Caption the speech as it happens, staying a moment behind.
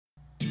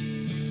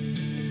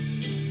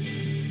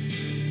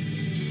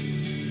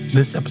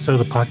This episode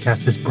of the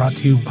podcast is brought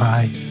to you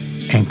by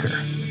Anchor.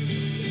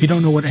 If you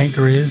don't know what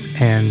Anchor is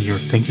and you're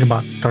thinking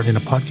about starting a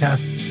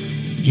podcast,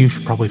 you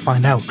should probably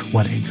find out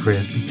what Anchor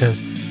is, because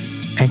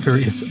Anchor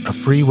is a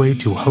free way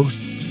to host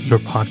your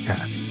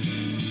podcasts.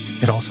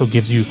 It also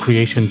gives you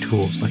creation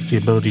tools like the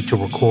ability to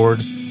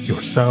record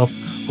yourself,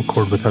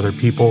 record with other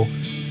people,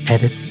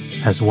 edit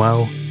as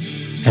well,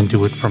 and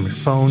do it from your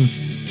phone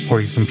or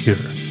your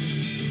computer.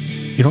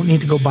 You don't need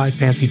to go buy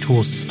fancy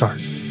tools to start.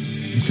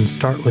 You can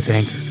start with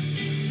Anchor.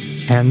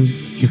 And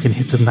you can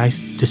hit the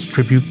nice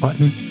distribute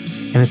button,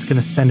 and it's going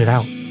to send it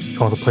out to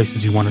all the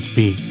places you want it to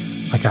be,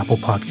 like Apple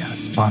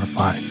Podcasts,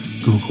 Spotify,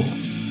 Google,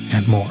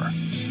 and more.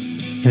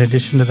 In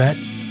addition to that,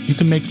 you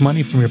can make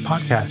money from your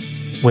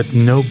podcasts with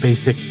no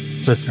basic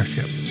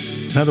listenership.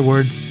 In other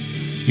words,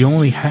 if you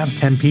only have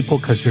 10 people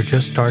because you're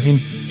just starting,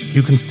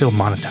 you can still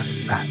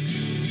monetize that.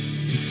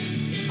 It's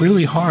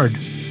really hard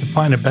to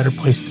find a better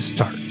place to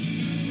start.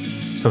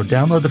 So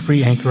download the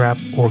free Anchor app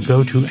or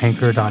go to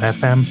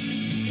anchor.fm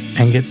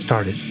and get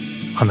started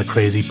on the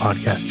crazy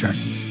podcast journey.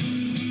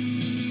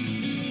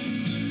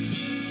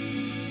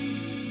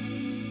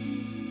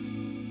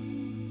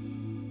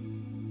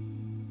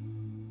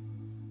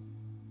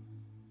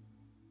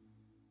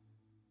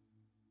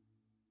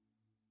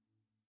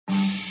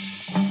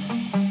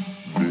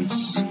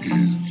 This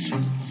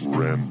is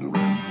Random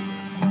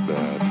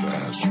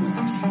Badassery.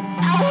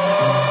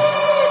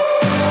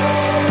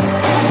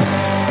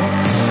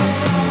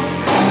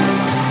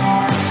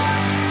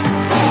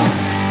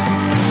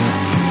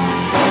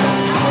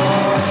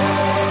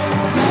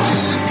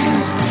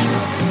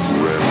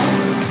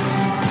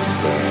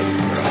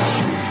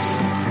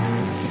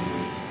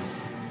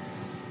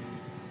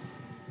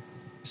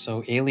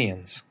 So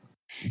aliens.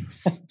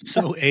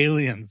 So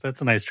aliens,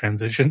 that's a nice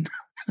transition.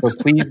 So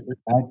please,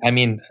 I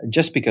mean,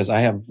 just because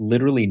I have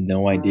literally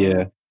no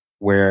idea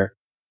where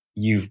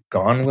you've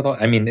gone with all.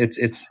 I mean, it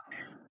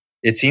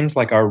seems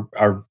like our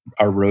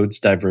roads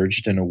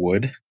diverged in a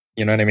wood.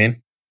 You know what I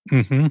mean?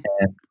 Mm-hmm.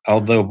 And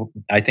although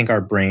I think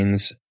our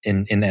brains,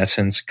 in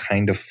essence,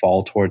 kind of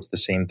fall towards the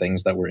same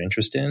things that we're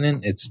interested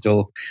in, it's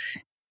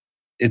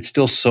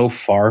still so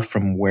far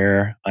from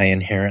where I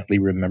inherently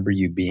remember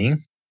you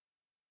being.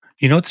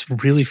 You know, it's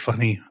really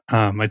funny.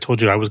 I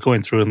told you I was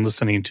going through and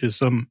listening to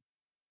some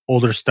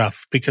older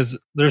stuff, because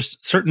there's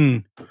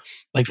certain,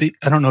 I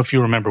don't know if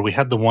you remember, we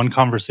had the one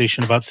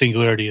conversation about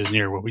singularity is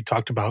near, where we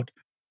talked about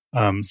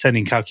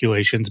sending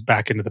calculations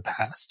back into the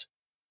past.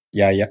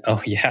 Yeah.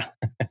 Oh, yeah.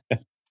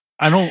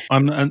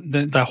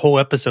 The whole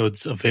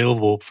episode's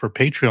available for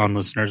Patreon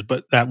listeners,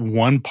 but that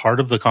one part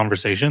of the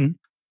conversation,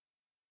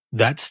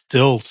 that's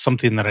still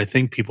something that I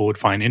think people would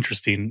find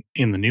interesting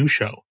in the new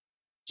show.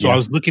 So yeah. I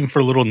was looking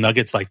for little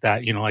nuggets like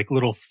that, you know, like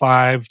little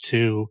 5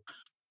 to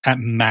at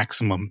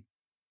maximum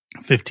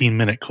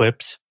 15-minute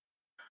clips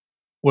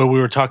where we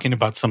were talking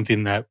about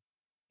something that,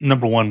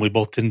 number one, we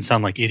both didn't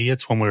sound like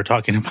idiots when we were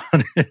talking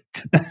about it.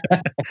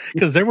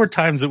 Because there were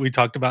times that we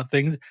talked about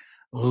things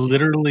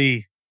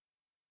literally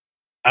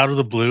out of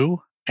the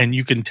blue, and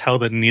you can tell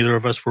that neither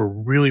of us were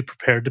really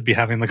prepared to be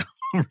having the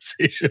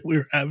conversation we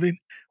were having,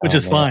 which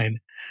is fine.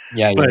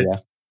 Yeah.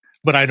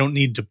 But I don't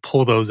need to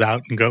pull those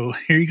out and go,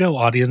 here you go,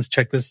 audience,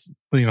 check this,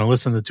 you know,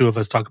 listen to the two of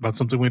us talk about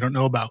something we don't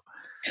know about.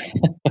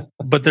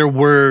 But there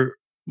were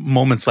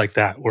moments like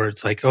that where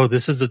it's like, oh,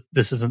 this is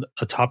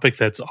a topic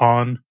that's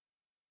on.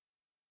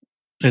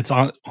 It's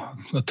on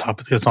a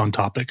topic that's on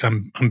topic.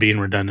 I'm being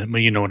redundant,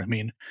 but you know what I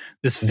mean.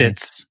 This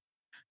fits. Mm-hmm.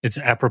 It's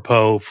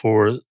apropos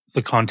for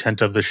the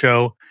content of the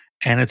show,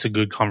 and it's a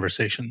good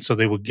conversation, so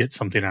they will get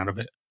something out of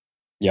it.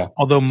 Yeah.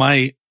 Although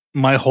my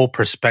whole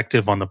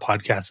perspective on the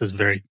podcast is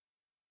very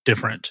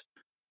different.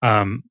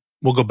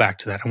 We'll go back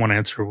to that. I want to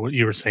answer what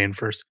you were saying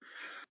first.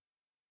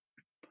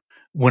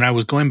 When I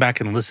was going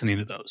back and listening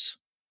to those,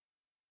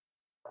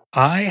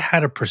 I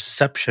had a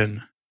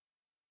perception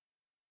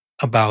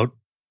about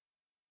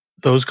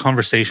those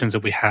conversations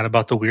that we had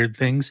about the weird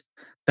things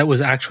that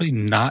was actually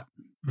not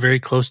very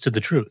close to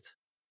the truth.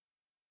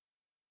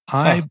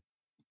 I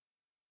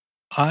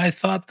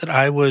thought that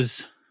I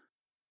was,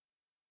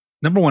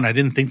 number one, I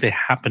didn't think they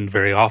happened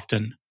very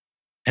often.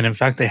 And in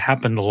fact, they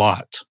happened a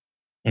lot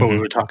where we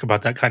would talk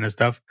about that kind of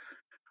stuff.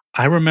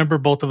 I remember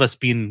both of us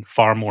being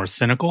far more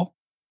cynical,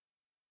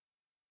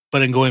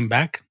 but in going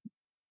back,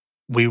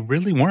 we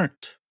really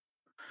weren't.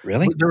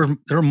 Really? There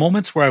were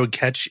moments where I would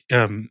catch,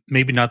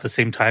 maybe not the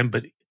same time,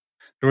 but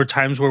there were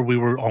times where we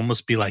were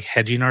almost be like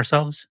hedging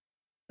ourselves.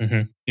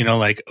 Mm-hmm. You know,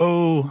 like,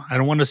 oh, I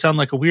don't want to sound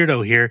like a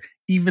weirdo here,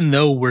 even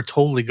though we're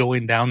totally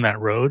going down that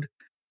road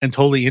and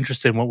totally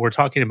interested in what we're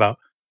talking about.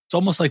 It's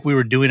almost like we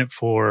were doing it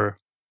for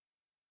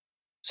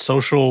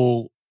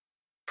social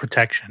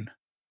protection. You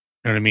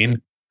know what I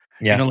mean?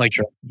 Yeah. You know, like,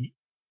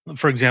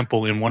 for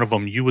example, in one of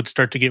them, you would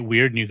start to get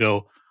weird and you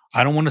go,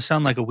 I don't want to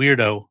sound like a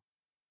weirdo.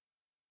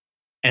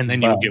 And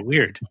then you would get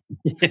weird.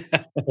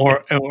 Yeah.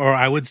 Or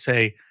I would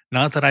say,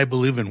 not that I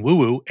believe in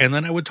woo-woo. And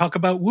then I would talk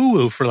about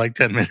woo-woo for like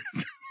 10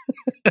 minutes.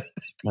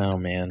 Oh,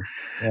 man.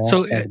 Yeah,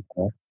 so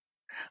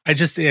I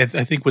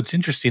think what's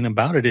interesting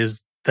about it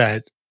is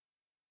that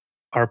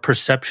our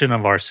perception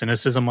of our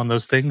cynicism on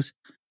those things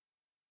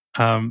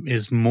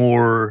is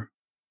more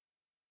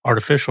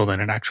artificial than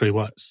it actually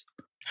was.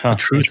 The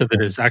truth of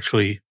it is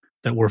actually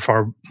that we're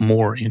far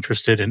more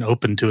interested and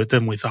open to it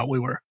than we thought we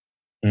were.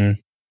 Mm.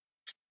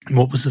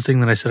 What was the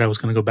thing that I said I was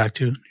going to go back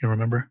to? You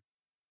remember?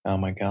 Oh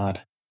my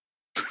God.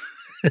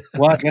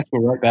 Well, I guess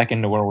we're right back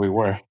into where we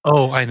were.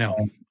 Oh, I know.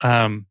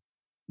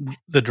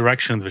 The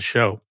direction of the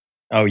show.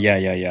 Oh,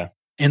 yeah.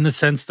 In the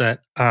sense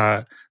that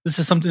this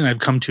is something I've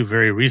come to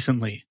very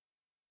recently.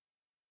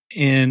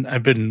 And I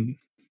don't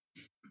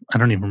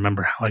even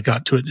remember how I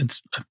got to it.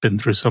 I've been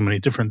through so many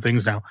different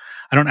things now.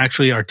 I don't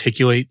actually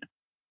articulate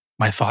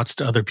my thoughts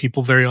to other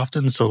people very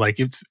often. So like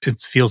it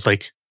feels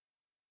like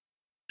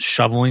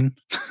shoveling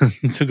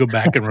to go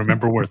back and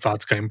remember where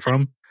thoughts came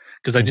from,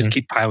 because I just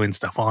keep piling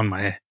stuff on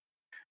my head.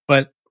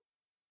 But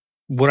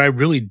what I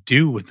really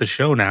do with the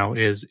show now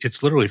is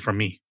it's literally for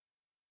me.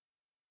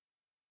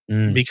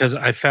 Because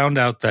I found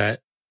out that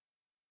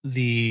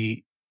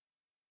I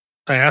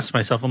asked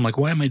myself, I'm like,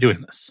 why am I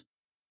doing this?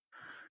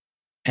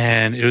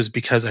 And it was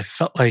because I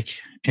felt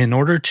like in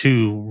order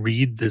to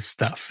read this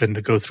stuff and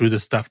to go through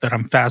this stuff that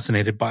I'm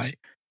fascinated by,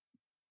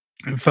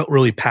 it felt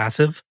really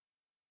passive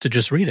to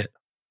just read it.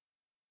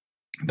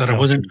 That I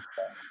wasn't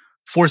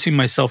forcing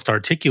myself to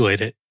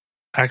articulate it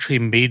actually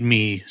made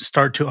me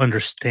start to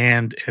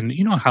understand. And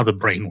you know how the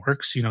brain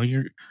works. You know,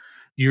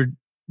 you're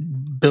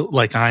built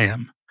like I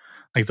am.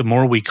 Like the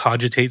more we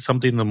cogitate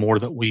something, the more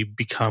that we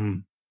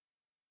become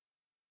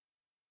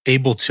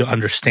able to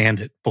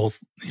understand it, both,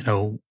 you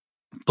know,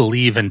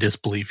 believe and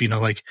disbelieve, you know,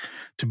 like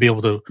to be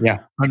able to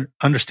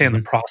understand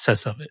the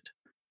process of it.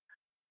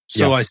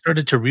 So I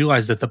started to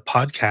realize that the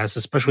podcast,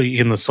 especially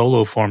in the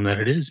solo form that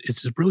it is,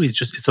 it's really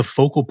just, it's a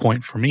focal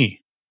point for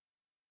me.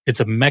 It's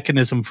a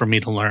mechanism for me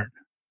to learn.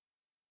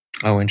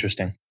 Oh,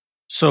 interesting.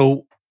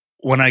 So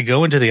when I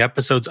go into the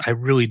episodes, I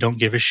really don't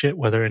give a shit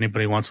whether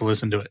anybody wants to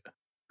listen to it.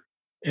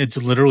 It's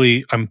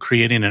literally, I'm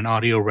creating an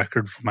audio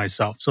record for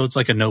myself. So it's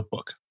like a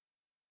notebook.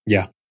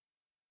 Yeah.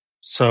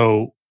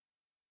 So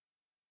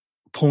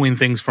pulling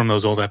things from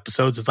those old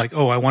episodes, it's like,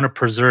 oh, I want to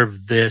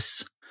preserve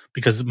this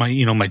because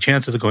my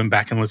chances of going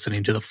back and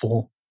listening to the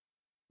full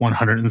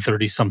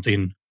 130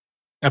 something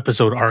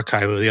episode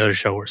archive of the other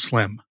show are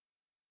slim.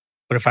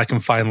 But if I can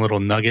find little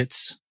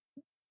nuggets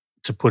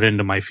to put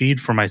into my feed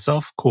for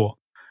myself, cool.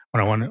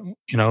 When I want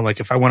to, like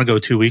if I want to go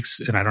 2 weeks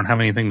and I don't have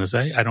anything to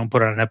say, I don't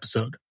put out an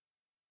episode.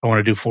 I want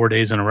to do 4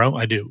 days in a row,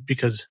 I do,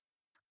 because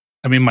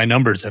my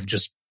numbers have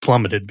just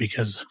plummeted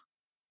because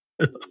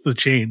of the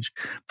change,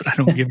 but I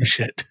don't give a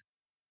shit.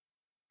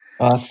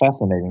 That's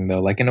fascinating,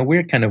 though. Like in a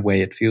weird kind of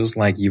way, it feels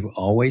like you've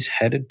always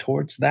headed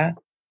towards that.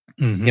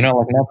 Mm-hmm. You know,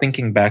 like now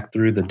thinking back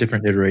through the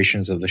different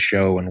iterations of the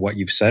show and what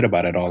you've said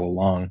about it all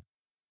along,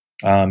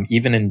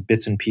 even in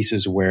bits and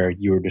pieces where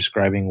you were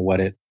describing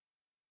what it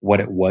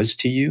was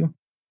to you,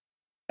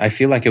 I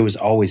feel like it was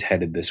always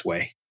headed this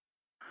way.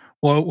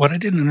 Well, what I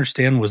didn't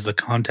understand was the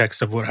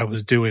context of what I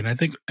was doing. I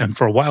think, and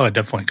for a while, I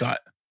definitely got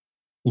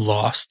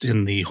lost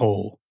in the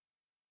whole,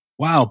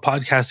 wow,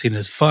 podcasting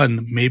is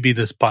fun. Maybe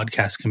this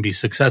podcast can be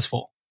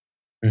successful.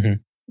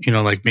 Mm-hmm.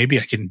 Like maybe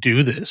I can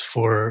do this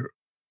for,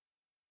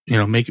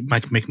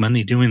 make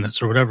money doing this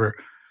or whatever.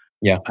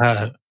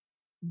 Yeah.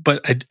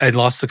 But I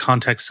lost the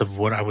context of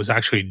what I was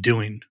actually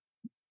doing.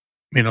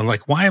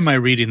 Like, why am I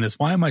reading this?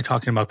 Why am I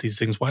talking about these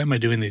things? Why am I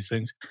doing these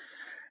things?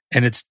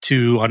 And it's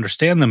to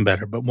understand them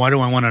better. But why do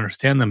I want to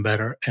understand them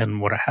better?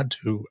 And what I had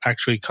to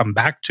actually come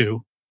back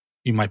to,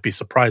 you might be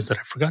surprised that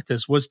I forgot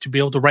this, was to be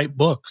able to write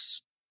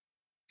books.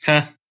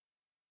 Huh.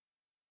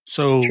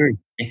 So True.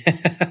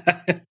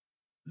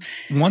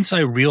 once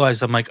I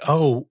realized, I'm like,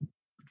 oh,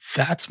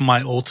 that's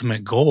my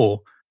ultimate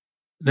goal.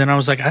 Then I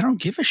was like, I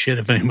don't give a shit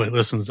if anybody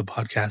listens to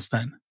podcasts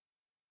then.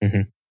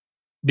 Mm-hmm.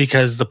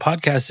 Because the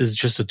podcast is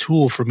just a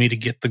tool for me to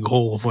get the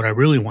goal of what I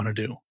really want to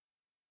do.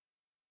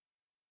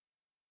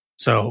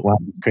 So wow,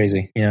 that's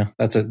crazy. Yeah,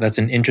 that's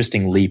an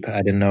interesting leap.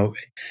 I didn't know.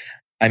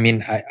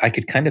 I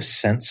could kind of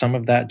sense some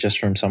of that just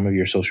from some of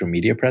your social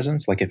media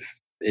presence. Like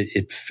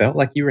it felt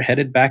like you were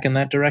headed back in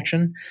that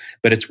direction,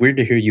 but it's weird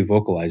to hear you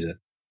vocalize it.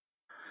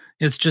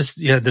 It's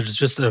just, there's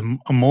just a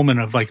moment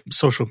of like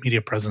social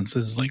media presence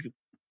is like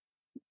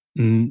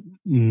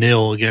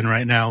nil again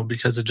right now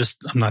because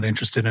I'm not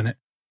interested in it.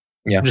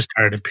 Yeah. I'm just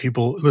tired of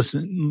people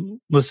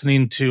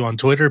listening to on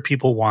Twitter,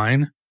 people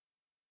whine.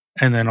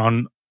 And then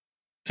on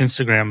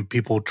Instagram,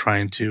 people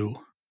trying to,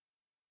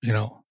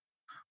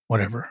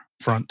 whatever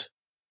front.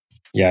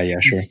 Yeah,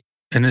 sure.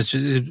 And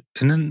and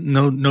then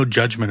no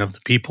judgment of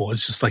the people.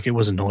 It's just like it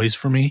was a noise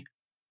for me.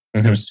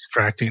 Mm-hmm. It was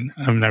distracting.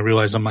 I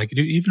realized I'm like,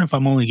 dude, even if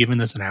I'm only giving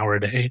this an hour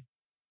a day,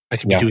 I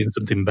could be doing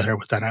something better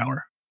with that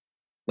hour.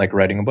 Like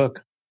writing a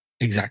book.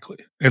 Exactly.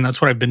 And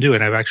that's what I've been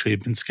doing. I've actually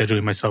been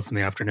scheduling myself in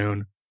the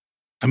afternoon.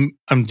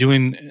 I'm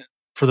doing,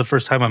 for the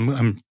first time,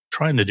 I'm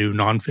trying to do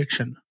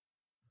nonfiction.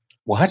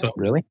 What? So,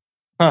 really?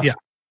 Huh. Yeah.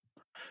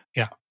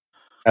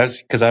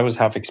 Because I was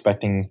half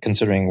expecting,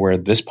 considering where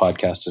this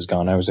podcast has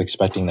gone, I was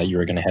expecting that you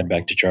were going to head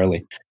back to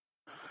Charlie.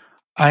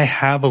 I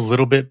have a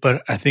little bit,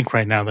 but I think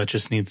right now that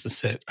just needs to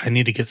sit. I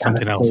need to get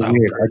something That's else so out.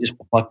 weird. I just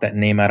plucked that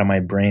name out of my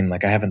brain.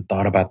 Like I haven't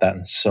thought about that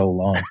in so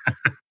long.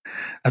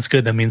 That's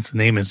good. That means the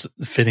name is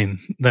fitting.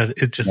 That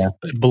it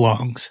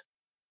belongs.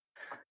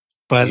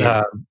 But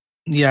Weird.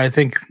 yeah, I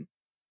think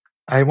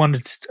I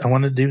wanted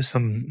to do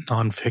some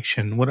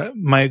nonfiction.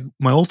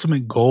 My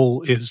ultimate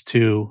goal is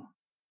to.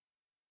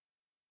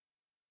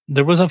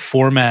 There was a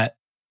format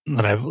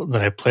that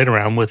I played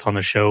around with on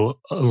the show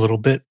a little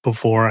bit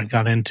before I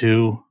got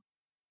into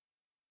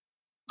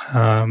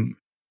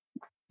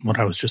what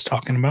I was just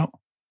talking about,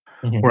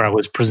 where I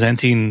was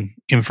presenting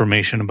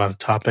information about a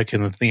topic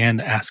and at the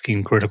end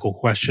asking critical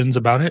questions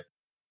about it.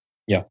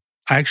 Yeah.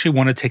 I actually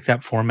want to take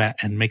that format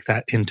and make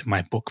that into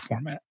my book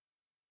format.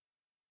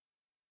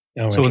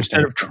 Oh, So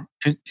interesting.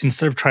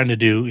 instead of trying to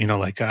do,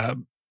 like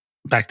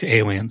back to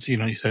aliens,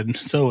 you said,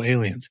 so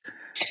aliens,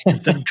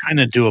 instead of trying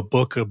to do a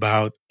book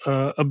about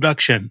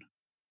abduction,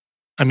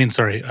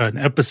 an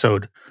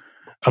episode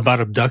about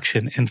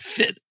abduction and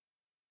fit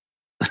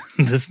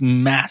this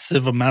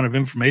massive amount of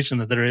information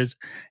that there is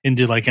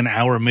into like an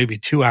hour, maybe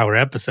 2 hour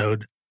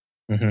episode,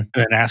 and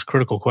then ask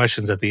critical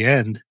questions at the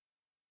end,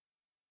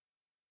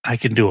 I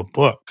can do a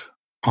book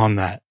on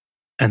that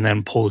and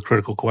then pull the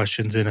critical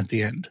questions in at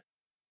the end.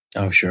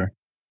 Oh, sure.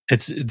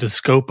 It's the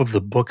scope of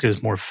the book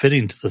is more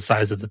fitting to the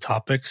size of the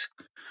topics,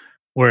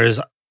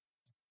 whereas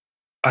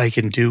I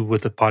can do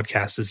with the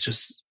podcast is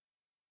just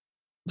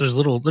there's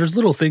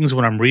little things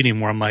when I'm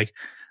reading where I'm like,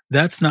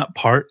 that's not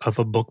part of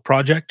a book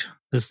project,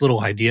 this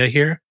little idea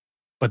here,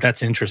 but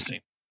that's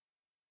interesting.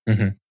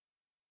 And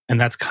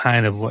that's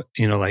kind of what,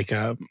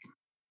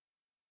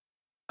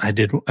 I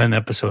did an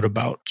episode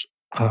about,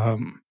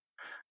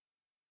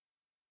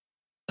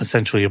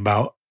 essentially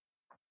about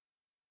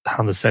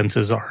how the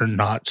senses are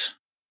not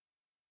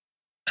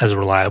as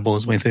reliable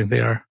as we think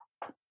they are.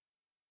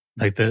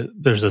 Like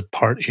there's a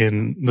part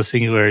in The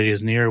Singularity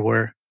is Near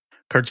where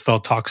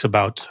Kurzweil talks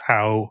about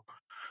how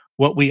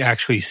what we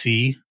actually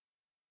see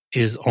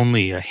is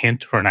only a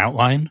hint or an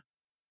outline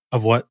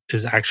of what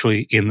is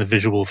actually in the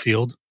visual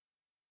field.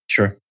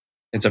 Sure.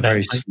 It's a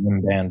very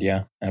slim band.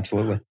 Yeah,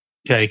 absolutely.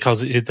 Yeah, he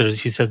calls it,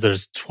 he says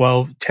there's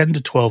 10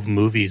 to 12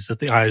 movies that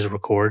the eyes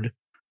record,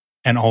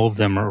 and all of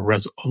them are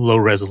low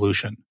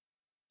resolution.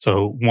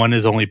 So one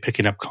is only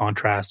picking up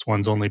contrast,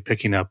 one's only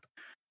picking up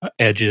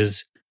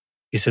edges.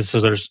 He says,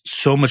 so there's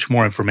so much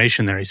more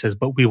information there. He says,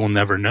 but we will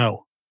never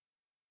know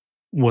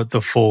what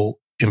the full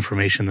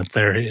information that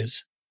there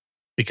is,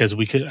 because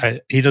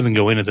he doesn't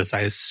go into this.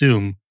 I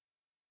assume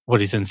what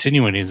he's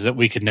insinuating is that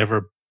we could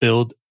never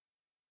build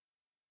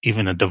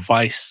even a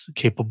device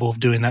capable of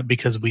doing that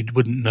because we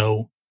wouldn't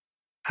know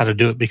how to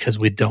do it because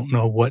we don't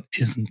know what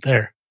isn't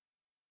there.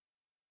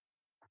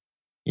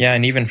 Yeah,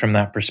 and even from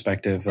that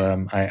perspective,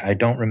 I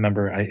don't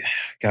remember.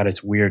 God,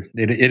 it's weird.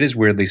 It is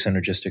weirdly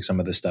synergistic, some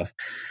of this stuff.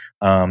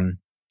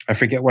 I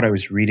forget what I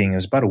was reading. It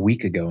was about a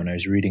week ago, and I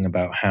was reading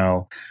about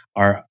how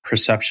our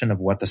perception of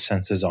what the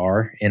senses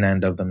are in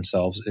and of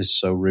themselves is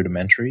so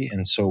rudimentary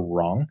and so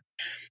wrong.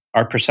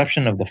 Our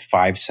perception of the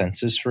five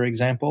senses, for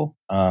example,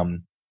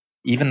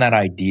 even that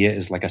idea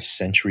is like a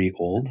century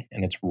old,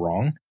 and it's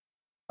wrong.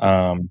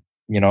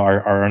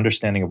 Our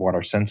understanding of what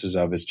our senses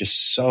of is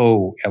just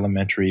so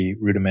elementary,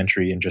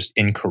 rudimentary, and just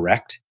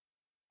incorrect.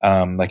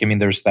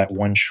 There's that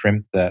one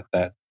shrimp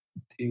that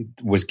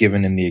was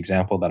given in the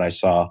example that I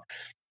saw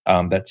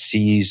that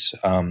sees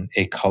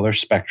a color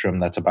spectrum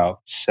that's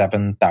about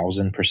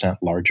 7,000%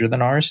 larger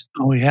than ours.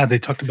 Oh yeah, they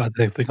talked about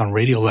that, I think, on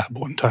Radiolab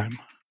one time.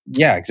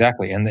 Yeah,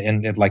 exactly. And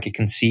it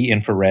can see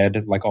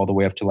infrared, like all the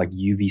way up to like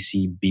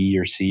UVC B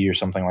or C or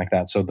something like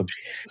that. So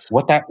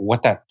what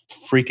that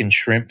freaking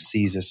shrimp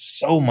sees is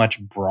so much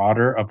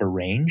broader of a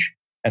range.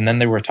 And then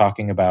they were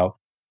talking about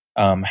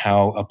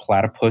how a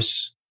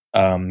platypus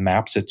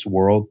maps its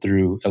world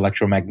through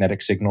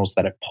electromagnetic signals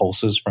that it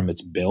pulses from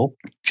its bill.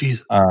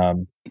 Jesus.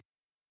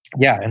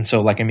 Yeah, and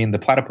so the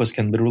platypus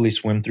can literally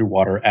swim through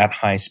water at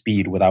high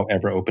speed without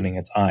ever opening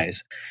its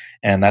eyes.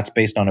 And that's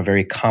based on a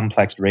very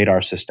complex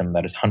radar system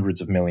that is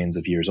hundreds of millions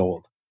of years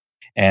old.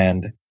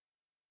 And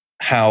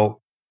how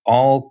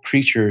all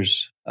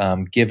creatures,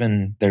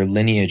 given their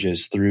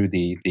lineages through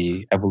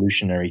the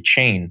evolutionary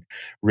chain,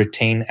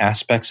 retain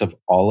aspects of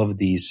all of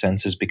these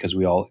senses because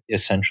we all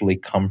essentially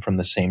come from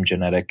the same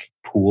genetic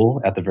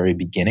pool at the very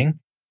beginning.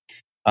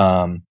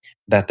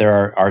 That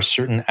there are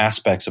certain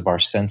aspects of our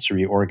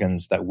sensory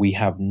organs that we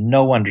have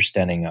no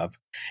understanding of.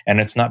 And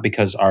it's not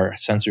because our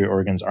sensory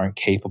organs aren't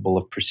capable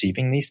of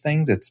perceiving these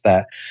things. It's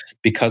that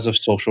because of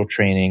social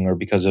training or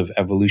because of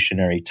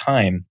evolutionary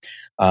time,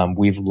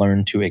 we've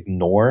learned to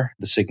ignore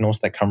the signals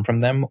that come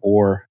from them,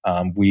 or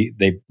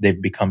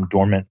they've become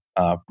dormant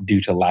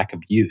due to lack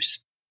of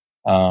use.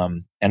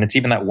 And it's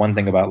even that one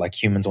thing about like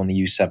humans only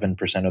use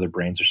 7% of their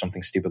brains or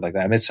something stupid like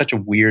that. I mean, it's such a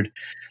weird,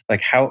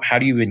 like how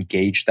do you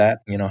engage that?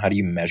 How do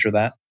you measure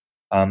that?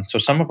 So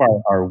some of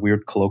our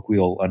weird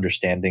colloquial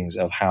understandings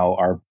of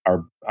how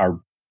our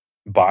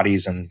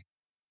bodies and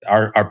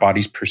our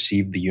bodies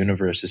perceive the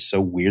universe is so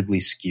weirdly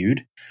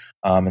skewed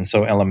and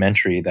so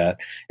elementary that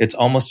it's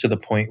almost to the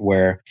point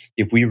where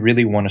if we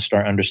really want to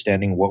start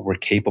understanding what we're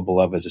capable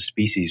of as a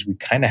species, we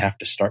kind of have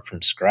to start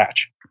from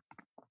scratch.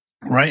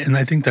 Right. And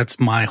I think that's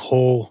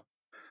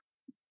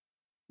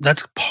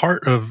that's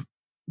part of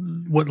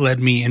what led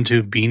me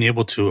into being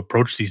able to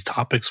approach these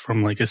topics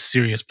from like a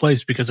serious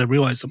place, because I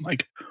realized I'm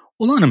like,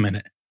 hold on a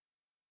minute.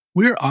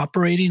 We're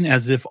operating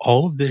as if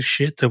all of this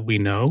shit that we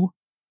know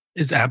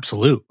is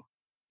absolute.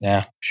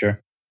 Yeah,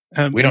 sure.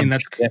 We don't.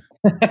 That's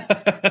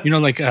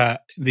like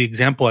the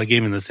example I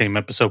gave in the same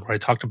episode where I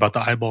talked about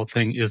the eyeball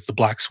thing is the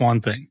black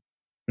swan thing.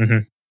 Mm-hmm.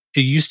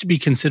 It used to be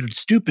considered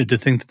stupid to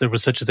think that there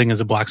was such a thing as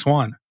a black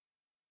swan.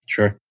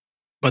 Sure,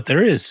 but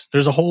there is.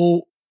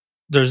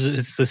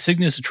 It's the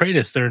Cygnus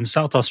atratus. They're in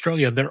South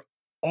Australia. They're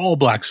all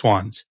black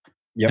swans.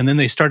 Yep. And then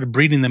they started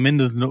breeding them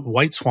into the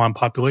white swan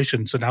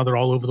population. So now they're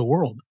all over the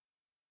world.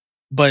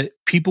 But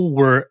people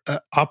were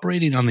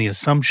operating on the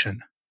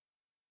assumption,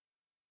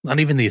 not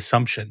even the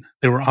assumption,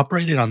 they were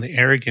operating on the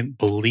arrogant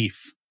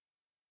belief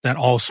that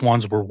all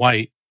swans were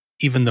white,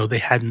 even though they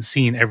hadn't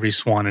seen every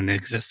swan in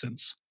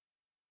existence.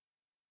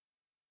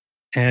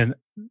 And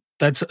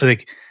that's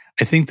like,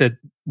 I think that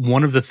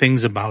one of the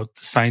things about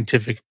the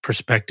scientific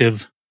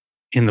perspective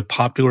in the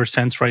popular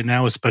sense right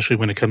now, especially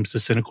when it comes to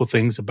cynical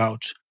things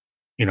about,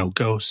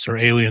 ghosts or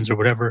aliens or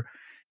whatever,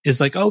 is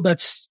like, oh,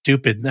 that's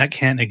stupid. That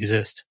can't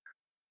exist.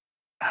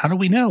 How do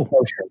we know?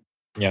 Oh, sure.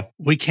 Yeah.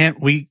 We can't,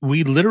 we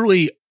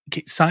literally,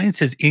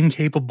 science is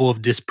incapable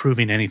of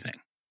disproving anything.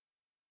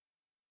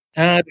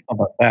 I don't know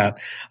about that.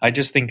 I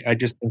think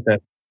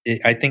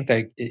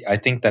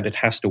that it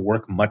has to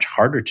work much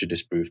harder to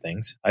disprove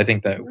things. I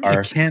think that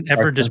you can't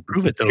ever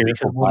disprove it though,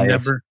 because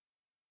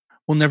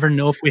we'll never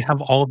know if we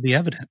have all of the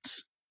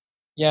evidence.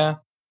 Yeah.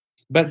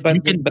 But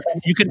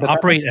you can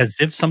operate as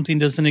if something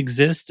doesn't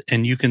exist,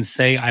 and you can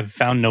say, I've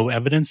found no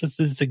evidence that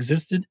this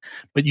existed,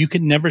 but you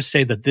can never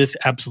say that this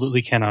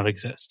absolutely cannot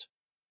exist.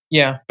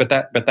 Yeah, but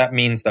that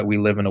means that we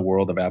live in a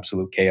world of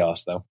absolute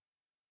chaos, though.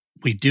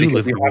 We do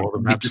live in a world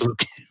of absolute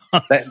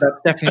chaos. That's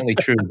definitely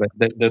true. But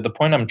the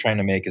point I'm trying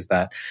to make is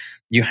that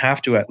you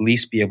have to at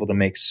least be able to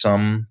make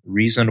some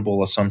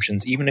reasonable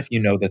assumptions, even if you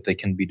know that they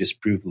can be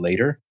disproved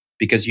later,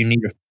 because you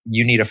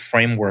need a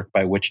framework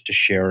by which to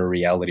share a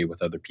reality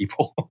with other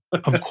people.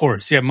 Of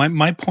course. Yeah.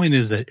 My point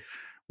is that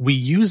we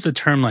use the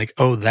term like,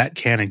 oh, that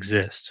can't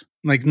exist.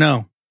 Like,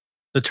 no,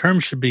 the term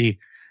should be,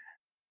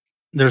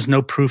 there's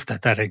no proof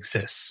that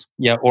exists.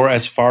 Yeah. Or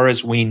as far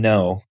as we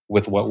know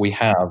with what we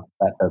have,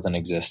 that doesn't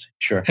exist.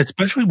 Sure.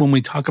 Especially when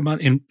we talk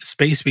about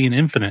space being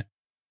infinite.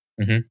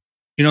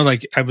 Mm-hmm.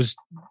 Like I was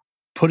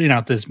putting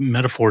out this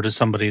metaphor to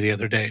somebody the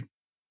other day,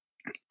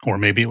 or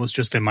maybe it was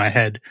just in my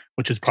head,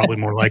 which is probably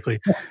more likely.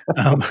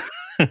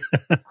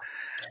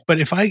 But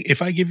if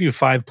I give you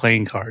 5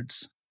 playing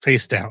cards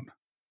face down,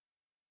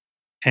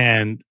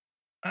 and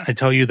I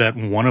tell you that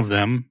one of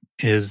them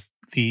is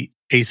the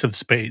ace of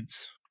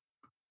spades,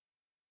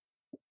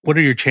 what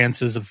are your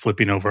chances of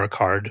flipping over a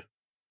card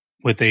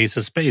with the ace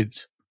of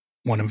spades?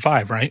 1 in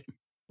 5, right?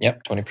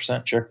 Yep,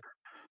 20%, sure.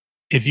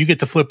 If you get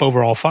to flip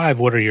over all 5,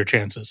 what are your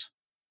chances?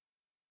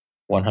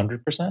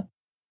 100%.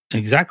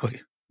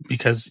 Exactly,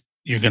 because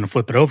you're going to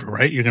flip it over,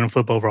 right? You're going to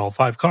flip over all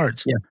 5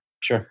 cards. Yeah,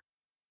 sure.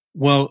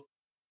 Well,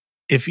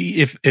 if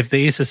the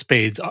ace of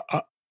spades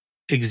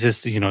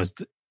exists, as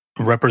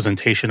a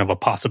representation of a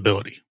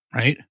possibility,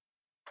 right?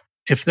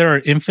 If there are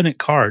infinite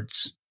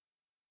cards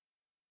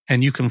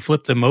and you can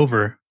flip them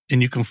over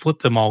and you can flip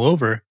them all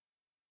over,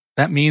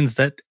 that means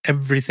that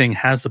everything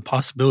has the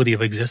possibility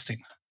of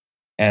existing.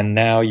 And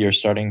now you're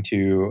starting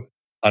to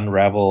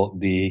unravel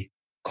the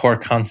core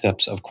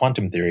concepts of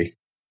quantum theory.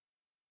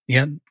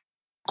 Yeah.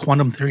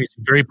 Quantum theory is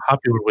very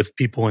popular with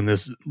people in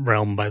this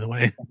realm, by the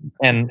way.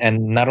 And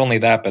not only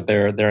that, but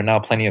there are now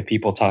plenty of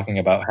people talking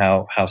about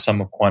how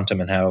some of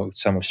quantum and how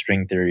some of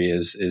string theory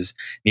is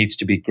needs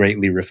to be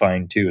greatly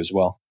refined too as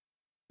well.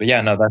 But yeah,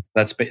 no,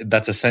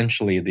 that's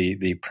essentially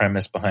the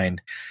premise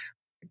behind.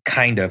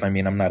 Kind of. I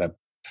mean, I'm not a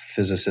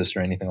physicist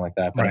or anything like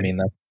that, but right. I mean,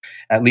 that,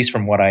 at least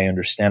from what I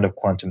understand of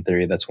quantum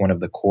theory, that's one of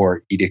the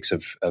core edicts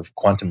of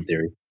quantum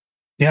theory.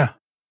 Yeah.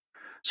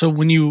 So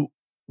when you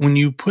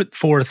put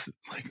forth,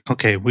 like,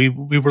 okay, we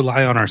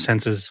rely on our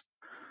senses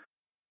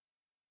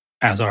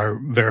as our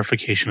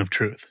verification of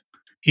truth.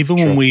 Even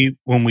True.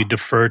 when we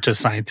defer to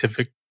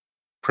scientific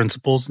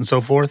principles and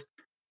so forth,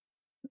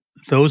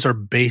 those are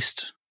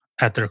based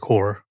at their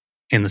core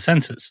in the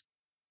senses.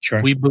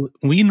 Sure.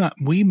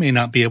 We may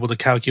not be able to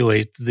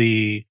calculate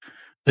the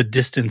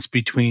distance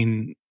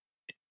between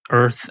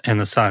Earth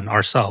and the sun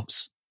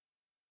ourselves,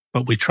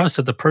 but we trust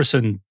that the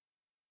person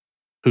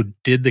who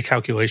did the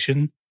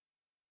calculation,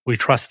 we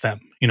trust them.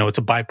 It's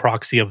a by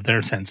proxy of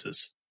their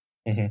senses.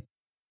 Mm-hmm.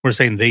 We're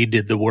saying they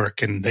did the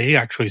work and they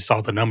actually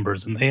saw the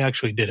numbers and they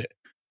actually did it.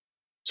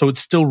 So it's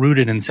still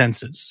rooted in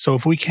senses. So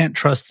if we can't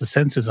trust the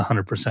senses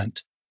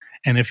 100%,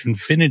 and if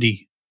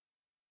infinity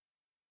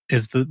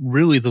is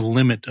really the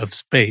limit of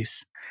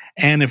space,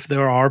 and if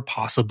there are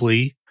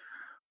possibly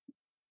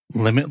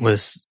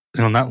limitless,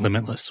 not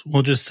limitless,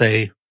 we'll just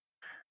say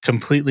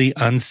completely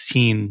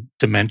unseen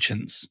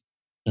dimensions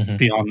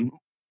beyond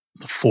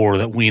the 4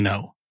 that we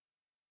know,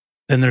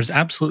 then there's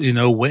absolutely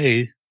no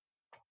way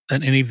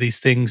that any of these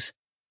things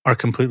are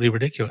completely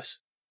ridiculous.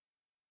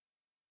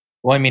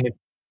 Well, I mean,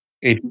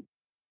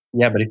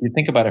 yeah, but if you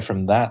think about it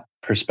from that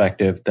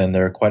perspective, then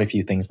there are quite a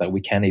few things that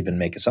we can't even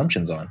make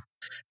assumptions on.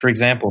 For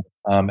example,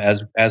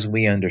 as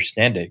we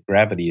understand it,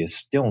 gravity is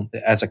still,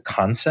 as a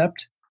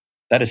concept,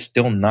 that is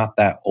still not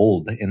that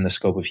old in the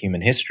scope of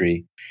human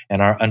history,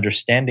 and our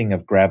understanding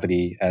of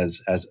gravity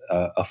as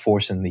a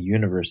force in the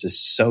universe is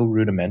so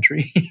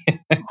rudimentary.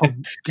 Oh,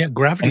 yeah,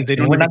 gravity. They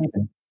And don't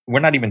even. we're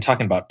not even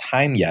talking about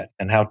time yet,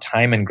 and how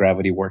time and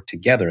gravity work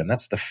together, and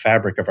that's the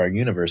fabric of our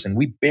universe, and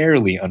we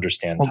barely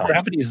understand Well, time.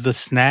 gravity is the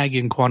snag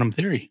in quantum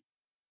theory.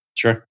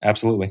 Sure,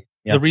 absolutely.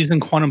 Yeah. The reason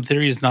quantum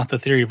theory is not the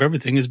theory of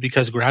everything is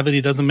because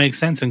gravity doesn't make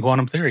sense in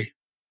quantum theory.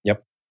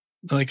 Yep.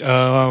 Like,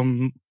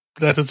 that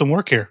doesn't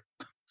work here.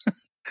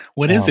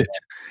 What is it?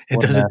 It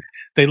doesn't.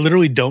 They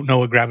literally don't know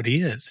what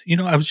gravity is. You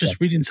know, I was just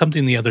reading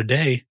something the other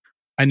day.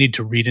 I need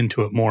to read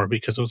into it more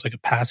because it was like a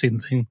passing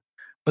thing.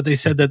 But they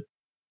said that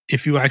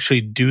if you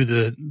actually do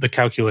the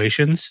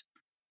calculations,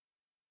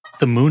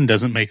 the moon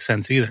doesn't make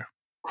sense either.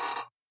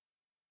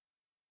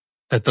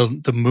 That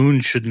the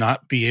moon should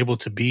not be able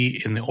to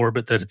be in the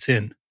orbit that it's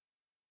in.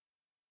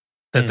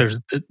 That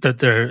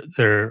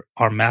there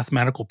are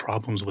mathematical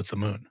problems with the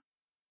moon.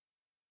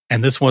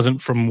 And this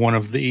wasn't from one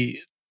of the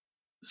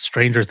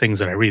stranger things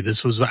that I read.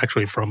 This was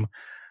actually from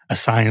a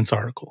science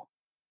article.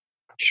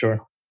 Sure.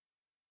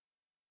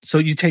 So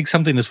you take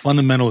something as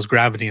fundamental as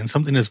gravity and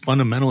something as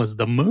fundamental as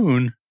the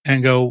moon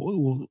and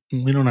go,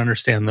 we don't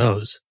understand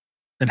those.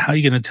 Then how are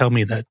you going to tell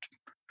me that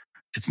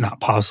it's not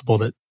possible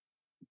that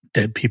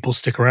dead people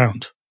stick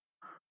around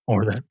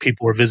or that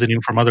people are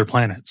visiting from other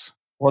planets?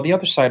 Well, the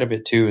other side of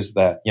it too is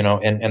that, you know,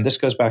 and this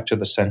goes back to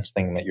the sense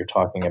thing that you're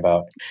talking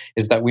about,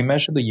 is that we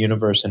measure the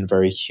universe in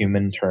very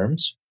human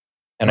terms.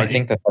 And I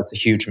think that that's a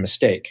huge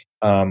mistake.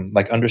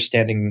 Like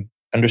understanding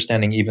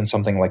even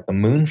something like the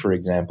moon, for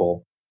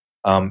example,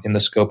 in the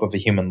scope of a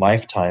human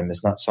lifetime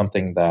is not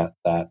something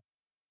that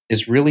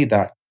is really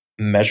that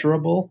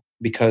measurable,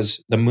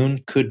 because the moon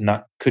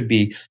could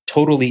be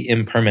totally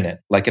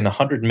impermanent. Like in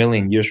 100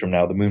 million years from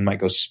now, the moon might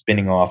go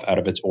spinning off out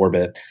of its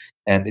orbit,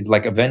 and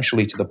like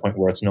eventually to the point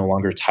where it's no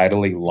longer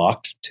tidally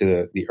locked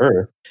to the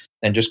Earth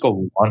and just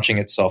go launching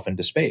itself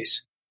into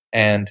space.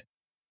 And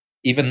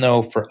even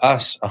though for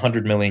us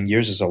 100 million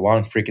years is a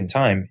long freaking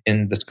time,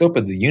 in the scope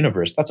of the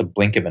universe, that's a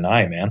blink of an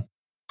eye, man.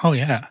 Oh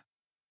yeah.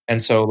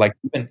 And so, like,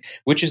 even,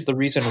 which is the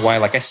reason why,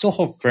 like, I still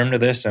hold firm to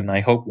this, and I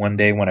hope one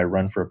day when I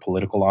run for a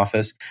political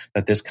office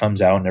that this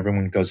comes out and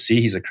everyone goes,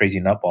 "See, he's a crazy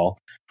nutball."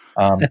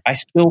 I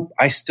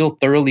still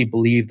thoroughly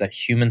believe that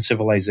human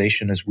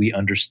civilization, as we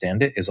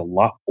understand it, is a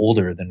lot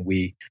older than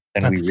we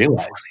realize. So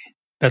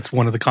that's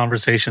one of the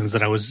conversations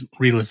that I was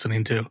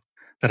re-listening to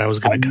that I was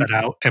going to cut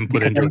out and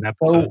put into an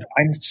episode.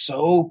 I'm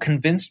so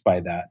convinced by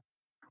that.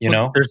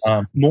 There's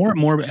more and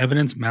more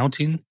evidence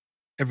mounting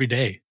every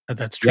day that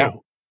that's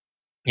true.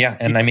 Yeah,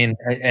 and I mean,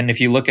 and if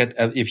you look at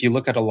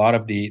a lot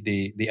of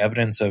the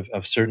evidence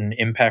of certain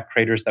impact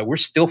craters that we're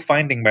still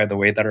finding, by the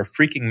way, that are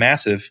freaking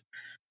massive.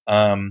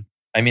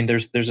 I mean,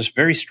 there's this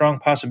very strong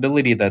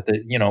possibility that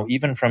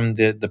even from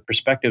the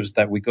perspectives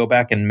that we go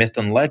back in myth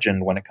and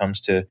legend when it comes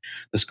to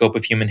the scope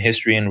of human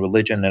history and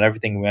religion and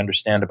everything we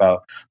understand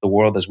about the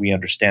world as we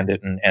understand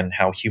it and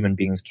how human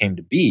beings came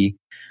to be.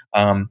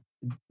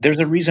 There's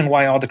a reason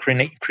why all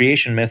the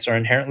creation myths are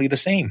inherently the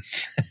same.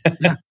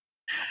 Yeah.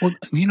 Well,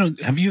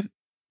 have you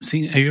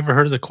ever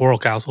heard of the Coral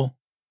Castle?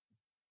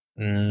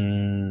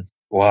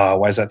 Wow,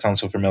 why does that sound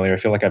so familiar? I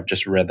feel like I've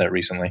just read that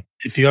recently.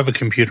 If you have a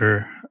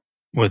computer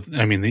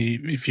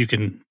if you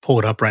can pull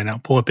it up right now,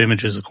 pull up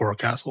images of Coral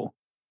Castle.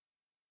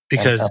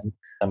 Because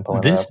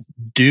this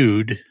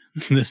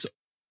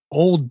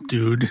old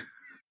dude,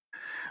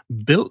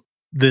 built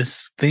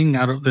this thing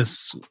out of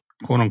this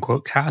quote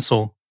unquote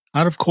castle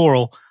out of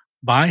coral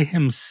by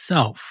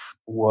himself.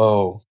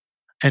 Whoa.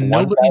 And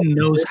nobody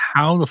knows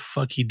how the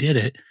fuck he did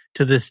it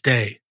to this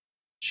day.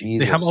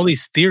 Jesus. They have all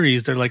these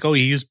theories. They're like, oh,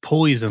 he used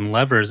pulleys and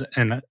levers.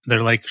 And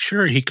they're like,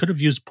 sure, he could have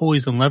used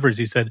pulleys and levers.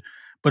 He said,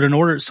 but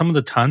some of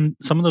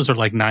those are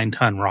like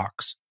 9-ton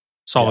rocks,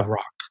 solid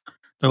rock.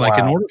 They're like,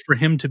 in order for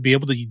him to be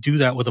able to do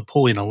that with a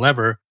pulley and a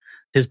lever,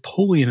 his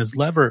pulley and his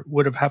lever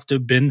would have to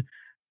have been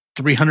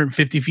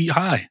 350 feet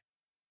high.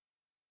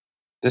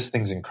 This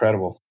thing's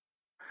incredible.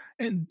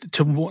 And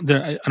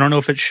I don't know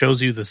if it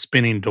shows you the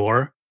spinning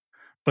door,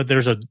 but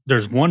there's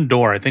one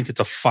door. I think it's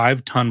a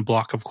 5-ton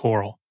block of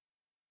coral,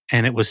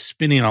 and it was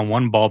spinning on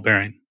one ball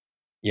bearing.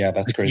 Yeah,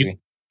 that's crazy.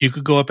 You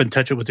could go up and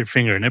touch it with your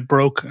finger, and it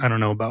broke. I don't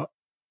know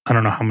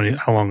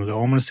how long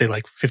ago. I'm going to say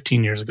like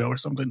 15 years ago or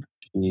something.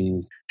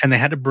 Jeez. And they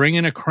had to bring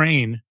in a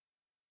crane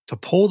to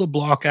pull the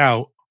block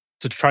out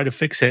to try to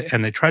fix it.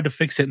 And they tried to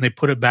fix it and they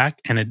put it back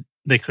and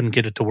they couldn't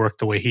get it to work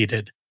the way he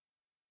did.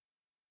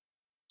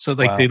 So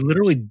they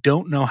literally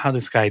don't know how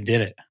this guy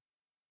did it.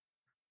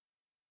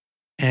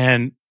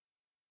 And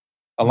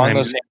along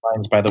those same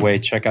lines, by the way,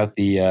 check out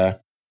the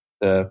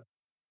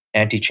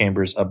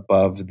antechambers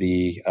above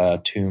the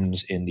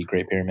tombs in the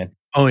Great Pyramid.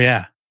 Oh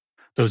yeah,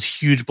 those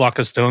huge block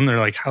of stone. They're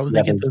like, how did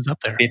they get those up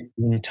there?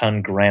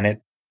 15-ton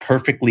granite,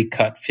 perfectly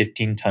cut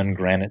 15-ton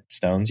granite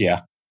stones.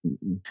 Yeah.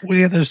 Well,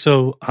 yeah, there's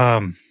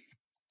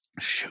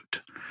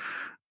shoot.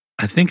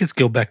 I think it's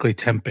Göbekli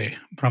Tepe,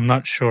 but I'm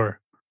not sure.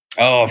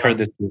 Oh, I've heard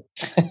this too.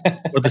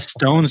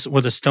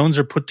 where the stones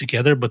are put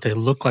together, but they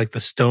look like the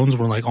stones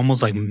were like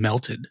almost like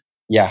melted.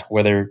 Yeah,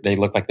 where they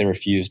look like they were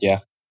fused. Yeah,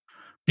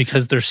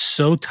 because they're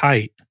so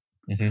tight.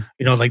 Mm-hmm.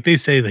 You know, like they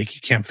say, like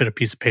you can't fit a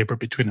piece of paper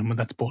between them, and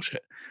that's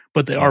bullshit.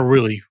 But they are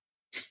really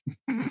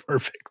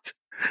perfect.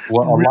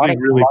 Well,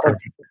 really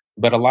perfect.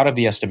 But a lot of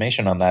the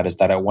estimation on that is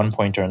that at one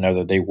point or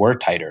another they were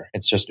tighter.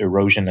 It's just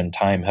erosion and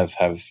time have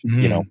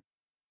you know.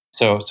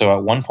 So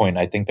at one point,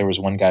 I think there was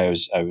one guy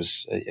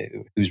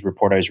whose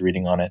report I was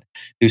reading on it,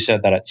 who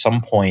said that at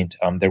some point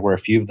there were a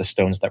few of the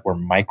stones that were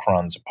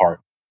microns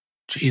apart.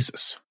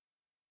 Jesus,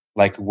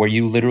 like where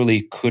you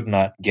literally could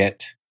not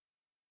get,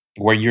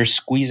 where you're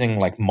squeezing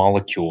like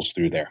molecules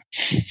through there.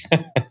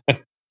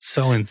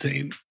 So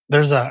insane.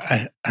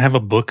 I have a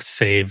book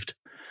saved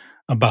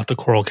about the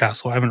Coral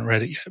Castle. I haven't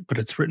read it yet, but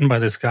it's written by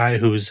this guy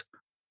he's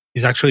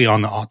actually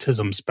on the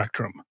autism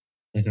spectrum.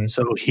 Mm-hmm.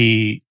 So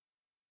he's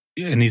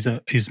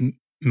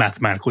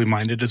mathematically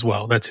minded as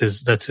well. That's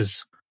his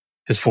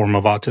form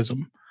of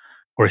autism,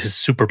 or his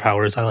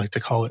superpower, as I like to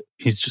call it.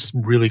 He's just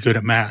really good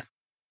at math.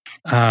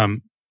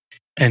 And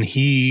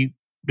he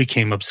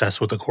became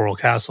obsessed with the Coral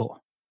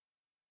Castle.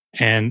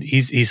 And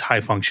he's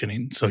high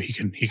functioning, so he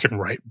can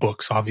write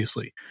books,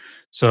 obviously.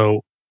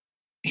 So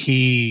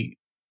he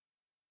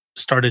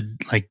started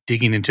like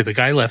digging into, the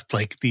guy left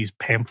like these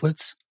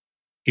pamphlets.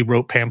 He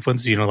wrote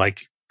pamphlets, you know,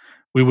 like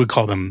we would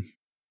call them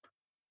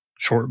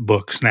short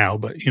books now,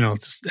 but you know,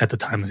 at the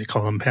time they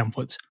call them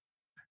pamphlets.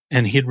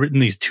 And he had written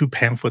these 2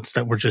 pamphlets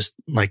that were just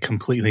like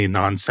completely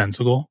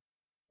nonsensical.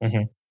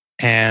 Mm-hmm.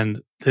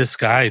 And this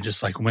guy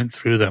just like went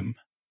through them,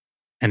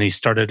 and he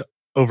started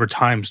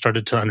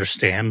to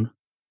understand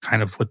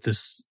kind of what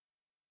this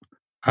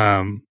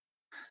Skullman,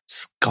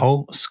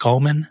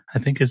 I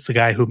think, is the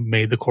guy who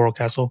made the Coral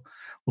Castle,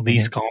 Lee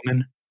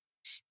Skullman.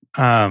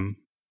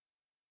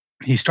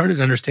 He started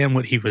to understand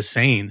what he was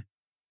saying,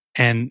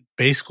 and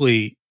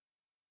basically,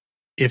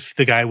 if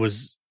the guy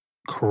was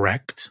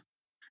correct,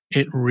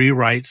 it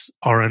rewrites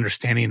our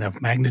understanding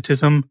of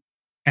magnetism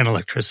and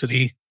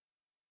electricity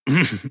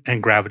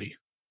and gravity.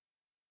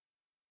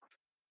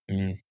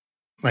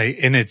 Like,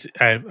 and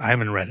I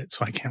haven't read it,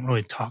 so I can't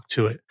really talk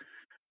to it,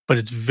 but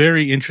it's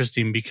very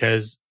interesting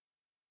because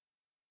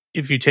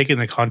if you take in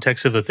the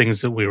context of the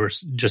things that we were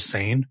just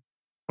saying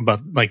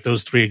about like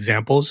those 3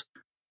 examples,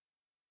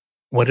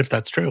 what if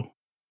that's true?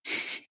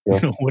 Yeah.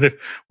 You know, what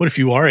if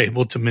you are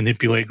able to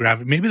manipulate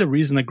gravity? Maybe the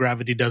reason that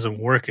gravity doesn't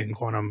work in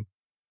quantum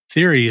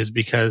theory is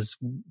because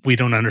we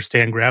don't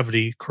understand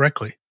gravity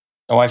correctly.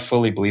 Oh, I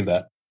fully believe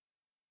that.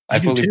 I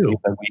fully believe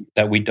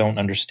that we don't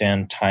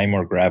understand time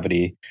or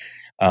gravity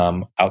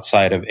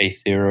outside of a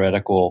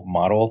theoretical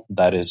model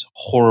that is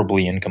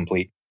horribly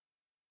incomplete.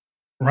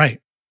 Right.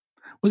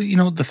 Well, you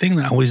know, the thing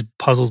that always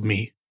puzzled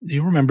me, do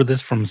you remember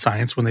this from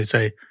science when they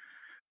say,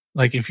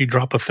 like, if you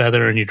drop a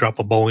feather and you drop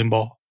a bowling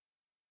ball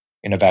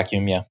in a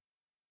vacuum, yeah,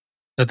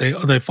 that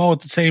they fall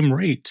at the same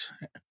rate?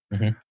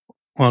 Mm-hmm.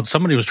 Well,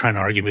 somebody was trying to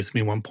argue with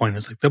me at one point.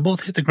 It's like, they'll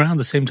both hit the ground at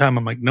the same time.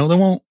 I'm like, no, they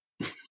won't.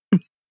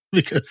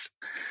 Because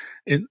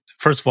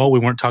first of all, we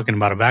weren't talking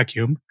about a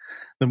vacuum,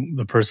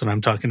 the person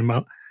I'm talking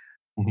about,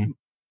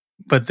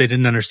 but they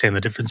didn't understand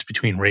the difference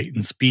between rate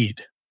and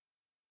speed.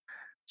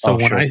 So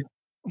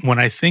when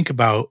I think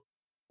about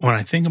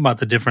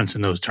the difference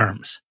in those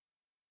terms,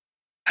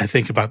 I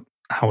think about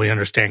how we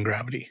understand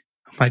gravity.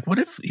 I'm like, what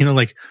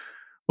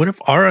if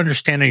our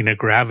understanding of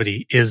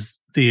gravity is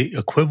the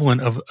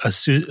equivalent of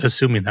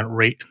assuming that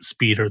rate and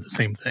speed are the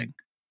same thing?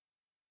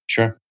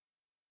 Sure.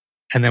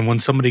 And then when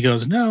somebody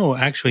goes, no,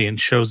 actually, and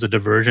shows the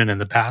diversion and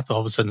the path, all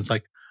of a sudden it's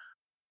like,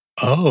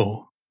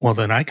 oh, well,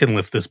 then I can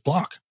lift this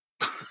block.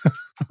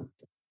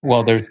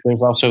 Well, there's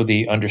also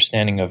the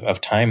understanding of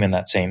time in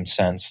that same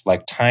sense,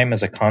 like time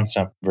as a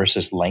concept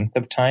versus length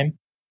of time,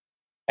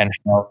 and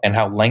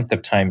how length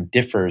of time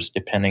differs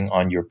depending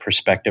on your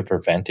perspective or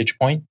vantage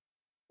point.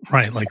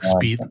 Right, like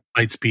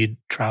light speed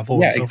travel.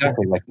 Yeah,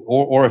 exactly. Like,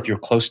 or if you're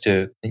close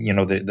to, you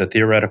know, the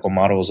theoretical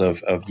models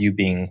of you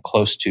being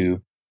close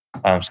to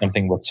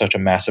something with such a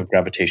massive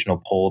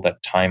gravitational pull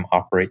that time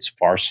operates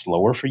far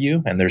slower for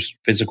you, and there's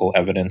physical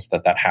evidence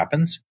that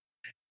happens.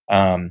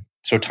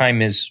 So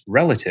time is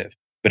relative.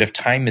 But if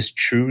time is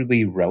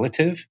truly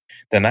relative,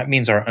 then that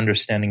means our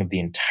understanding of the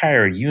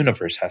entire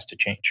universe has to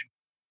change.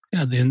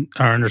 Yeah, then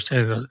our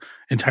understanding of the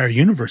entire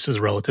universe is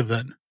relative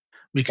then,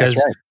 because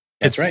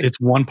That's right. It's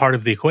one part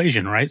of the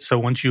equation, right? So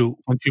once you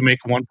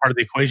make one part of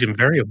the equation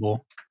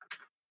variable,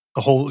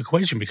 the whole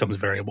equation becomes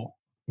variable.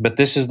 But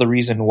this is the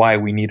reason why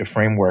we need a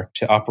framework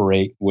to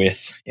operate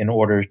with in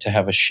order to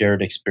have a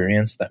shared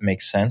experience that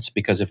makes sense.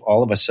 Because if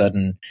all of a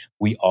sudden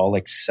we all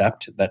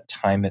accept that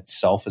time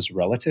itself is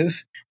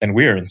relative, then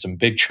we're in some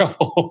big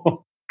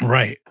trouble.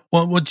 Right.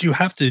 Well, what you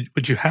have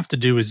to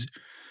do is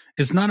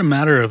It's not a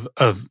matter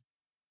of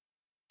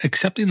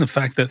accepting the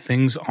fact that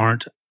things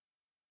aren't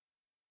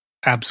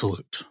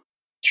absolute.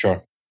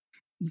 Sure.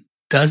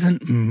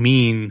 Doesn't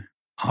mean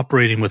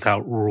operating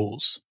without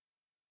rules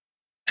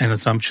and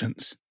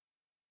assumptions.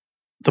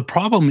 The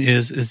problem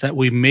is that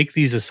we make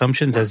these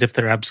assumptions as if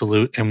they're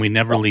absolute, and we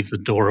never leave the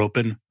door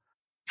open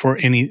for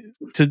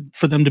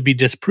them to be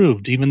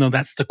disproved, even though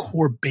that's the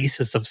core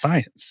basis of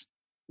science.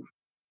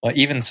 Well,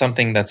 even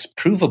something that's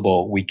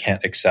provable, we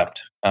can't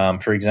accept.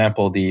 For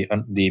example, the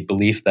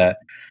belief that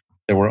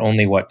there were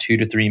only 2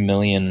 to 3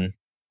 million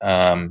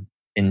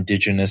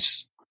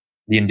indigenous.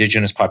 The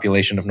indigenous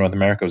population of North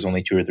America was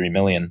only 2 or 3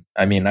 million.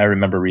 I mean, I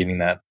remember reading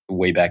that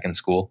way back in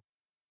school.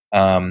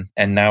 And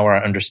now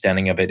our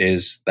understanding of it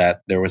is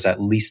that there was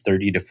at least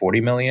 30 to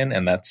 40 million,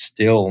 and that's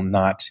still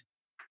not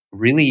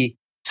really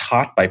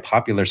taught by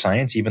popular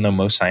science, even though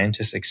most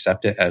scientists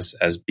accept it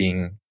as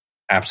being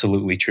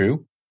absolutely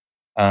true.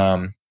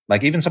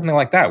 Like even something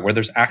like that, where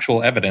there's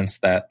actual evidence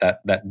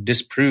that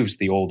disproves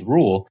the old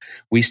rule,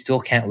 we still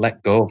can't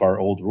let go of our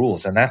old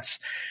rules, and that's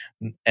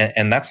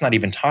not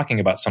even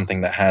talking about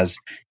something that has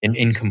an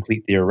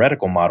incomplete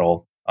theoretical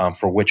model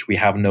for which we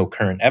have no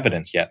current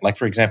evidence yet. Like,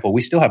 for example,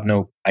 we still have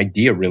no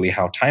idea really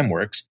how time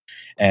works,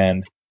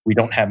 and we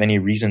don't have any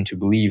reason to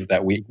believe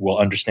that we will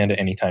understand it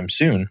anytime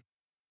soon.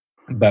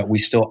 But we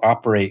still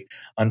operate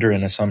under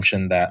an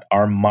assumption that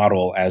our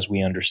model, as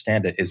we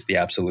understand it, is the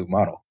absolute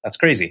model. That's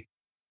crazy.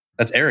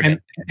 That's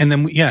arrogant. And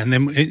then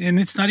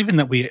it's not even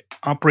that we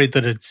operate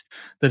that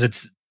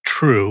it's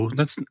true.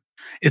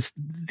 It's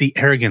the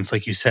arrogance,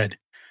 like you said.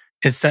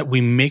 It's that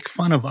we make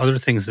fun of other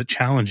things that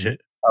challenge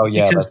it. Oh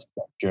yeah, that's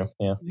true.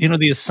 Yeah,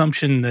 the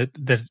assumption that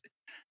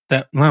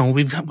well,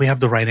 we have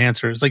the right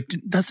answers. Like,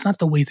 that's not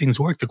the way things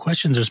work. The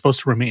questions are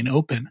supposed to remain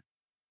open.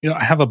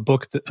 I have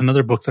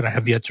another book that I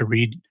have yet to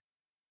read,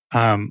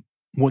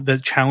 that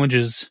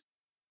challenges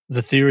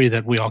the theory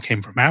that we all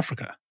came from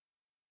Africa.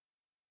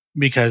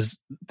 Because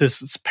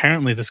this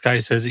guy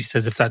says,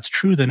 if that's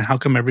true, then how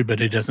come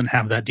everybody doesn't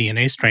have that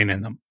DNA strain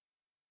in them?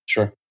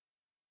 Sure.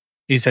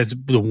 He says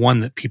the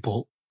one that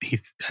people,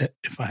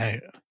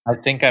 I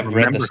think I've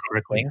read this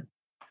correctly.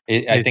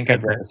 I think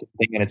I've read this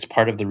thing, and it's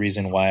part of the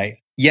reason why.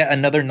 Yeah,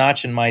 another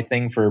notch in my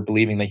thing for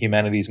believing that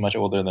humanity is much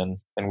older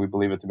than we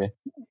believe it to be.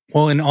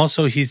 Well, and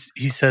also he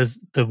says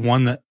the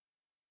one that,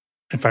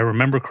 if I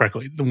remember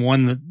correctly, the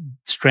one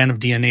strand of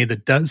DNA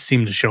that does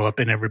seem to show up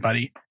in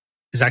everybody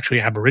is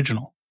actually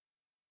Aboriginal.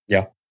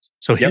 Yeah.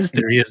 So his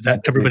theory is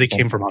that everybody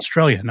came from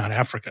Australia, not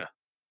Africa.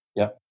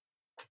 Yeah.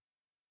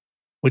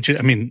 Which,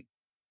 I mean,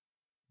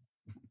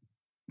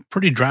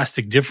 pretty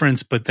drastic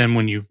difference. But then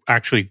when you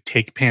actually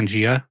take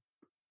Pangea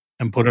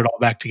and put it all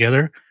back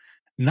together,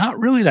 not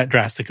really that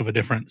drastic of a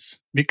difference.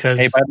 Because,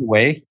 hey, by the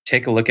way,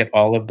 take a look at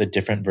all of the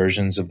different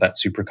versions of that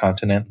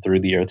supercontinent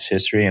through the Earth's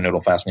history, and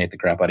it'll fascinate the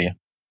crap out of you.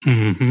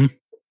 Mm-hmm.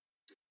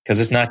 Because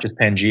it's not just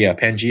Pangea.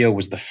 Pangea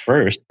was the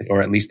first,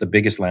 or at least the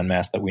biggest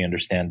landmass that we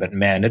understand. But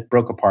man, it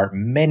broke apart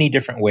many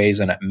different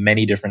ways and at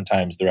many different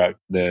times throughout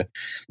the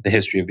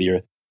history of the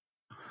Earth.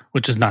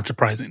 Which is not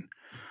surprising.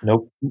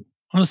 Nope.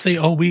 I'll say,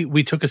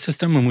 we took a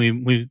system and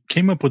we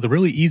came up with a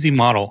really easy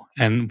model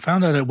and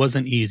found out it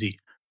wasn't easy.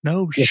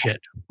 No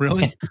shit.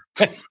 Really?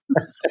 I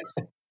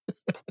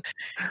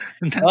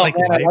like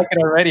it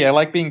already. I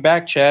like being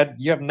back, Chad.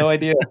 You have no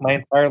idea. My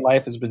entire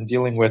life has been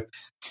dealing with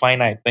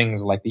finite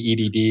things like the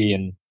EDD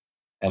and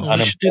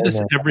we should do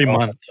this every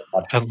month,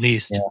 at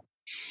least.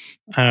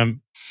 Yeah.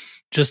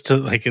 Just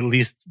to at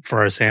least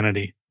for our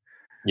sanity.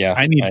 Yeah.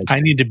 I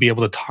need to be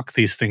able to talk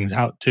these things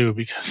out too,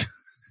 because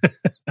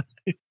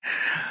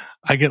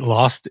I get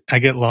lost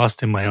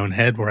in my own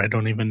head where I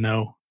don't even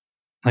know.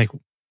 I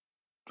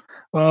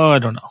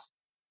don't know.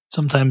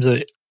 Sometimes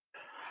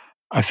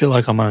I feel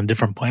like I'm on a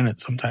different planet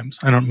sometimes.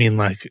 I don't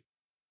mean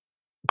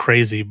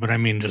crazy, but I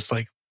mean just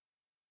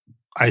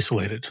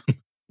isolated.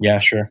 Yeah,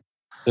 sure.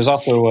 There's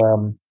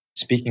also,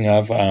 speaking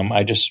of,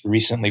 I just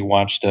recently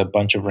watched a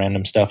bunch of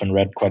random stuff and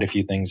read quite a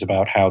few things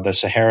about how the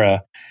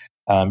Sahara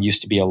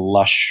used to be a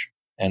lush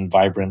and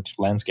vibrant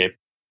landscape.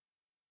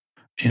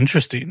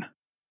 Interesting.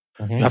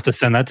 Mm-hmm. You have to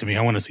send that to me.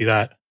 I want to see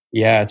that.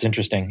 Yeah, it's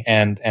interesting.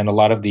 And a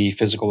lot of the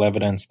physical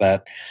evidence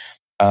that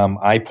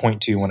I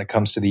point to when it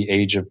comes to the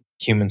age of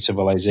human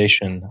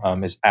civilization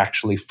is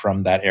actually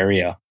from that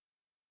area.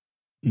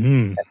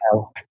 Mm.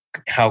 And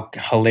how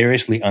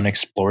hilariously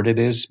unexplored it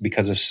is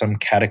because of some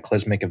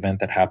cataclysmic event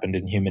that happened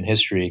in human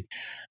history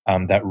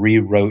that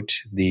rewrote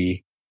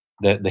the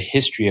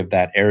history of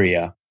that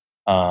area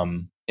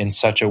in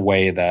such a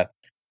way that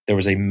there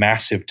was a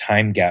massive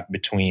time gap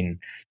between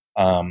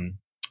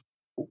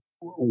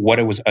what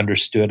it was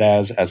understood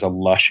as a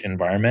lush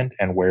environment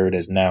and where it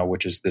is now,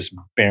 which is this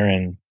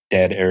barren,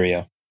 dead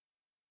area.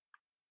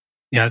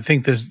 Yeah, I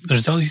think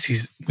there's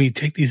always we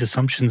take these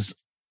assumptions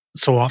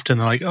so often.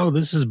 They're like, oh,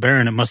 this is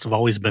barren. It must have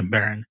always been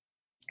barren.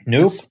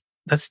 Nope.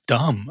 That's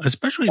dumb,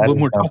 especially when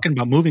we're talking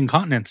about moving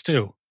continents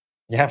too.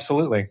 Yeah,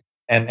 absolutely.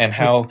 And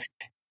how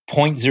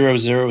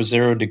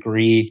 0.000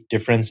 degree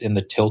difference in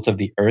the tilt of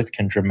the Earth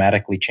can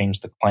dramatically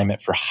change the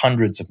climate for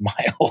hundreds of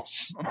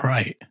miles.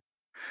 Right.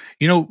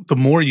 the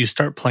more you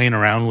start playing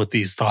around with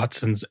these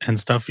thoughts and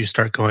stuff, you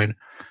start going,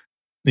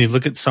 you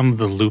look at some of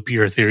the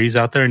loopier theories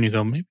out there and you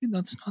go, maybe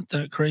that's not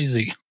that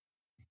crazy. You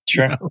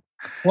Sure. know,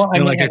 Well, I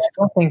mean, like it's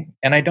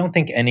and I don't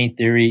think any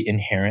theory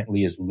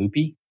inherently is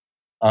loopy.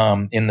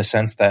 In the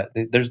sense that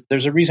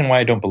there's a reason why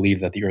I don't believe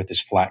that the Earth is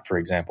flat, for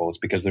example. It's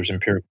because there's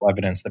empirical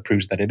evidence that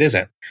proves that it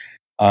isn't.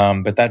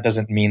 But that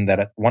doesn't mean that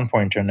at one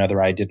point or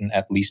another I didn't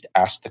at least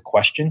ask the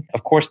question.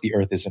 Of course, the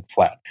Earth isn't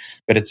flat,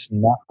 but it's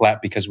not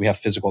flat because we have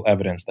physical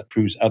evidence that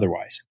proves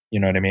otherwise. You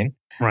know what I mean?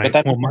 But right.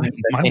 that Well, doesn't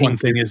mean that my any one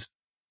thing theory. is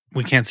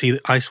we can't see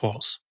the ice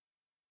walls.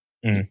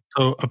 Mm,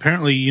 So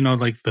apparently,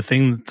 like the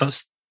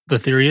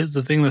theory is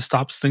the thing that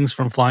stops things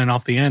from flying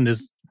off the end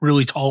is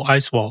really tall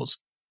ice walls.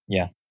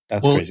 yeah,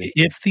 that's Well, crazy.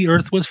 if the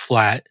Earth was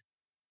flat,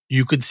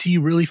 you could see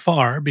really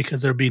far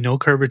because there'd be no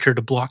curvature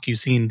to block you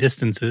seeing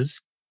distances.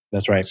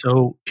 That's right.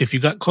 So if you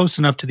got close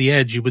enough to the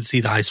edge, you would see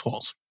the ice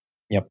walls.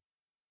 Yep.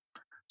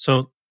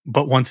 So,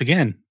 but once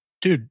again,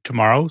 dude,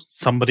 tomorrow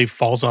somebody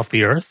falls off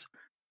the Earth.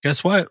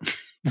 Guess what?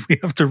 We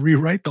have to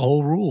rewrite the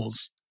whole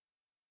rules.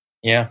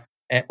 Yeah.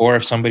 Or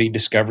if somebody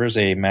discovers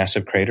a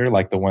massive crater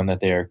like the one that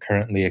they are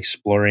currently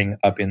exploring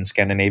up in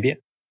Scandinavia,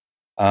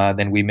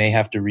 then we may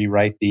have to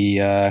rewrite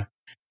the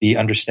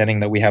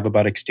understanding that we have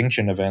about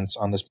extinction events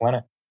on this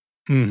planet.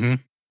 Mm-hmm.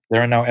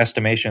 There are now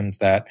estimations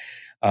that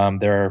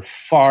there are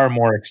far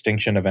more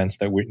extinction events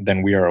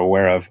than we are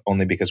aware of,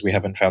 only because we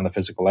haven't found the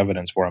physical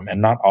evidence for them.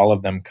 And not all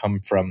of them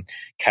come from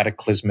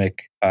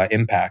cataclysmic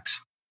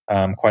impacts.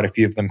 Quite a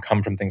few of them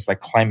come from things like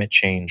climate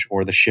change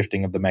or the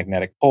shifting of the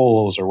magnetic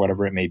poles or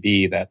whatever it may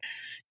be that,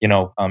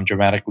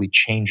 dramatically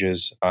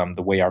changes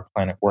the way our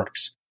planet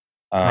works.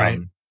 Right.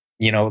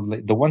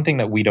 The one thing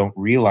that we don't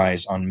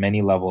realize on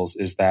many levels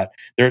is that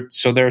there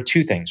are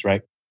two things,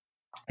 right?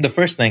 The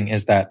first thing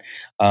is that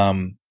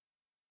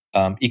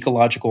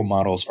ecological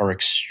models are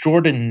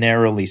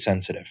extraordinarily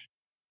sensitive,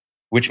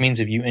 which means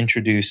if you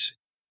introduce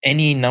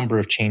any number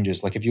of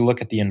changes, like if you look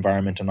at the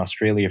environment in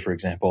Australia, for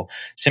example,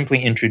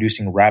 simply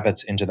introducing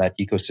rabbits into that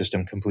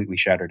ecosystem completely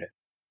shattered it.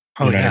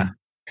 Oh, You know what I yeah.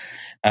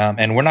 mean?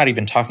 And we're not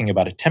even talking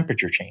about a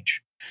temperature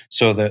change.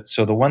 So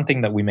the one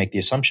thing that we make the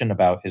assumption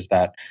about is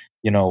that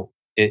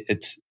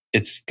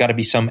it's got to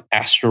be some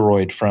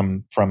asteroid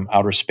from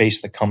outer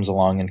space that comes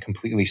along and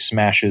completely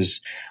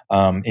smashes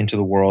into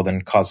the world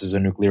and causes a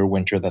nuclear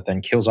winter that then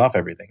kills off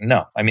everything.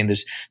 No, I mean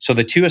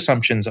the two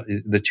assumptions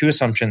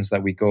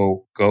that we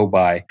go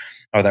by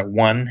are that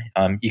one,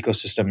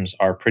 ecosystems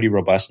are pretty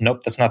robust.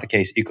 Nope, that's not the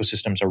case.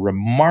 Ecosystems are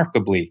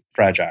remarkably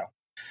fragile.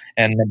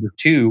 And number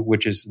two,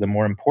 which is the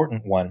more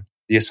important one,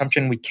 the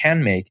assumption we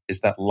can make is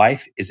that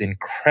life is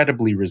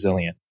incredibly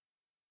resilient.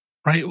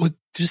 Right. Well,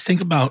 just think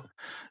about,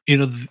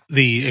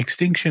 the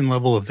extinction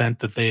level event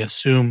that they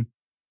assume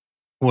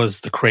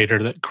was the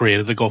crater that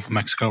created the Gulf of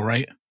Mexico,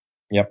 right?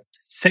 Yep.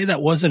 Say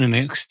that wasn't an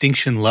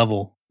extinction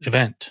level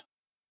event.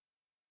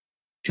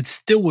 It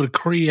still would have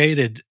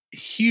created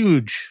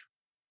huge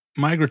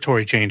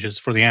migratory changes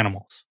for the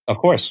animals. Of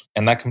course.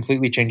 And that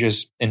completely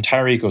changes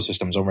entire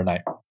ecosystems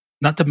overnight.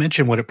 Not to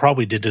mention what it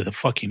probably did to the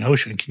fucking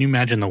ocean. Can you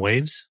imagine the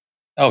waves?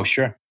 Oh,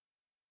 sure.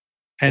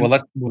 And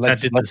Well, what that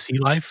did to sea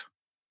life?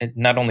 and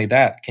not only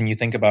that, can you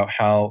think about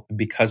how,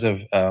 because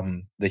of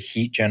the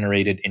heat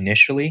generated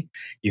initially,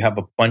 you have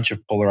a bunch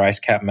of polar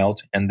ice cap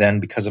melt, and then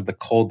because of the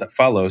cold that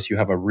follows, you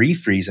have a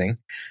refreezing.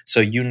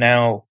 So you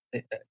now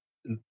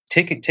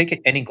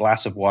take any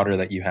glass of water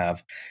that you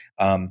have,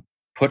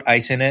 put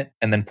ice in it,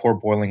 and then pour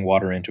boiling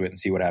water into it and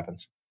see what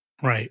happens.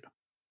 Right.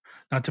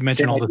 Not to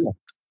mention Same idea.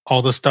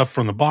 all the stuff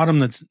from the bottom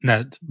that's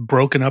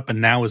broken up and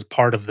now is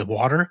part of the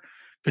water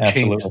could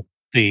change Absolutely.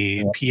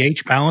 the Yep.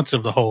 pH balance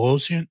of the whole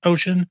ocean,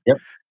 Yep.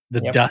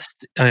 the Yep.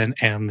 dust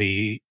and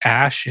the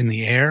ash in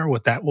the air,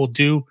 what that will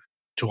do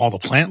to all the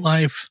plant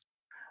life.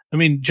 I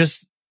mean,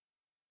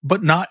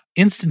 but not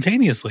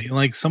instantaneously.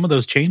 Like some of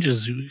those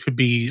changes could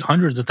be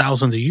hundreds of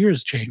thousands of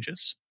years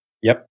changes.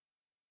 Yep.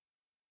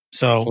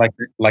 So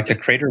Like the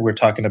crater we're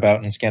talking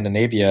about in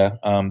Scandinavia,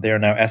 they are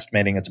now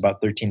estimating it's about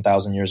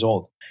 13,000 years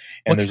old.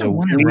 And what's there's that a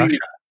one in weird, Russia?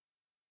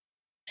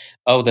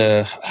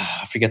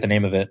 I forget the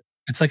name of it.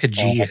 It's like a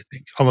G, I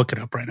think. I'll look it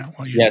up right now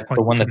Yeah, it's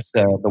the one finish.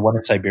 that's the one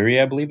in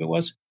Siberia, I believe it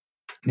was.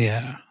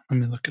 Yeah, let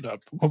me look it up.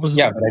 What was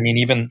Yeah, it? but I mean,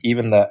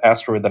 even the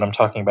asteroid that I'm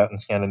talking about in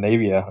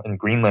Scandinavia, in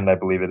Greenland, I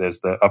believe it is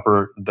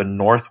the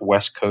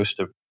northwest coast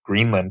of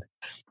Greenland,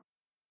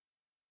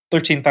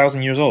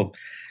 13,000 years old.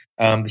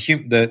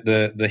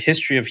 The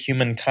history of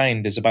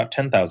humankind is about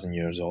 10,000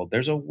 years old.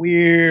 There's a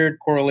weird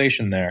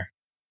correlation there.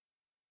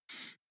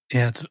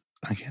 Yeah, it's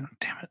again.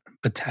 Damn it,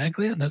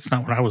 Battaglia. That's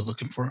not what I was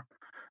looking for.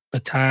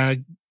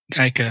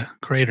 Batagaika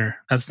crater.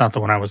 That's not the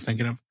one I was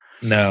thinking of.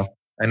 No,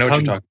 I know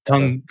what you're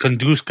talking about.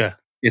 Tunguska.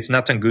 It's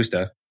not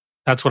Tunguska.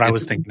 That's what I Is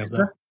was it thinking of,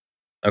 Tunguska?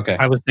 though. Okay,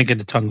 I was thinking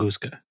of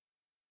Tunguska.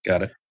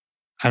 got it.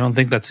 I don't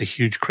think that's a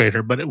huge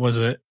crater, but it was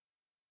a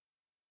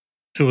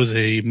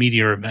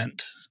meteor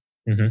event.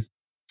 Mm-hmm.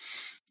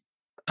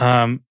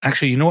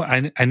 Actually, you know what?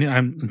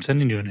 I'm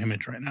sending you an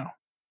image right now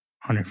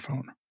on your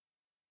phone.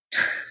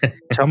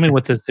 Tell me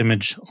what this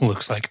image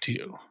looks like to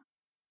you.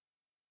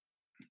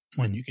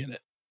 when you get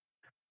it.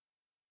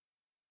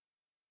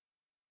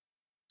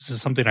 This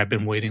is something I've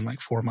been waiting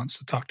like 4 months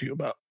to talk to you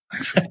about.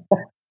 Actually.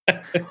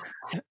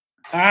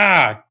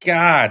 Ah,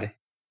 God.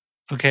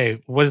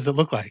 Okay, what does it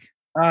look like?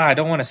 Ah, I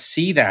don't want to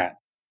see that.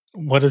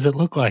 What does it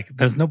look like?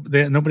 There's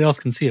nobody else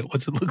can see it.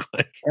 What's it look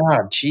like?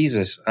 Ah,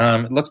 Jesus.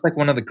 It looks like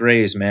one of the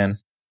grays, man.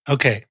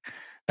 Okay,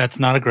 that's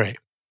not a gray.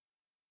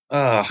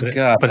 Oh, But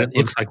God. it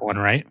looks like one,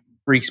 right?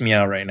 Freaks me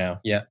out right now.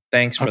 Yeah.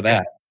 Thanks for Okay.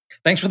 that.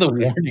 Thanks for the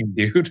Okay. warning,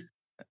 dude.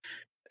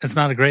 It's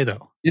not a gray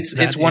though.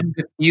 It's one of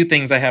the few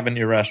things I have an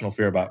irrational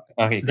fear about.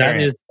 Okay, That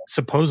carry is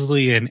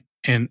supposedly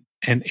an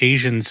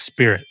Asian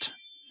spirit.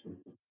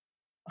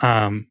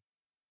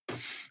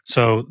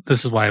 So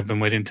this is why I've been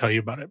waiting to tell you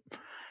about it.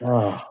 on.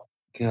 Oh,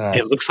 God.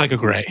 It looks like a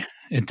gray.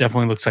 It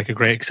definitely looks like a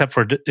gray, except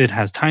for it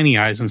has tiny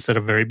eyes instead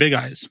of very big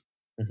eyes.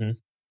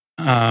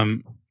 Mm-hmm.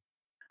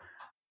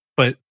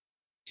 But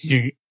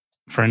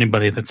for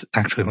anybody that's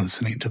actually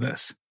listening to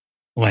this,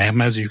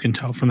 Lamb, as you can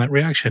tell from that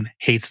reaction,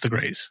 hates the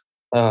grays.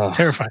 Oh.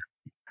 Terrified.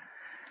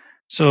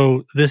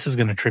 So this is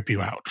going to trip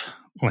you out,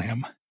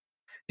 Lamb.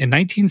 In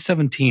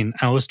 1917,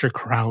 Aleister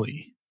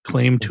Crowley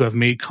claimed to have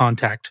made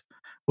contact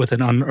with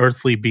an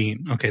unearthly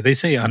being. Okay, they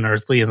say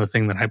unearthly in the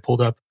thing that I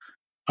pulled up.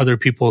 Other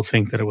people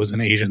think that it was an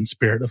Asian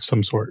spirit of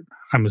some sort.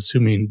 I'm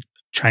assuming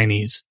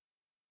Chinese,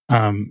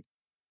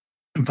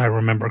 if I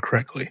remember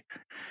correctly.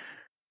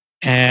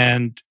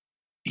 And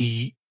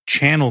he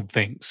channeled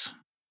things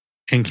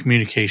in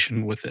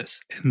communication with this.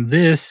 And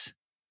this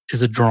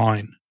is a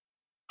drawing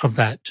of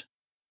that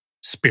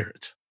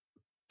spirit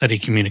that he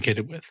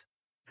communicated with.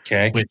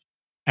 Okay. Which,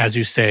 as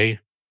you say,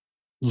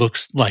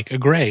 looks like a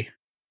gray.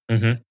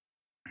 Mm-hmm.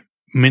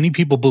 Many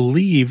people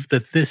believe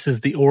that this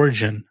is the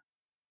origin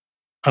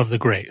of the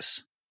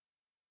grays.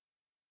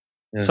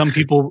 Ugh.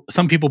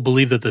 Some people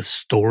believe that the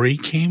story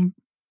came,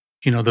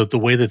 the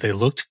way that they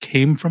looked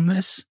came from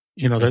this.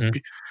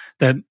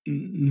 That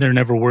there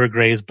never were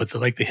grays, but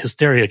the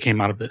hysteria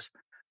came out of this.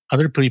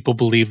 Other people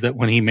believe that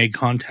when he made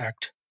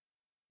contact,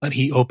 that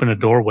he opened a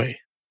doorway,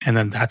 and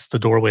then that's the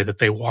doorway that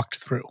they walked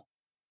through.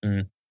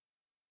 Mm.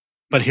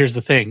 But here's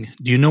the thing: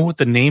 do you know what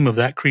the name of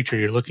that creature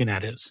you're looking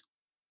at is?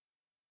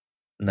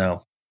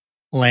 No.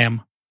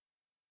 Lamb.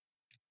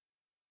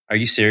 Are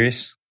you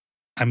serious?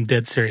 I'm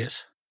dead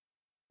serious.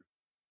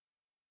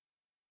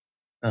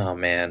 Oh,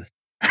 man.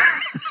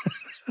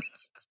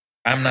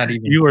 I'm not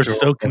even You are sure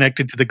so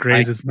connected to the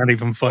grays, it's not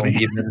even funny. I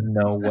don't even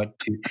know what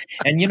to.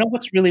 And you know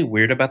what's really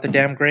weird about the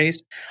damn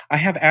grays? I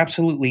have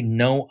absolutely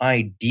no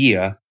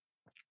idea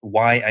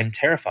why I'm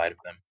terrified of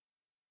them.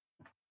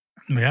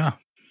 Yeah.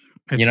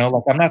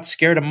 I'm not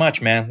scared of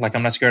much, man. Like,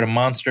 I'm not scared of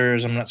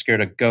monsters. I'm not scared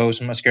of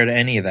ghosts. I'm not scared of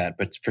any of that.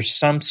 But for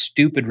some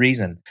stupid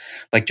reason,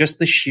 like just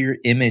the sheer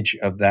image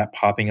of that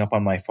popping up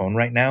on my phone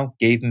right now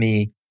gave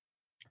me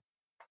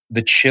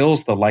the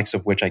chills, the likes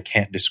of which I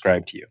can't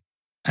describe to you.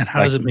 And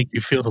how does it make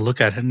you feel to look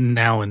at it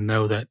now and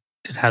know that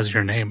it has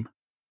your name?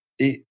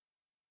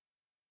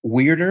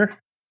 Weirder.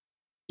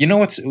 You know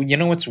what's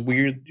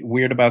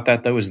weird about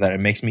that though is that it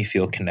makes me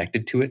feel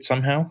connected to it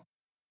somehow.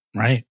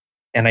 Right.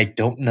 And I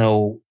don't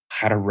know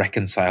how to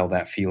reconcile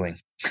that feeling.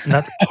 And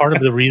that's part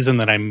of the reason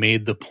that I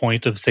made the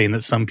point of saying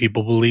that some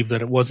people believe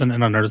that it wasn't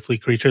an unearthly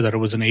creature, that it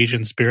was an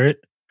Asian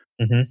spirit.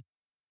 Mm-hmm.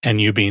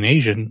 And you being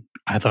Asian,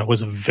 I thought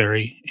was a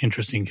very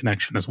interesting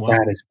connection as well.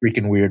 That is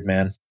freaking weird,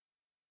 man.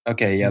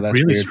 Okay, yeah, that's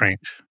really weird.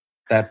 Strange.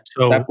 That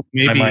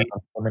maybe my mind on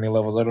so many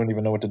levels. I don't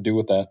even know what to do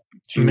with that.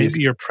 Jeez.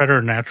 Maybe your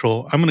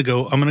preternatural. I'm gonna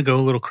go a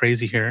little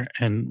crazy here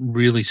and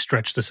really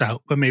stretch this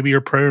out. But maybe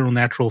your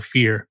preternatural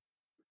fear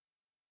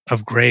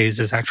of grays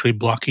is actually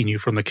blocking you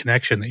from the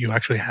connection that you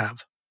actually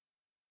have.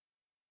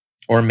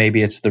 Or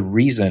maybe it's the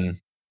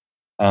reason.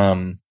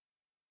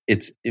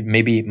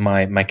 Maybe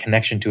my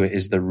connection to it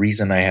is the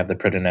reason I have the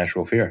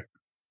preternatural fear.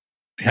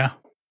 Yeah.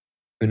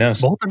 Who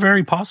knows? Both are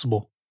very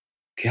possible.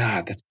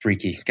 God, that's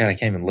freaky. God, I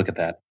can't even look at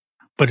that.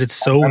 But it's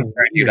so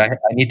weird. I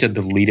need to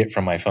delete it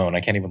from my phone.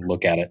 I can't even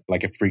look at it.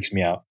 Like, it freaks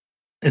me out.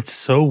 It's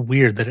so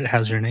weird that it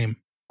has your name.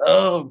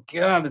 Oh,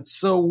 God, it's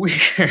so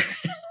weird.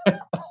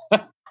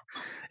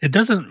 It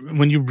doesn't,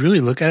 when you really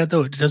look at it,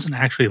 though, it doesn't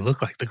actually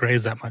look like the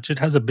grays that much. It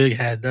has a big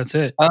head. That's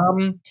it.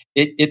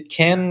 It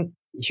can.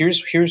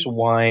 Here's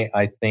why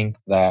I think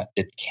that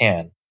it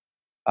can.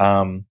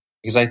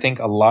 Because I think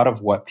a lot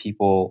of what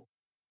people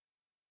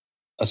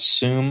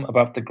assume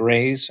about the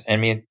grays. I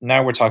mean,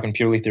 now we're talking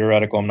purely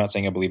theoretical. I'm not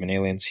saying I believe in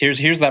aliens. Here's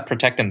that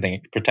protection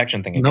thing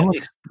again.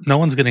 No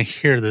one's going to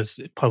hear this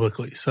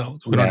publicly, so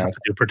we don't have to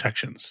do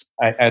protections.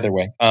 Either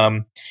way.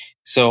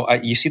 So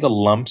you see the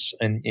lumps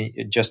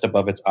just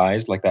above its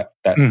eyes, like that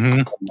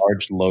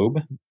large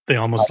lobe. They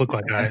almost look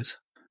like eyes.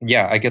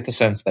 Yeah, I get the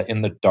sense that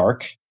in the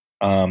dark,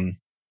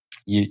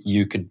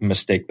 you could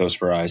mistake those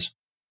for eyes.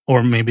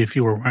 Or maybe if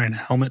you were wearing a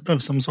helmet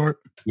of some sort.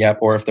 Yeah,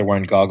 or if they're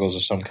wearing goggles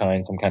of some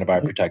kind of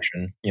eye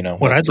protection.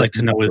 What I'd like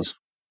to know is,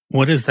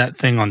 what is that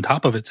thing on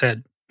top of its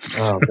head?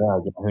 Oh,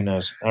 God, who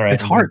knows? All right.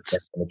 It's hearts.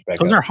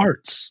 Those are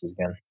hearts.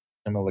 Again.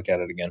 I'm going to look at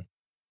it again.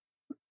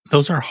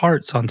 Those are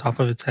hearts on top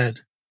of its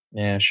head.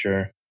 Yeah,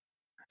 sure.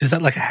 Is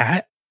that like a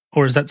hat?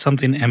 Or is that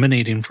something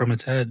emanating from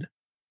its head?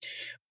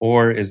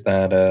 Or is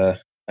that,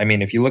 I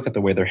mean, if you look at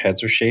the way their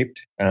heads are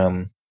shaped,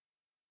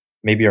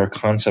 maybe our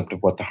concept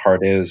of what the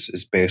heart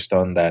is based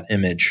on that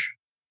image.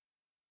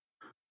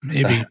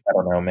 Maybe. I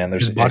don't know, man.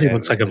 His body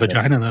looks like a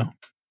vagina, though.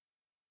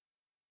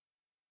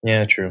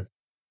 Yeah, true.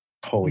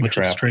 Holy which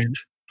crap. is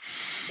strange.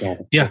 Yeah.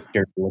 That's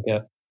scary to look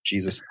at.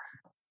 Jesus.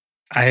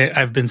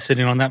 I've been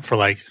sitting on that for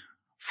like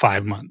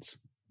 5 months.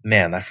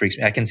 Man, that freaks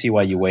me. I can see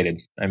why you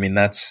waited. I mean,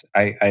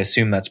 I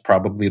assume that's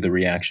probably the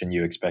reaction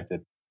you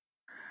expected.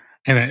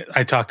 And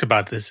I talked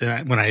about this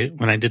when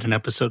I did an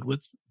episode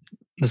with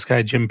this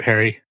guy Jim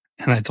Perry,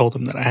 and I told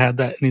him that I had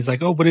that, and he's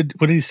like, "Oh, what did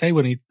he say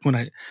when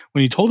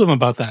you told him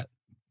about that?"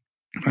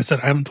 I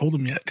said, "I haven't told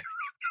him yet."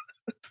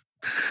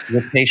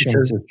 Your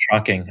patience is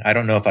shocking. I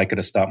don't know if I could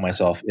have stopped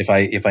myself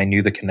if I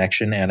knew the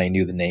connection and I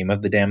knew the name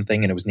of the damn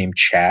thing and it was named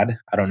Chad.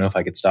 I don't know if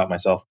I could stop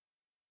myself.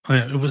 Oh,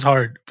 yeah, it was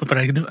hard, but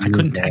I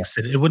couldn't text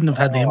it. It wouldn't have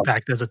had the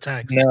impact as a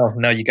text.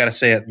 No, you got to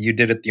say it. You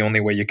did it the only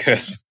way you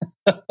could.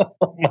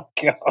 Oh my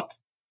god,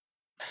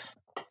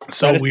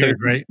 so weird,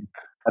 right?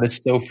 That is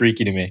so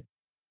freaky to me.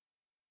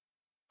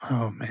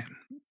 Oh man,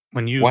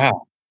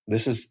 wow,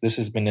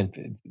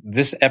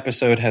 this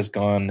episode has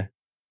gone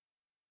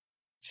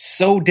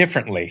so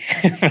differently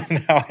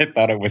than how I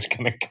thought it was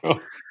going to go.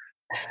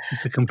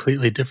 It's a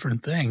completely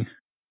different thing.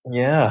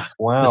 Yeah,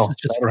 wow. This is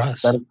just for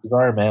us. That is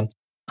bizarre, man.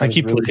 I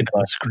keep really looking at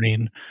the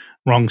screen.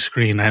 Wrong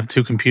screen. I have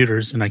 2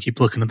 computers, and I keep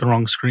looking at the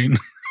wrong screen.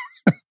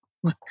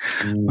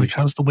 Like,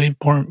 how's the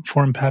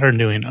waveform pattern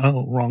doing?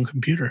 Oh, wrong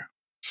computer.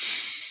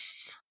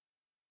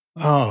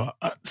 Oh,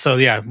 so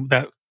yeah,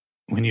 that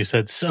when you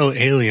said "so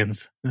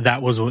aliens,"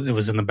 that was what it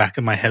was in the back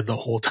of my head the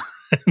whole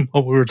time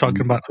while we were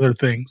talking about other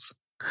things.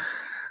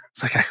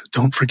 It's like,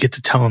 don't forget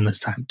to tell him this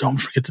time. Don't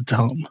forget to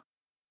tell him.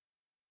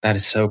 That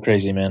is so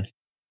crazy, man.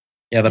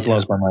 Yeah, that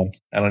blows my mind.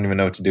 I don't even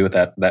know what to do with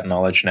that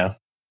knowledge now.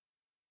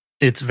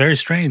 It's very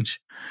strange.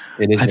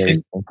 It is. I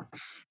think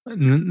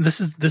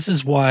this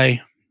is why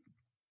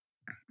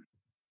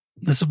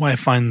I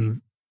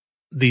find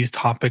these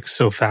topics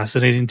so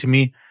fascinating to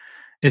me,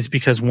 is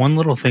because one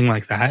little thing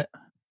like that,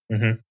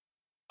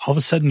 all of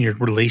a sudden your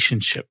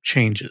relationship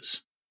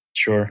changes.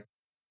 Sure.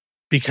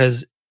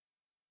 Because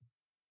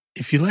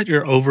if you let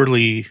your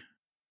overly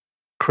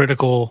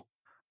critical,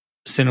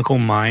 cynical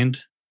mind,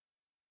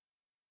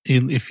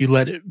 if you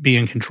let it be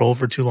in control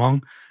for too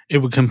long, it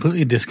would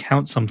completely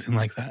discount something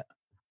like that.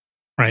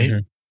 Right?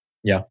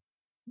 Yeah.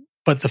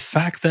 But the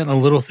fact that a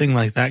little thing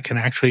like that can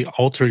actually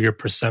alter your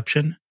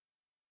perception,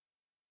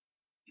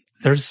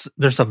 there's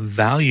a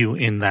value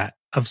in that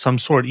of some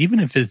sort, even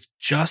if it's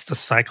just a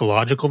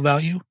psychological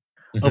value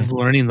of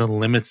learning the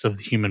limits of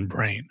the human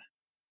brain.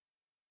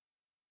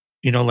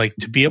 You know, like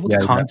to be able to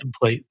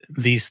contemplate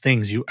these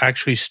things, you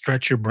actually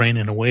stretch your brain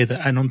in a way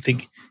that I don't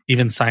think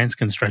even science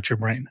can stretch your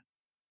brain.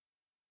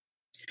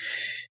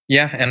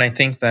 Yeah, and I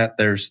think that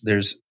there's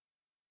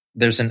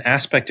an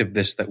aspect of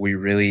this that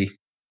really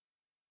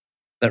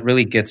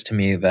gets to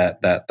me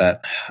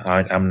that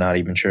I'm not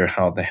even sure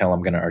how the hell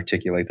I'm going to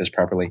articulate this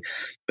properly,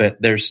 but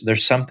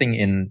there's something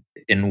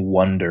in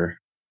wonder,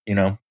 you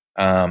know,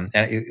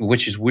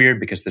 which is weird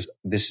because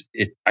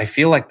I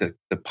feel like the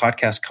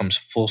podcast comes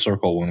full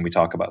circle when we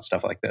talk about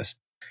stuff like this.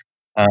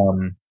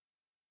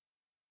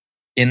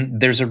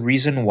 There's a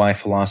reason why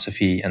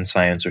philosophy and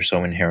science are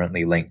so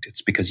inherently linked.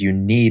 It's because you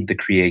need the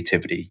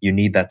creativity. You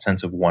need that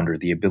sense of wonder,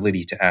 the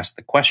ability to ask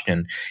the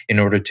question in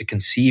order to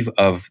conceive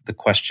of the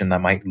question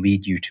that might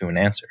lead you to an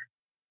answer.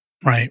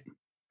 Right.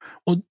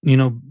 Well, you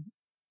know,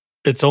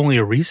 it's only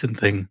a recent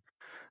thing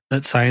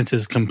that science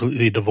is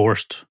completely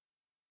divorced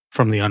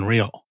from the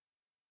unreal.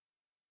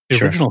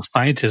 The original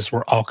scientists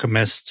were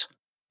alchemists.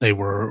 They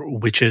were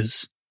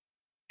witches.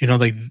 You know,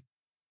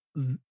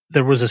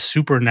 there was a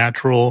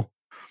supernatural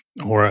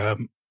or a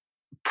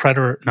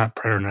not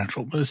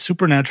preternatural, but a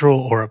supernatural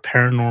or a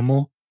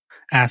paranormal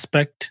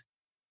aspect.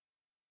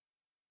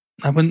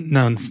 I don't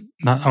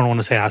want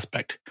to say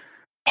aspect,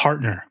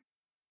 partner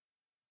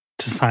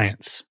to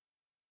science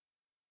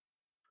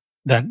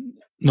that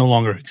no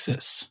longer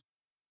exists.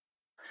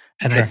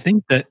 And I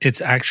think that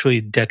it's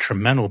actually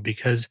detrimental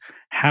because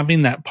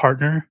having that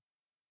partner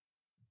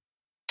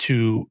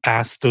to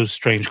ask those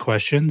strange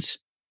questions,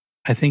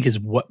 I think is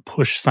what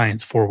pushed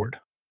science forward.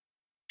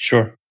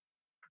 Sure.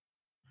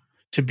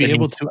 To be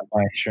able to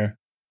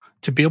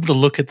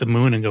look at the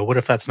moon and go, what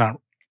if that's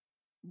not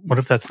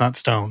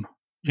stone?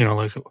 You know,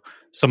 like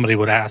somebody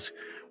would ask,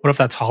 what if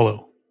that's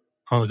hollow?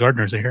 Oh, the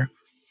gardeners are here.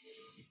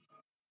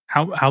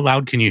 How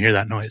loud can you hear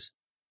that noise?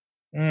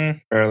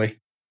 Barely.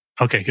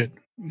 Okay, good.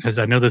 Because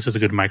I know this is a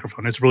good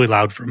microphone. It's really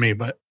loud for me,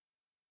 but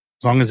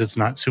as long as it's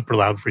not super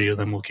loud for you,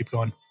 then we'll keep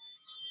going.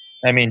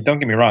 I mean, don't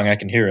get me wrong, I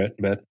can hear it,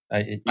 but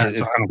I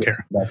don't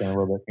care. Back in a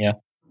little bit, yeah.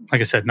 Like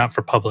I said, not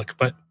for public,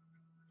 but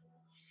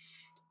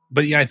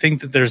yeah, I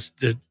think that there's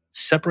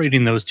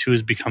separating those two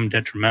has become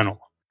detrimental.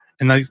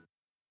 And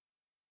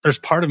there's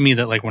part of me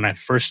that, like, when I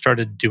first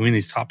started doing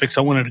these topics,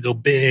 I wanted to go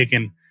big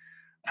and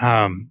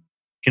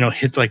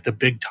hit like the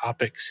big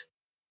topics.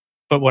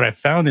 But what I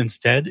found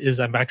instead is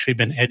I've actually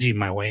been edging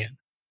my way in.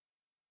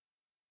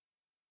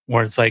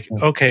 where it's like,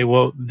 Mm. okay,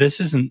 well, this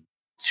isn't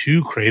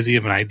too crazy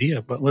of an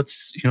idea, but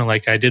let's,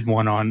 like I did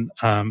one on,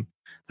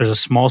 there's a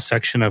small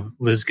section of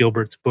Liz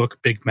Gilbert's book,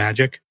 Big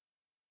Magic,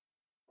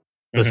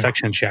 the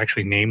section she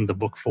actually named the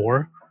book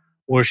for,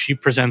 where she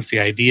presents the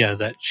idea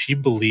that she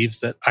believes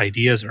that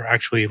ideas are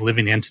actually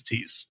living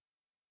entities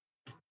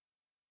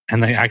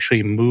and they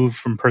actually move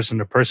from person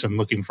to person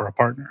looking for a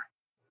partner.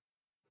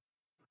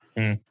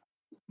 Mm.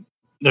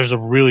 There's a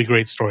really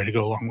great story to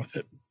go along with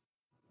it.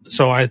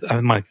 So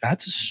I'm like,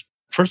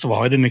 first of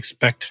all, I didn't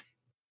expect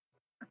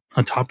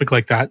a topic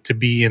like that to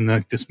be in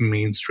this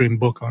mainstream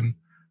book on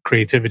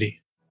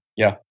creativity.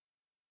 Yeah.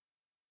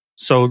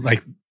 So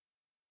like,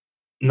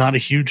 not a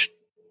huge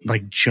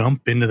like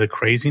jump into the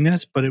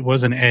craziness, but it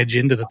was an edge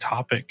into the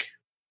topic.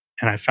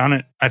 And I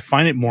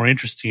find it more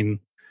interesting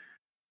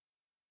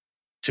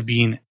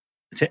to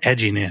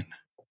edging in.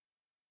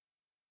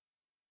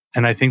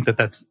 And I think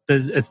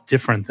it's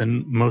different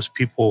than most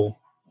people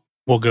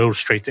will go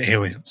straight to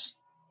aliens.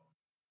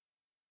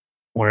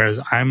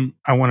 Whereas I'm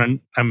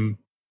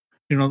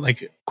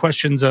like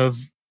questions of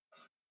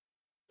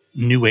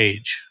new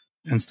age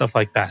and stuff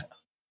like that.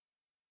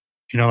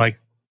 Like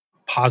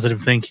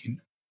positive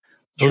thinking.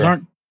 Those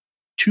aren't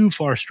too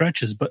far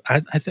stretches, but I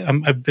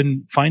think I've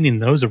been finding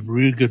those a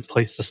really good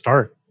place to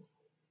start.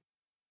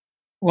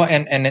 Well,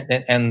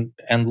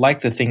 and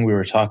like the thing we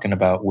were talking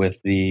about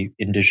with the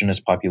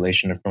indigenous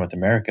population of North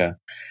America,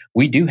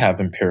 we do have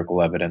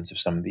empirical evidence of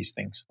some of these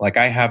things. Like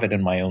I have it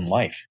in my own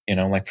life.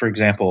 Like for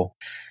example,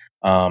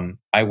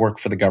 I work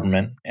for the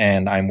government,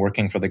 and I'm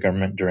working for the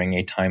government during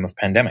a time of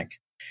pandemic.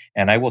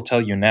 And I will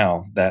tell you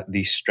now that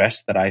the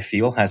stress that I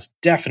feel has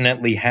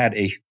definitely had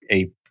a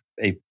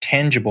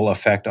tangible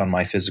effect on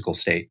my physical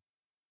state.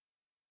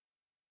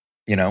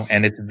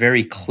 And it's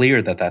very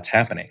clear that that's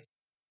happening.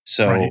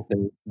 So Right.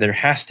 there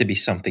has to be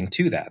something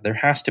to that. There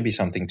has to be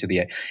something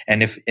to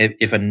and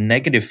if a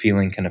negative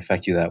feeling can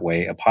affect you that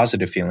way, a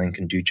positive feeling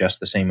can do just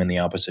the same in the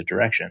opposite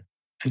direction.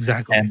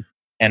 Exactly.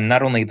 And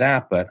not only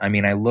that, but I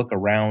mean, I look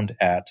around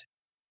at,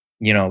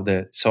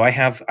 so I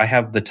have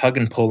the tug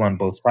and pull on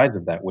both sides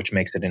of that, which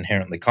makes it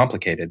inherently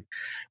complicated,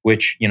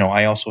 which,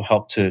 I also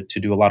help to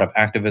do a lot of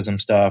activism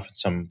stuff,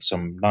 some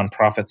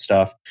nonprofit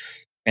stuff.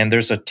 And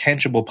there's a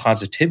tangible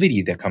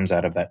positivity that comes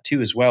out of that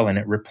too, as well. And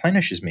it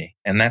replenishes me.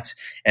 And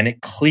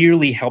it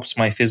clearly helps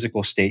my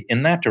physical state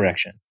in that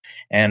direction.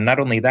 And not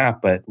only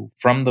that, but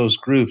from those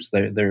groups,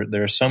 there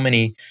are so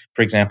many,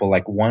 for example,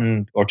 like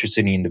one Orchard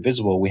City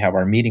Indivisible, we have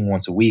our meeting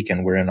once a week,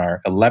 and we're in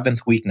our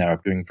 11th week now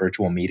of doing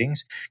virtual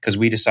meetings because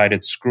we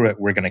decided, screw it,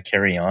 we're going to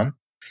carry on.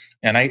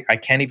 And I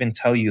can't even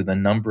tell you the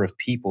number of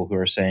people who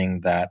are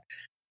saying that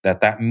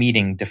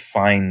meeting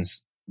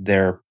defines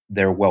their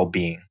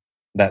well-being,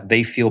 that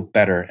they feel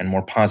better and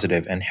more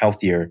positive and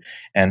healthier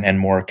and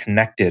more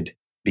connected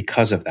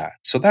because of that.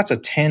 So that's a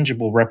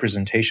tangible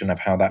representation of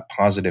how that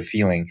positive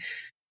feeling,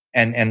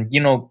 and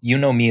you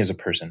know me as a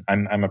person.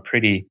 I'm a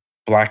pretty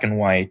black and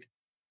white,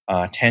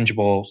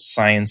 tangible,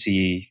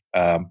 sciencey,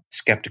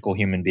 skeptical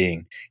human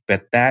being.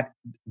 But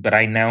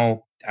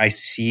I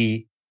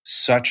see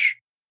such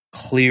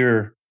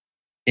clear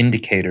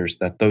indicators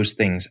that those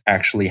things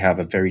actually have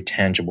a very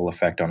tangible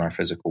effect on our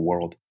physical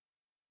world.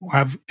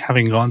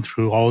 Having gone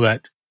through all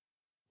that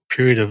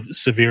period of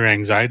severe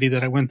anxiety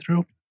that I went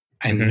through,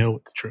 I know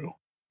it's true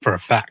for a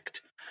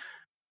fact.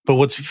 But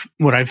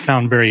what I've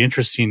found very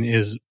interesting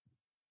is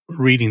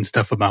reading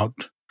stuff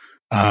about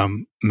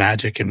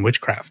magic and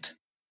witchcraft.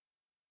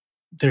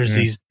 There's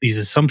these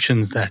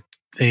assumptions that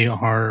they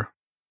are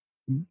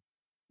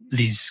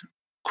these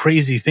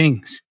crazy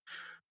things.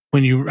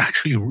 When you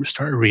actually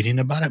start reading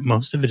about it,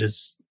 most of it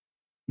is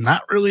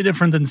not really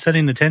different than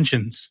setting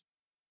intentions.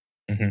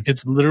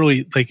 It's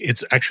literally like,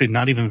 it's actually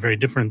not even very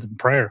different than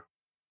prayer.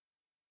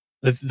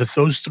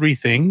 Those three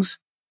things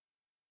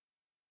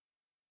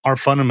are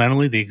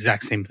fundamentally the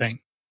exact same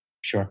thing.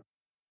 Sure.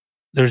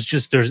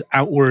 There's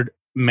outward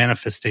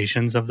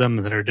manifestations of them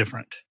that are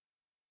different.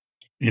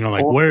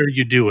 Like where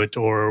you do it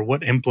or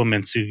what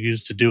implements you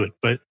use to do it.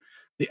 But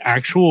the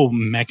actual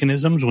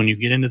mechanisms, when you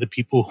get into the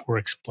people who are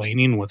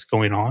explaining what's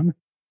going on,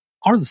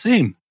 are the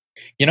same.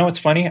 It's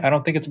funny. I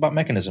don't think it's about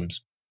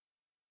mechanisms.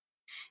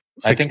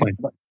 I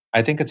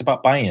think it's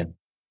about buy-in.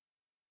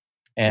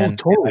 And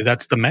totally.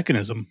 That's the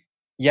mechanism.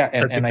 Yeah.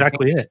 That's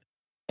exactly it.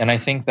 And I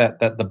think that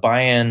the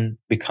buy-in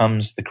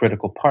becomes the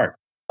critical part,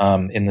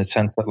 in the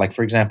sense that, like,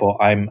 for example,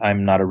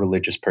 I'm not a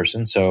religious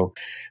person, so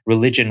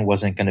religion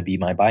wasn't going to be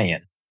my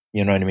buy-in.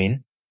 You know what I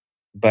mean?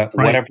 But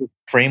whatever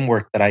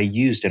framework that I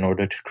used in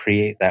order to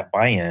create that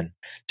buy-in,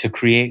 to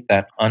create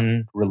that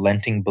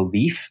unrelenting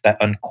belief, that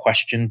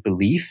unquestioned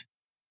belief,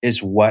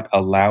 is what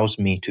allows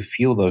me to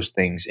feel those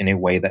things in a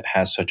way that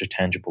has such a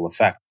tangible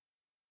effect.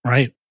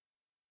 Right.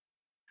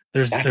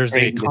 There's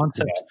a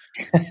concept.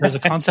 There's a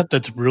concept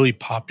that's really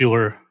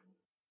popular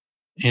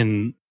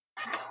in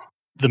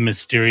the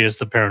mysterious,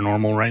 the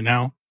paranormal right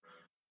now,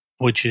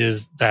 which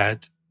is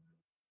that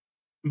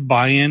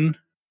buy-in.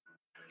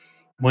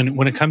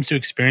 When it comes to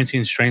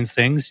experiencing strange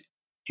things,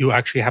 you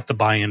actually have to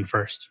buy in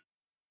first.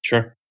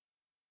 Sure.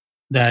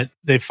 That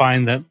they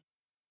find that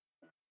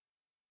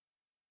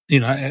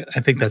I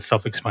think that's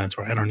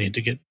self-explanatory. I don't need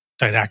to get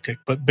didactic,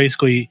 but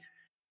basically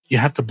you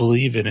have to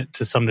believe in it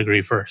to some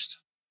degree first.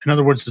 In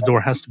other words, the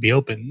door has to be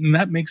open. And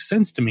that makes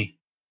sense to me.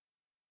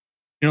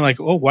 Like,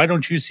 oh, why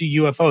don't you see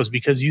UFOs?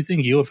 Because you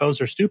think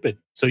UFOs are stupid.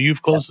 So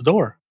you've closed the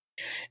door.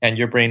 And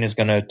your brain is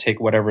going to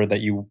take whatever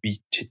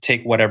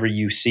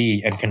you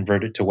see and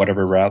convert it to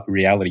whatever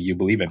reality you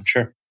believe in.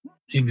 Sure.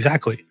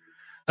 Exactly.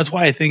 That's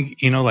why I think,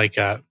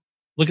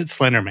 look at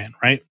Slender Man,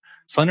 right?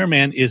 Slender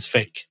Man is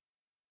fake.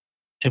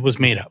 It was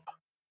made up.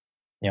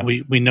 Yeah.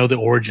 We know the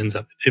origins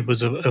of it. It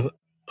was a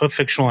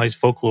fictionalized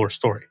folklore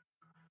story.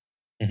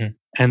 Mm-hmm.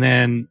 And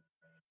then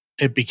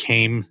it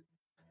became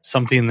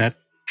something that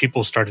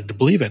people started to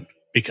believe in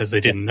because they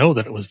didn't know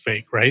that it was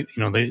fake, right?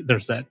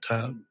 There's that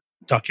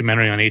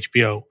documentary on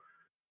HBO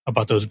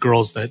about those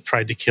girls that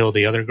tried to kill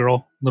the other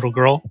little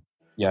girl.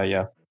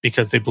 Yeah.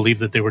 Because they believed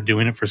that they were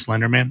doing it for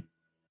Slender Man.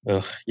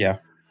 Ugh, yeah.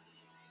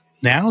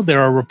 Now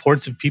there are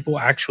reports of people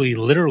actually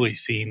literally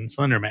seeing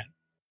Slender Man.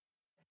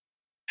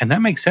 And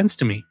that makes sense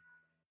to me.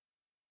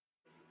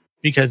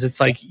 Because it's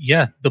like,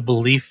 yeah, the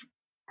belief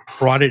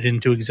brought it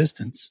into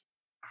existence.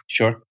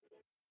 Sure.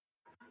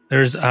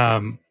 There's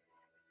a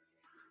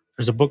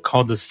book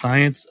called The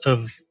Science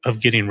of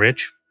Getting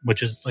Rich,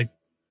 which is like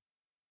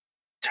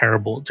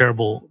terrible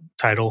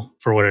title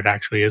for what it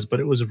actually is,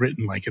 but it was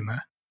written like in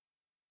the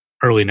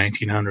early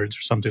 1900s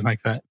or something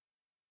like that.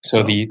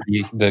 So the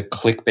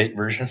clickbait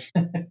version?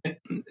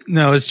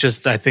 No, it's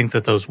just I think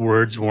that those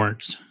words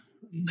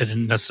they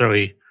didn't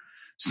necessarily,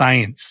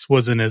 science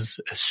wasn't as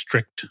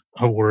strict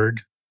a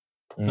word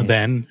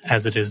then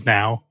as it is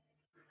now.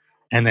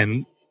 And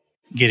then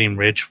getting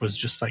rich was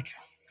just like,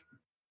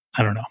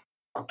 I don't know.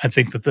 I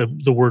think that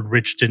the word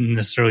rich didn't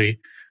necessarily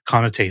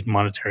connotate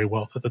monetary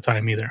wealth at the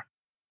time either.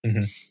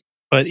 Mm-hmm.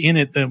 But in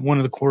it, one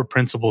of the core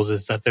principles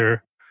is that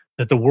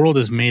the world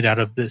is made out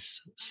of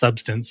this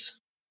substance.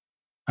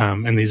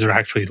 And these are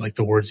actually like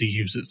the words he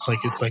uses,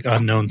 like it's like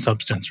unknown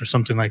substance or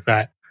something like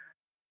that.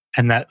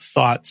 And that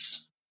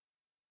thoughts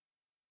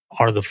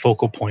are the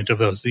focal point of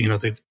those.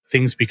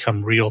 Things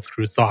become real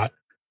through thought,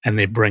 and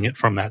they bring it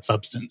from that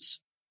substance.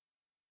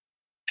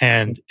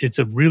 And it's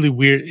a really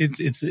weird,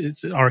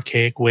 it's an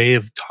archaic way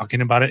of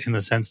talking about it in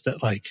the sense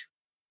that like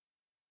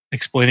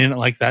explaining it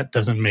like that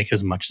doesn't make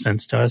as much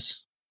sense to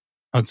us.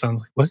 It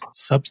sounds like, what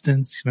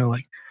substance,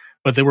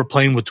 but they were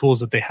playing with tools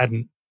that they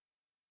hadn't.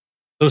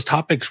 Those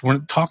topics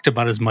weren't talked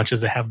about as much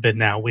as they have been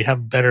now. We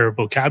have better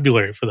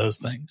vocabulary for those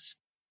things.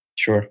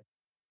 Sure.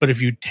 But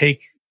if you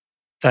take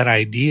that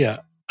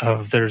idea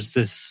of there's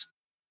this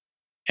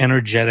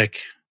energetic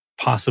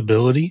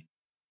possibility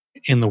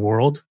in the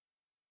world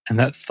and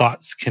that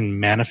thoughts can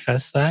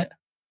manifest that,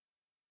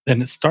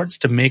 then it starts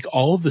to make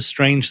all of the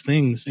strange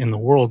things in the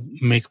world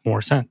make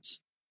more sense.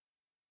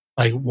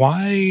 Like,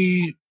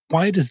 why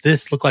does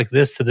this look like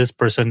this to this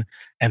person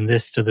and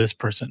this to this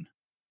person?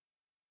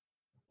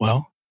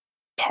 Well,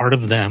 part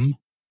of them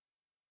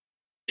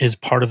is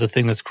part of the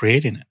thing that's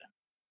creating it.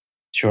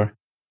 Sure.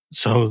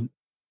 So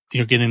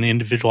you're getting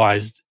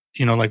individualized,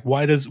 like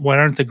why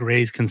aren't the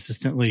grays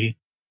consistently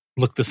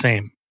look the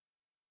same?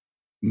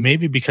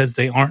 Maybe because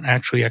they aren't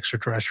actually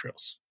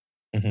extraterrestrials.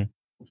 Mm-hmm.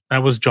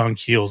 That was John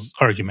Keel's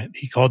argument.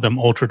 He called them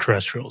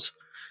ultra-terrestrials.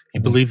 He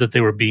believed that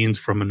they were beings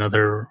from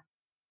another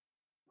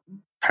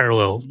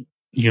parallel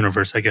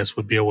universe, I guess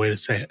would be a way to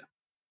say it.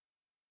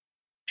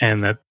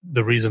 And that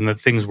the reason that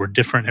things were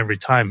different every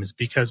time is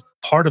because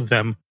part of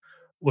them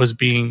was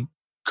being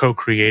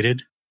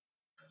co-created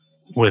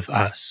with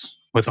us,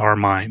 with our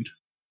mind.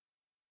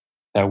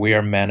 That we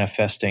are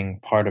manifesting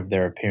part of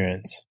their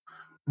appearance.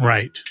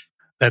 Right.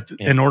 That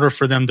in order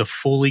for them to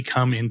fully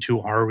come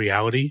into our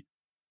reality,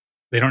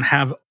 they don't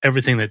have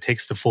everything that it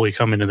takes to fully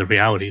come into the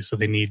reality. So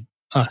they need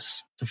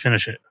us to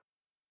finish it.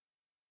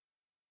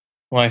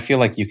 Well, I feel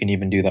like you can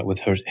even do that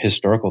with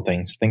historical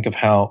things. Think of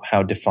how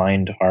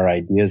defined our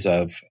ideas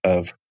of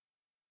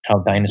how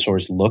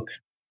dinosaurs look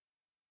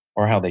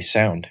or how they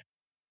sound.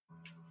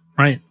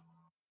 Right.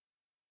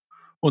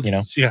 Well,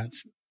 yeah.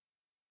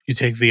 You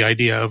take the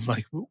idea of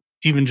like,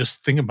 even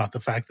just think about the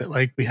fact that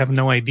like we have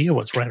no idea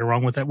what's right or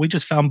wrong with that. We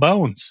just found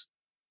bones.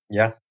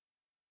 Yeah.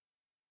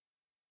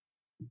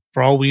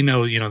 For all we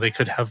know, they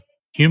could have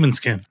human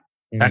skin,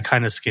 that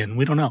kind of skin.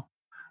 We don't know.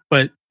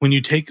 But when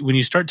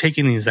you start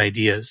taking these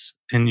ideas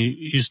and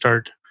you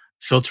start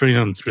filtering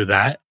them through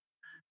that,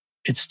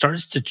 it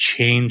starts to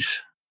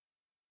change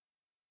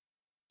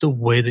the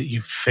way that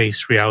you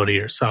face reality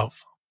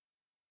yourself.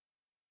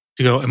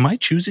 You go, am I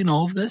choosing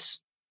all of this?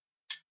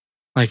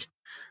 Like,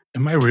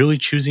 am I really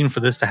choosing for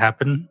this to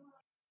happen?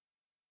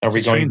 Are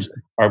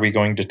we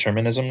going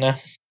determinism now?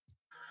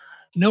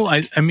 No,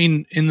 I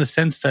mean, in the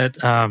sense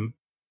that, are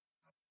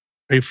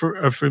you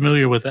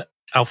familiar with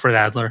Alfred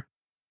Adler?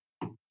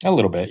 A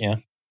little bit, yeah.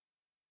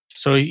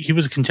 So he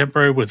was a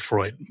contemporary with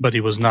Freud, but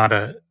his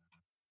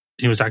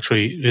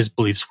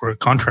beliefs were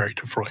contrary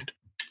to Freud.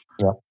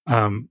 Yeah.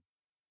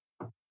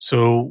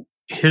 So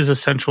his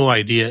essential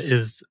idea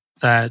is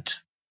that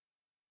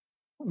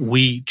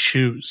we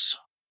choose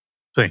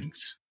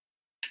things.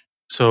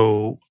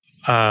 So,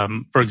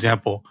 for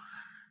example,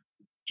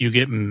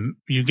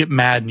 you get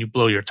mad and you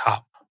blow your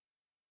top.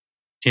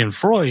 In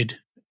Freud,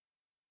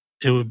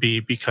 it would be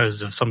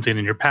because of something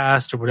in your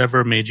past or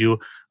whatever made you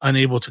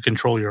unable to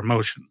control your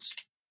emotions.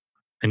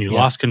 And you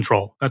lost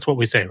control. That's what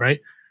we say,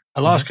 right?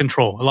 I lost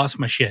control. I lost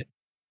my shit.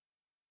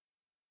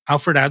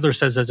 Alfred Adler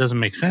says that doesn't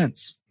make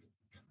sense.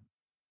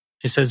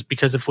 He says,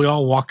 because if we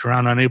all walked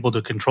around unable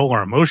to control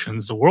our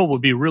emotions, the world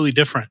would be really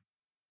different.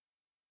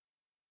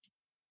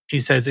 He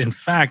says, in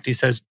fact,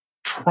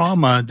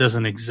 trauma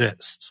doesn't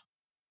exist.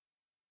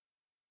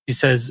 He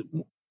says,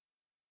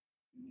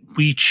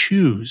 we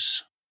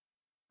choose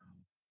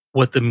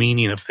what the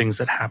meaning of things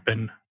that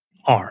happen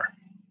are.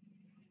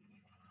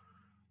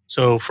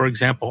 So, for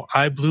example,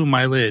 I blew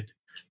my lid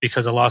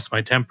because I lost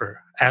my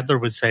temper. Adler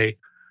would say,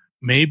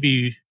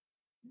 maybe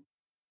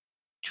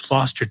you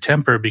lost your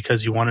temper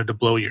because you wanted to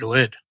blow your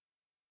lid.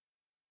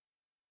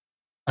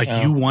 Like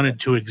you wanted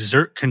to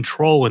exert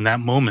control in that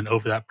moment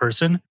over that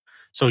person.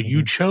 So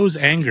you chose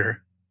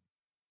anger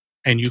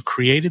and you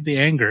created the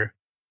anger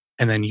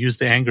and then used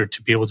the anger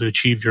to be able to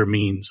achieve your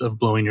means of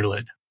blowing your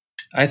lid.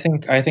 I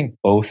think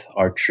both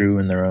are true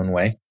in their own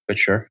way, but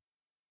sure.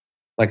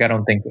 Like I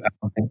don't think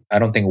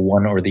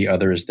one or the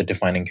other is the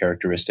defining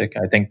characteristic.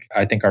 I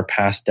think our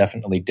past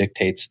definitely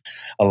dictates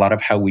a lot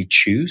of how we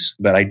choose,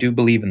 but I do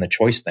believe in the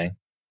choice thing.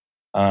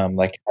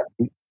 Like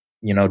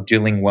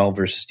dealing well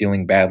versus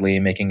dealing badly,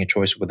 making a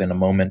choice within a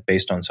moment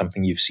based on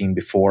something you've seen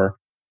before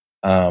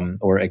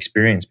or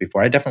experienced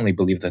before. I definitely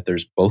believe that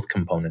there's both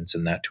components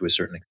in that to a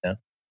certain extent.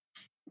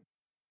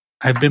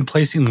 I've been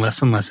placing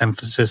less and less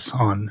emphasis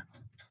on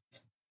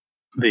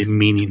the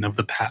meaning of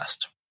the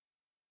past.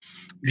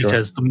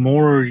 Because the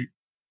more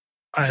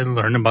I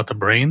learn about the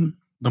brain,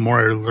 the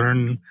more I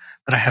learn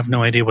that I have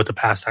no idea what the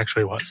past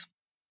actually was.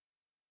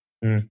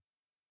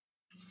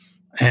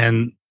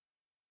 And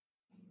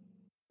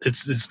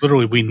it's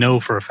literally, we know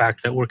for a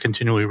fact that we're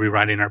continually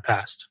rewriting our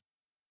past.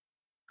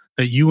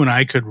 That you and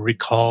I could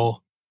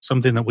recall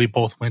something that we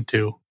both went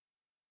to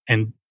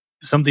and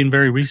something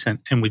very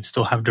recent, and we'd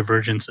still have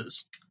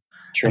divergences.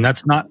 Sure. And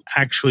that's not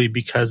actually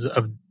because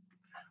of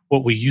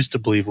what we used to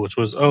believe, which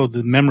was,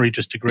 the memory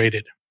just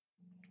degraded.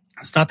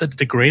 It's not that it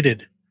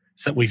degraded,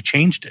 it's that we've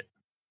changed it.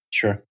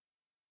 Sure.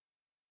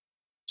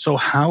 So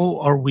how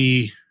are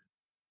we...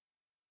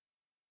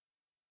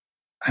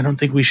 I don't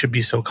think we should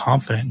be so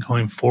confident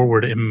going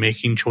forward in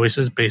making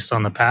choices based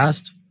on the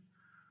past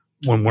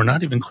when we're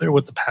not even clear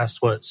what the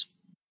past was.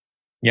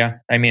 Yeah,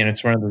 I mean,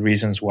 it's one of the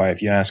reasons why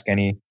if you ask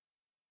any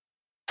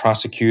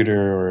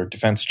prosecutor or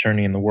defense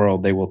attorney in the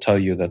world, they will tell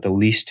you that the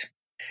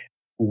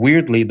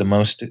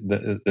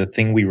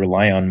thing we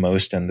rely on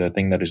most and the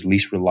thing that is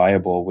least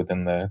reliable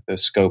within the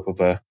scope of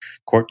a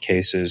court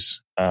case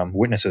is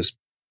witnesses.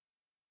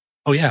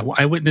 Oh yeah,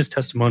 eyewitness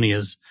testimony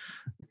is...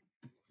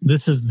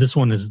 This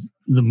one is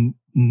the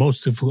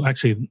most...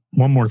 Actually,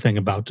 one more thing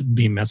about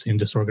being messy and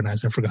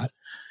disorganized, I forgot.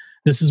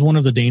 This is one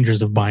of the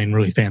dangers of buying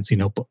really fancy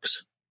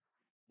notebooks.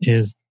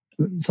 Is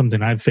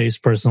something I've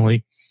faced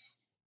personally.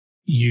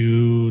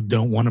 You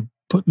don't want to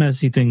put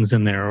messy things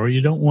in there, or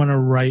you don't want to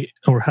write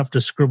or have to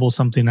scribble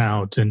something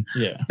out, and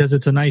because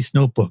it's a nice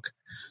notebook.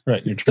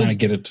 Right, you're trying to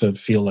get it to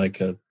feel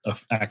like a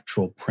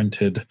actual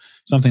printed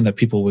something that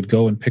people would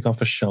go and pick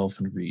off a shelf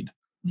and read.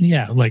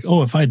 Yeah, like,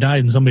 if I died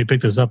and somebody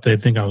picked this up,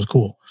 they'd think I was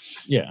cool.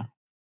 Yeah.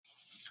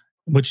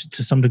 Which,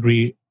 to some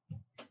degree,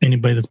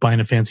 anybody that's buying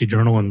a fancy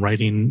journal and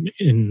writing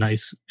in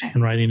nice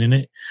handwriting in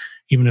it,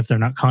 even if they're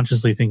not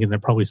consciously thinking, they're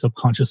probably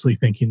subconsciously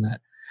thinking that.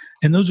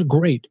 And those are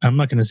great. I'm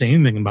not going to say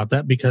anything about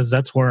that because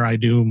that's where I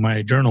do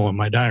my journal and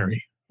my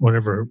diary,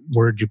 whatever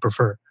word you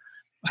prefer.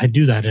 I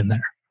do that in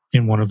there,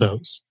 in one of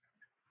those.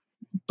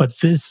 But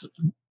this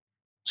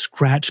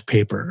scratch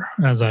paper,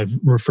 as I've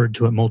referred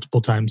to it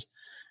multiple times,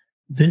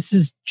 this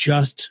is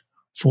just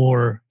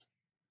for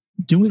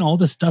doing all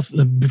the stuff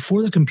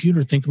before the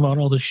computer. Think about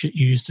all the shit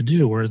you used to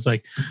do, where it's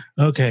like,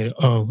 okay,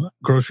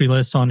 grocery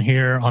list on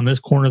here, on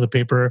this corner of the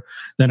paper.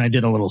 Then I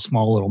did a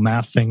small little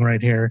math thing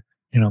right here.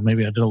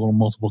 Maybe I did a little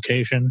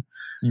multiplication.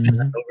 Mm-hmm. And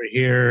then over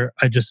here,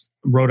 I just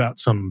wrote out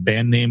some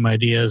band name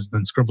ideas,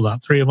 then scribbled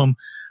out 3 of them.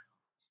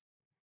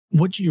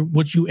 What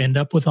you end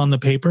up with on the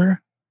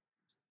paper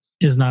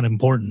is not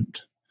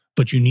important,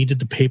 but you needed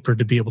the paper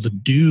to be able to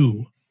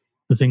do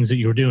the things that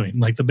you were doing,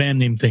 like the band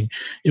name thing.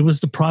 It was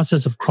the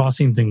process of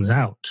crossing things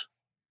out.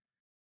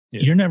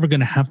 Yeah. You're never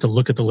going to have to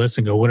look at the list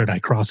and go, what did I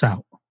cross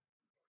out?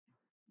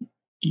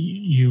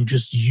 You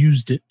just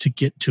used it to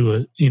get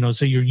to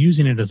so you're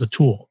using it as a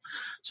tool.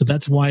 So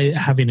that's why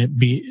having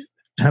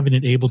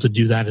it able to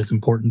do that is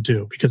important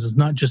too, because it's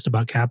not just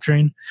about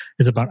capturing,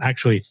 it's about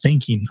actually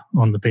thinking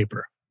on the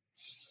paper.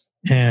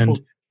 And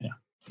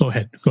Go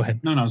ahead.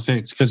 No, say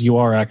it's because you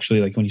are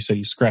actually, like when you say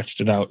you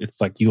scratched it out, it's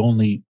like not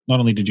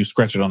only did you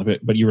scratch it on the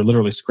bit, but you were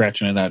literally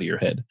scratching it out of your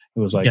head. It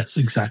was like, yes,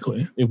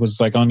 exactly. It was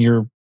like on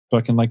your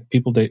fucking, like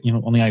people that,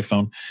 on the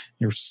iPhone,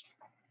 you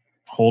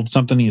hold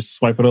something, you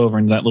swipe it over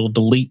and that little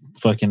delete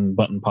fucking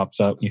button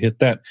pops up. You hit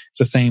that. It's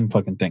the same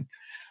fucking thing.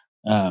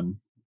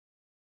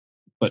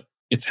 But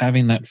it's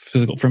having that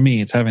physical, for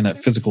me, it's having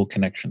that physical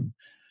connection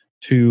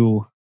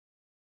to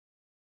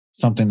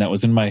something that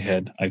was in my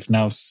head. I've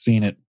now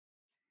seen it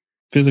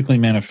physically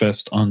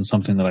manifest on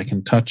something that I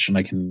can touch and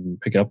I can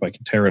pick up. I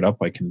can tear it up.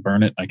 I can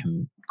burn it. I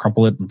can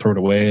crumple it and throw it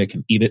away. I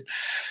can eat it.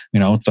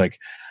 It's like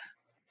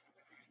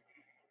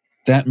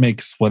that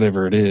makes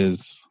whatever it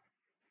is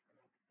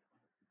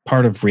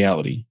part of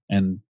reality.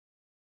 And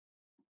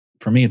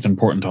for me, it's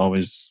important to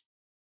always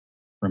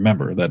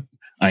remember that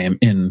I am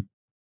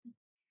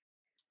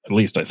at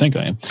least I think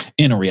I am,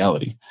 in a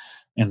reality.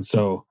 And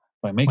so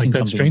by making like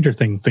that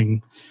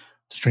something...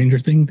 Stranger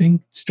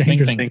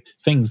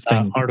Things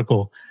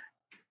article,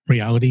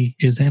 reality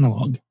is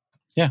analog.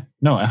 Yeah,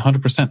 no,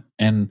 100%.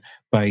 And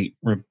by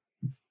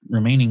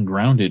remaining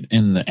grounded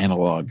in the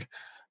analog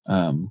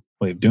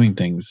way of doing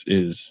things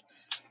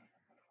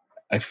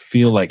I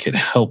feel like it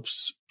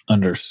helps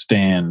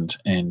understand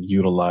and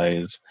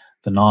utilize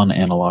the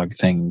non-analog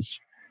things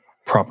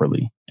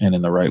properly and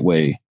in the right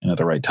way and at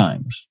the right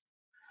times.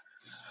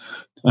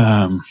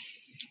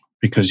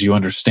 Because you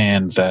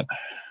understand that,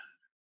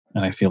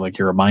 and I feel like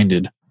you're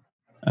reminded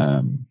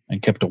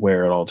and kept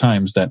aware at all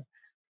times that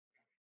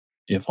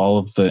if all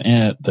of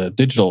the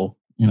digital,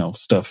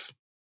 stuff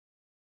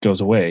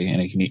goes away,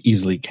 and it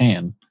easily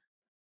can,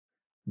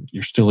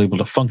 you're still able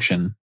to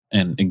function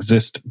and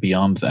exist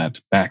beyond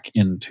that back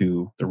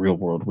into the real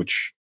world,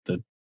 which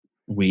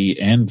we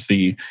and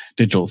the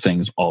digital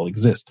things all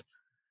exist.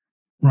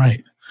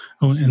 Right.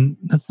 Oh, and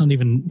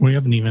we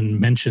haven't even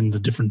mentioned the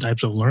different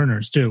types of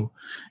learners too.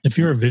 If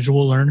you're a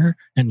visual learner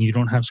and you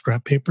don't have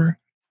scrap paper,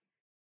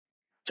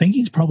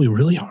 thinking's probably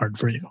really hard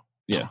for you.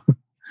 Yeah.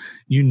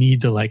 You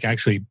need to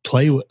actually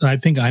play with. I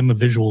think I'm a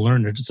visual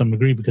learner to some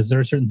degree because there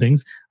are certain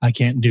things I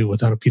can't do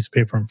without a piece of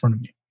paper in front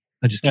of me.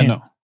 I just can't.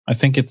 No. I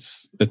think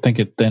it's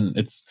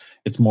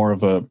more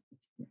of a,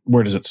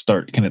 where does it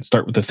start? Can it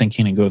start with the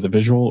thinking and go to the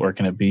visual, or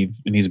can it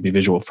needs to be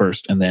visual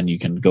first, and then you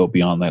can go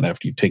beyond that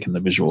after you've taken the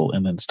visual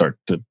and then start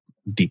to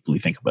deeply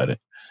think about it?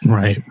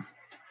 Right.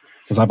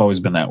 Because I've always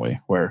been that way,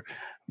 where,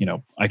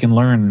 I can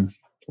learn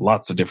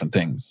lots of different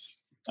things.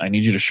 I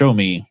need you to show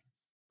me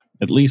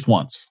at least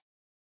once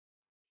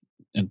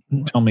and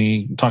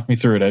talk me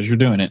through it as you're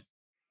doing it.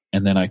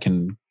 And then I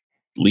can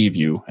leave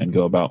you and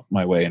go about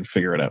my way and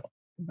figure it out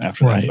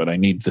after that. But I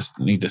need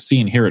to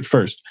see and hear it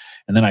first.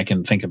 And then I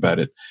can think about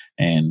it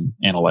and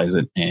analyze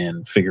it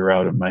and figure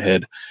out in my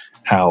head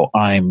how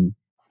I'm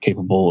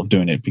capable of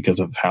doing it because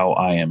of how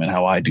I am and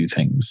how I do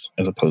things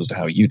as opposed to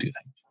how you do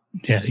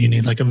things. Yeah. You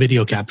need a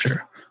video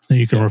capture that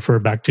you can refer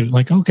back to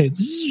okay.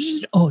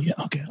 Oh yeah.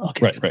 Okay.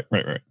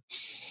 Right.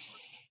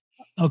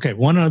 Okay.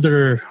 One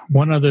other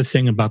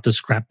thing about the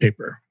scrap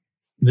paper.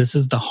 This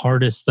is the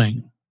hardest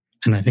thing.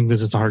 And I think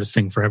this is the hardest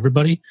thing for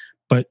everybody,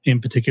 but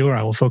in particular,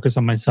 I will focus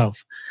on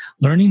myself.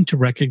 Learning to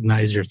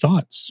recognize your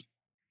thoughts.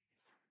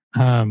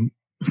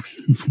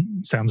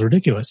 Sounds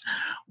ridiculous.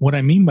 What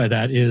I mean by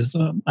that is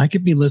I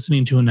could be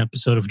listening to an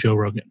episode of Joe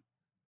Rogan.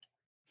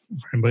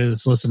 For anybody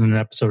that's listening to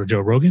an episode of Joe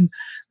Rogan,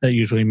 that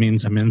usually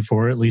means I'm in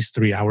for at least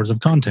 3 hours of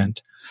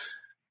content.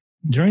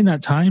 During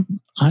that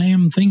time, I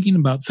am thinking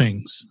about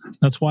things.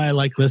 That's why I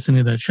like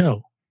listening to that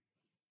show.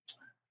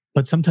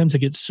 But sometimes I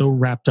get so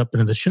wrapped up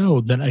into the show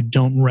that I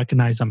don't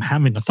recognize I'm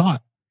having a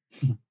thought.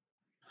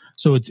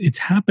 So it's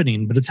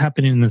happening, but it's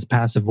happening in this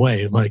passive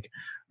way.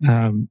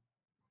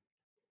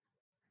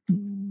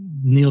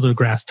 Neil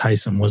deGrasse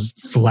Tyson was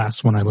the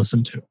last one I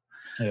listened to.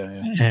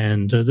 Yeah.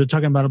 And they're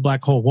talking about a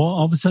black hole. Well,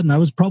 all of a sudden I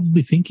was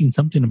probably thinking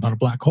something about a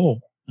black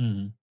hole.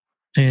 Mm-hmm.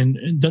 And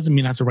it doesn't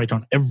mean I have to write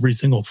down every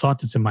single thought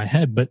that's in my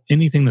head, but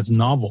anything that's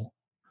novel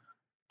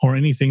or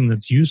anything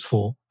that's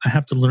useful, I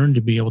have to learn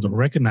to be able to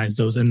recognize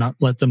those and not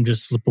let them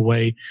just slip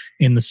away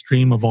in the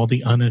stream of all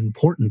the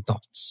unimportant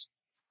thoughts.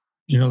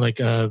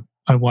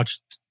 I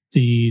watched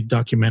the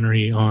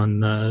documentary on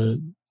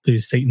the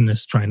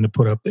Satanists trying to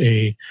put up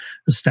a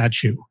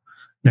statue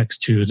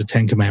next to the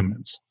Ten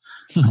Commandments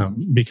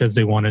because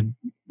they wanted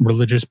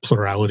religious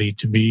plurality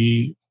to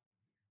be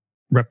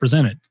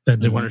represented. That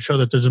they want to show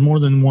that there's more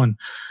than one.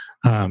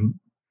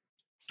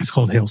 It's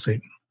called Hail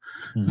Satan.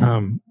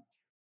 Mm-hmm.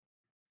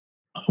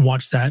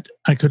 Watch that.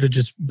 I could have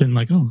just been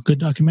oh, good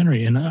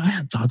documentary. And I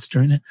had thoughts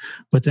during it.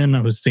 But then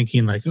I was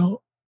thinking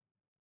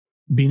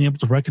being able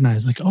to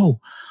recognize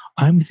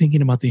I'm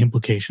thinking about the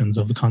implications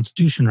of the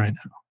Constitution right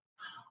now.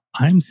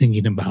 I'm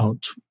thinking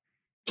about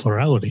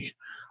plurality.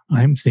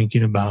 I'm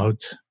thinking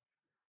about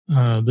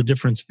the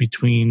difference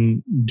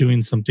between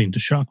doing something to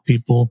shock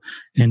people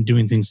and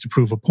doing things to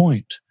prove a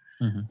point.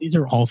 Mm-hmm. These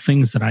are all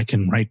things that I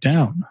can write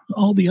down.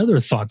 All the other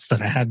thoughts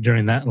that I had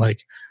during that,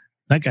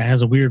 that guy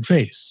has a weird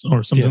face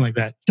or something like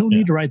that. Don't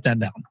need to write that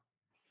down.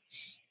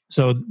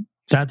 So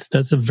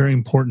that's a very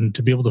important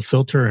to be able to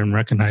filter and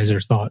recognize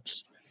your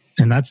thoughts.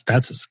 And that's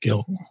a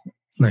skill.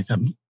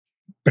 I'm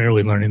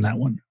barely learning that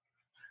one.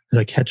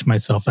 I catch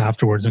myself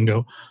afterwards and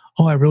go,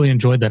 oh, I really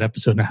enjoyed that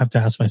episode. And I have to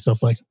ask myself,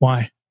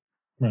 why?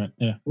 Right.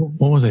 Yeah.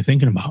 What was I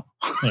thinking about?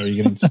 Are you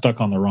getting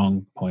stuck on the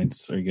wrong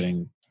points? Are you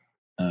getting,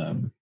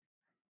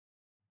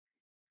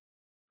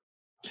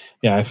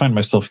 I find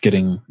myself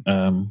getting,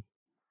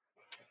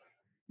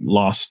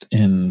 lost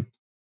in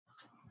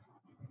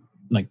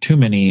like too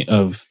many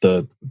of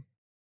the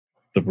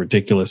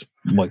ridiculous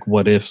like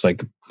what ifs,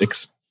 like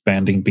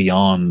expanding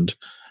beyond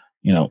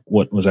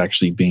what was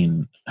actually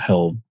being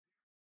held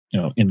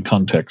in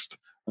context.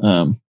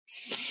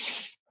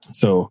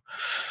 So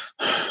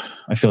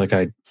I feel like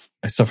I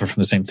suffer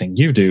from the same thing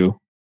you do,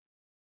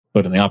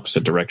 but in the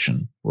opposite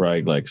direction, where I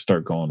like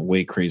start going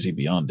way crazy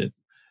beyond it.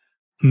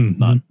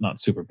 Mm-hmm. Not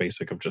super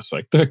basic of just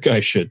like that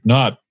guy should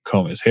not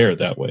comb his hair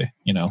that way.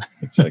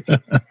 It's like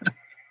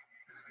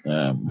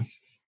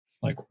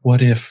like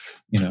what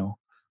if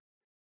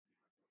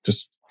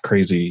just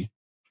crazy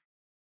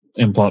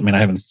implot. I mean, I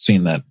haven't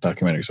seen that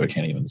documentary, so I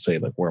can't even say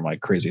like where my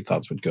crazy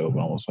thoughts would go.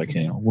 But almost like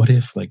what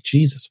if like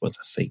Jesus was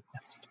a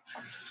Satanist?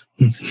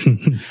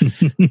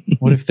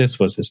 What if this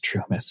was his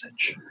true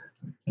message?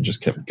 And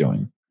just kept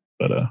going.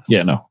 But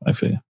yeah, no, I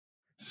feel you.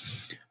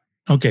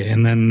 Okay,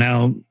 and then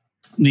now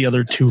the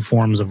other two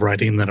forms of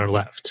writing that are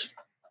left.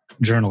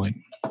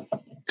 Journaling.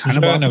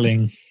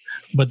 Journaling.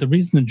 But the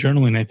reason that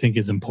journaling I think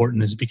is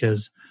important is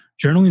because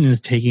journaling is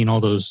taking all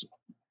those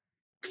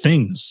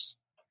things,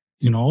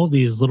 all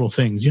these little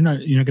things. You're not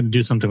going to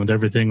do something with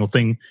every single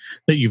thing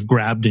that you've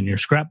grabbed in your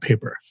scrap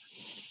paper.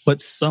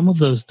 But some of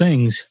those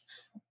things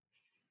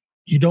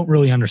you don't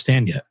really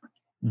understand yet.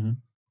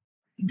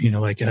 Mm-hmm.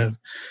 Like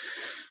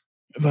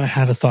if I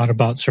had a thought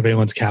about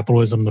surveillance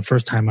capitalism the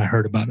first time I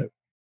heard about it,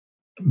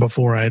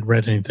 before I had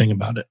read anything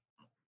about it,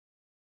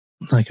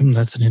 like,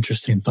 that's an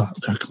interesting thought.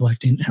 They're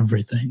collecting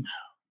everything.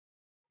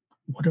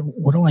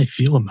 What do I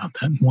feel about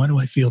that? Why do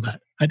I feel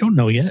that? I don't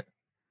know yet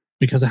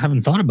because I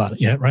haven't thought about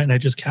it yet, right? And I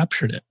just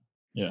captured it.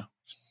 Yeah.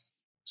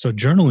 So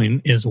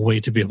journaling is a way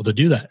to be able to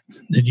do that.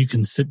 That you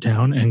can sit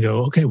down and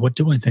go, okay, what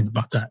do I think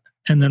about that?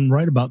 And then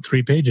write about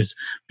 3 pages,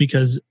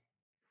 because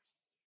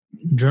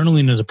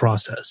journaling is a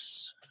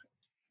process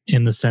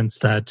in the sense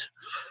that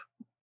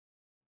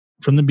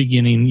from the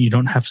beginning, you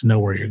don't have to know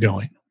where you're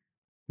going.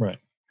 Right.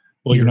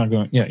 Well, you're not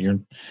going. Yeah, you're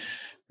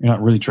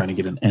not really trying to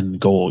get an end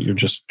goal. You're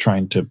just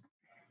trying to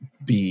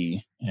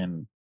be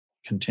and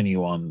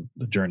continue on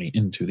the journey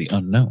into the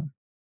unknown.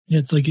 Yeah,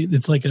 it's like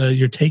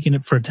you're taking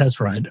it for a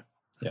test ride.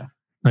 Yeah.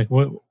 Like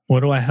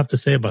what do I have to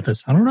say about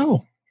this? I don't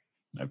know.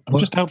 I'm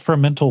just out for a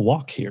mental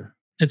walk here.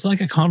 It's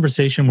like a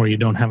conversation where you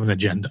don't have an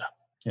agenda.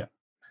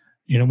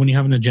 Yeah. When you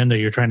have an agenda,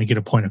 you're trying to get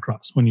a point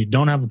across. When you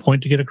don't have a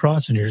point to get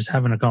across and you're just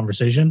having a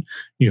conversation,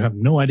 you have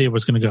no idea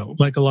what's going to go.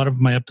 Like a lot of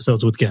my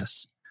episodes with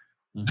guests,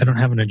 I don't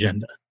have an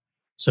agenda.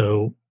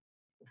 So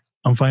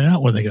I'm finding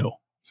out where they go.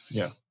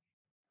 Yeah.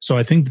 So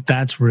I think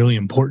that's really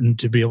important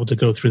to be able to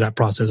go through that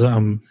process.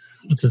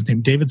 What's his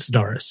name? David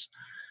Sedaris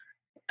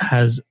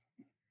has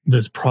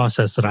this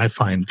process that I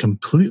find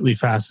completely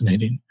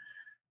fascinating.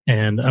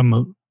 And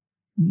I'm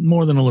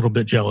more than a little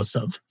bit jealous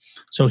of.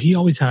 So he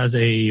always has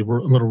a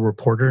little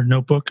reporter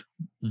notebook,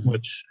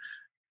 which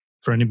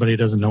for anybody who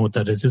doesn't know what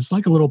that is, it's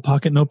like a little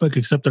pocket notebook,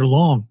 except they're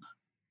long.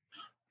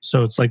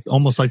 So it's like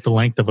almost like the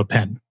length of a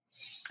pen.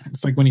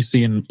 It's like when you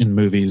see in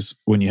movies,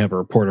 when you have a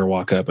reporter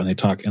walk up and they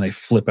talk and they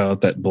flip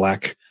out that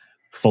black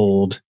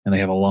fold and they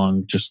have a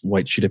long, just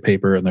white sheet of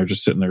paper and they're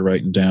just sitting there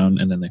writing down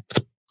and then they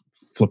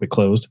flip it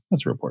closed.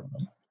 That's a reporter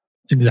notebook.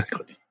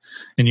 Exactly.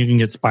 And you can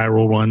get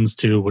spiral ones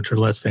too, which are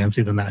less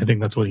fancy than that. I think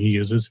that's what he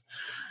uses.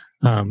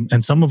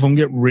 And some of them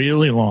get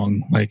really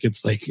long. Like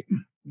it's like,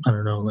 I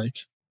don't know, like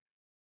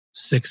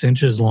 6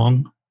 inches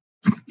long.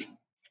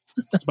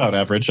 That's about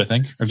average, I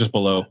think, or just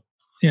below.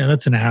 Yeah,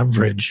 that's an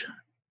average.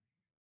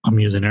 I'm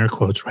using air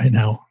quotes right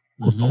now.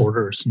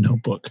 Reporter's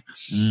notebook.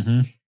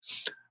 Mm-hmm.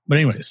 But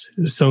anyways,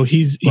 so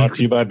he's brought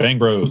to you by Bang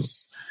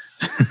Bros.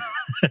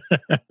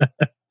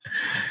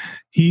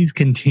 He's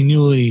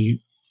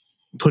continually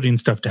putting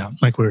stuff down,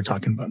 like we were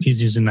talking about.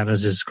 He's using that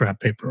as his scrap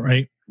paper,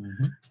 right?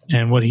 Mm-hmm.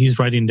 And what he's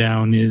writing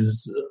down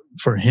is,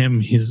 for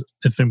him,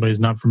 if anybody's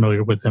not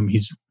familiar with him,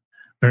 he's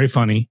very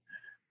funny,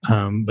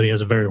 but he has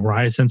a very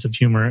wry sense of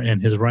humor,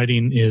 and his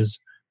writing is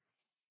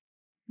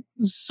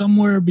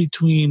somewhere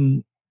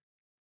between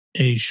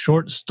a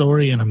short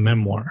story and a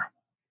memoir.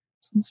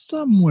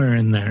 Somewhere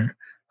in there.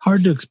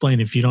 Hard to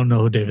explain if you don't know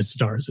who David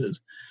Sedaris is.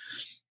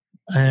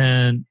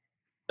 And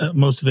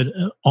most of it,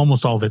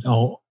 almost all of it,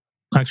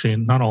 actually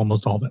not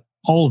almost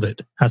all of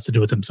it has to do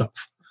with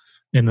himself,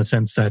 in the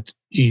sense that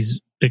he's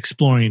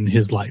exploring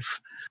his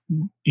life,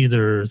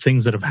 either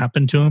things that have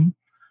happened to him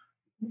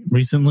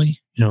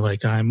recently,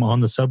 like I'm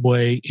on the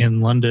subway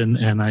in London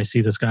and I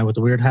see this guy with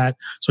the weird hat,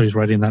 so he's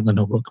writing that in the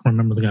notebook.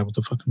 Remember the guy with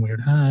the fucking weird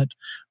hat?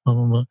 Blah,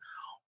 blah, blah.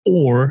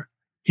 Or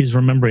he's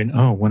remembering,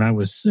 when I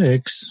was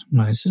 6,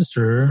 my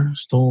sister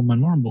stole my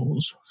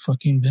marbles.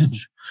 Fucking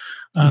bitch.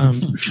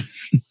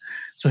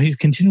 So he's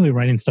continually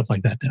writing stuff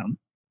like that down.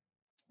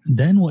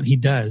 Then what he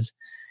does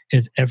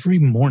is every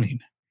morning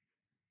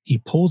he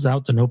pulls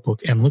out the notebook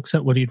and looks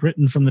at what he'd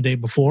written from the day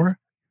before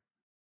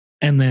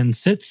and then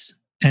sits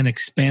and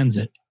expands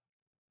it.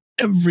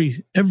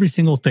 Every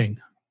single thing.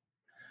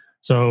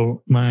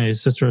 So my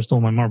sister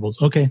stole my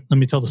marbles. Okay, let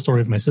me tell the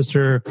story of my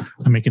sister.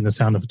 I'm making the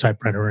sound of a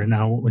typewriter right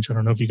now, which I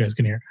don't know if you guys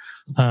can hear.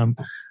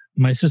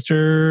 my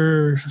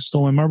sister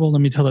stole my marble.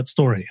 Let me tell that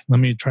story. Let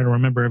me try to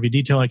remember every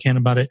detail I can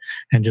about it,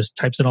 and just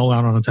types it all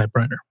out on a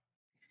typewriter.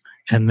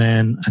 And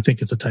then I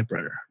think it's a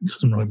typewriter. It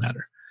doesn't really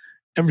matter.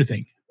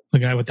 Everything. The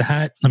guy with the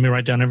hat. Let me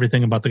write down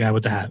everything about the guy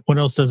with the hat. What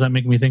else does that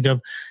make me think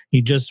of?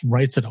 He just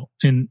writes it all.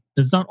 And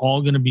it's not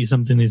all going to be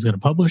something he's going to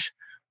publish.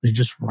 He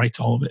just writes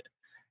all of it.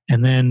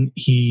 And then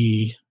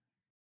maybe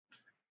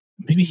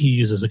he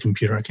uses a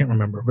computer. I can't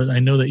remember. But I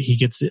know that he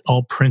gets it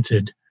all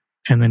printed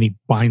and then he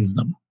binds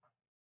them.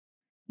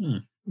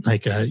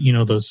 Like,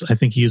 those, I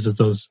think he uses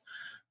those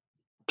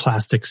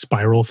plastic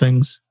spiral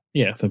things.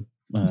 Yeah.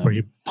 Where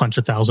you punch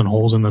 1,000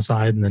 holes in the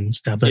side and then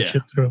stab that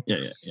shit through.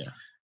 Yeah.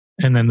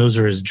 And then those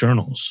are his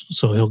journals.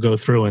 So he'll go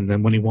through, and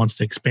then when he wants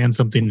to expand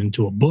something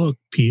into a book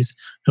piece,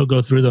 he'll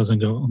go through those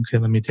and go, okay,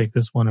 let me take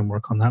this one and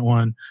work on that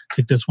one,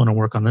 take this one and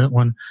work on that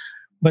one.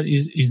 But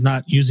he's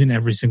not using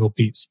every single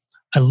piece.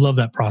 I love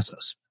that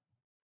process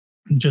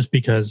just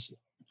because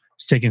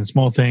he's taking a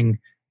small thing,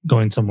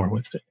 going somewhere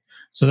with it.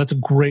 So that's a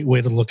great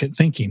way to look at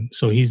thinking.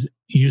 So he's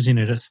using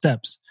it as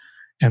steps.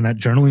 And that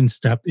journaling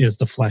step is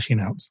the fleshing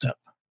out step.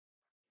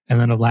 And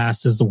then the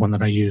last is the one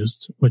that I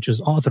used, which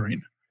is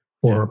authoring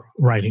or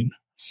writing,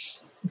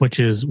 which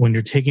is when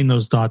you're taking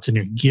those thoughts and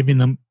you're giving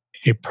them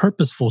a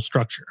purposeful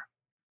structure.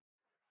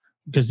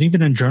 Because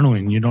even in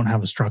journaling, you don't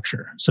have a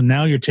structure. So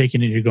now you're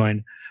taking it, you're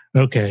going,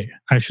 okay,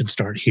 I should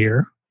start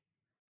here,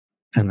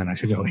 and then I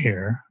should go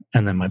here.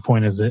 And then my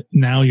point is that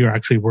now you're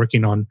actually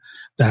working on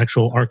the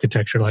actual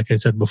architecture, like I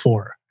said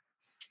before.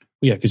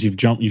 Yeah, because you've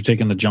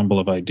taken the jumble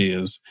of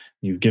ideas,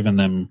 you've given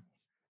them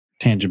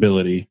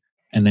tangibility,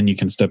 and then you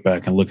can step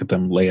back and look at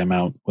them, lay them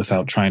out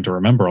without trying to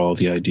remember all of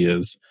the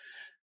ideas,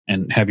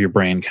 and have your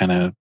brain kind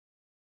of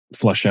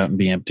flush out and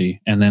be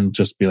empty. And then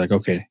just be like,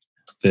 okay,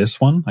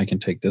 this one, I can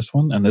take this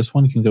one, and this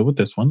one can go with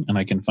this one. And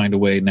I can find a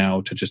way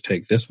now to just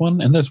take this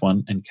one and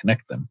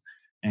connect them.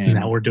 And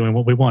now we're doing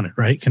what we wanted,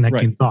 right?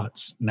 Connecting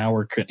thoughts.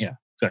 Now yeah,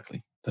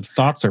 exactly. The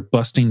thoughts are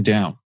busting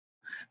down.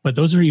 But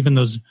those are even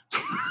those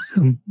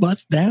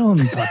bust down.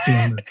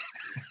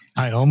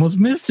 I almost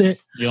missed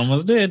it. You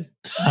almost did.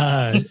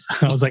 I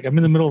was like, I'm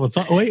in the middle of a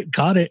thought. Wait,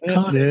 caught it.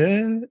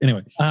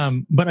 Anyway.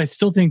 But I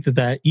still think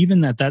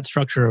that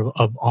structure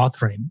of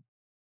authoring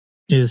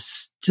is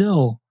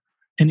still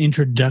an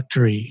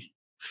introductory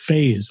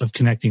phase of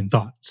connecting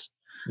thoughts.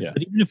 Yeah.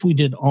 But even if we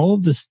did all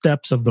of the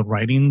steps of the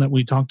writing that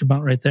we talked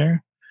about right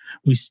there,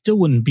 we still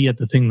wouldn't be at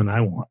the thing that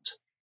I want,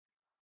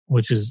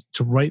 which is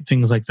to write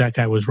things like that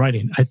guy was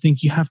writing. I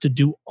think you have to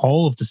do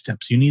all of the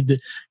steps. You need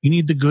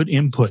the good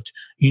input.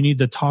 You need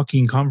the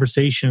talking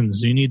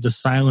conversations. You need the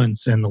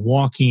silence and the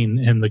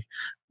walking and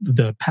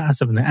the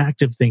passive and the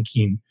active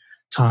thinking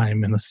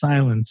time and the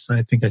silence.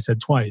 I think I said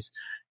twice.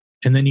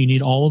 And then you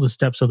need all the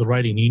steps of the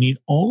writing. You need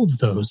all of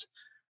those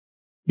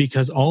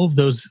because all of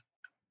those,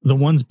 the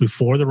ones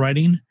before the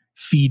writing,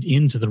 feed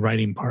into the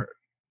writing part,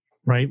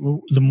 right?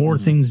 The more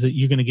things that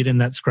you're going to get in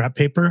that scrap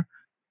paper,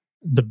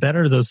 the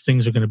better those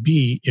things are going to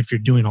be if you're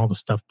doing all the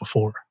stuff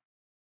before.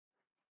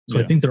 So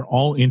I think they're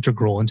all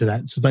integral into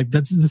that. So like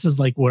this is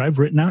like what I've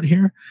written out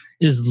here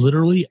is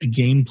literally a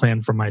game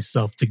plan for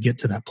myself to get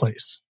to that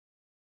place.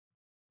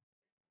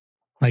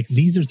 Like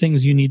these are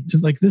things you need.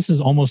 Like this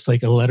is almost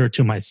like a letter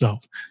to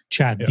myself.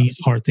 Chad, these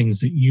are things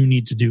that you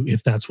need to do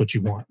if that's what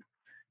you want.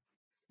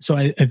 So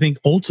I think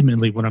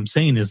ultimately what I'm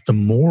saying is the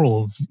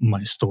moral of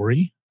my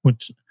story,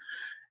 which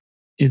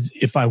is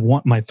if I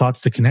want my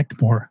thoughts to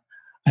connect more,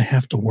 I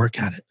have to work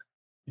at it.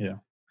 Yeah.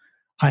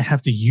 I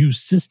have to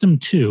use system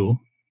 2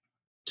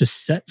 to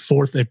set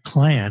forth a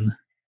plan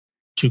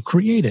to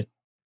create it.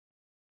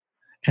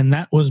 And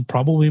that was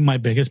probably my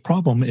biggest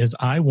problem is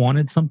I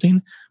wanted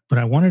something, but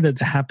I wanted it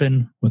to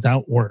happen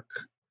without work.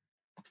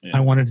 Yeah. I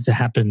wanted it to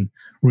happen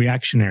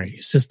reactionary,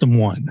 system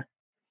 1.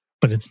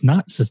 But it's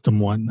not system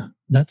 1.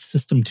 That's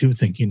system 2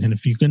 thinking. And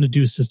if you're going to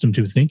do system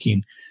 2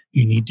 thinking,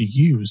 you need to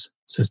use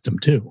system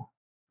 2.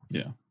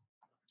 Yeah.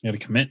 You got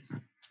to commit.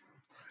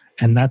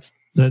 And that's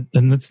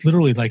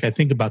literally like, I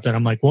think about that.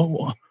 I'm like,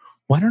 well,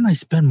 why don't I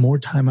spend more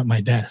time at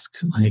my desk?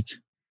 Like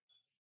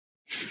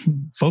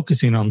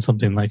focusing on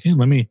something like, hey,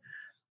 let me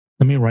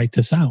write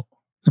this out.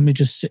 Let me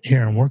just sit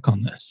here and work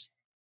on this.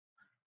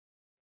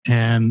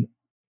 And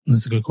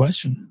that's a good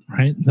question,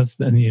 right?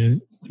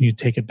 When you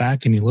take it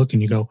back and you look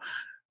and you go,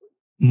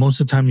 most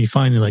of the time you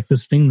find you're like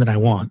this thing that I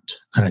want,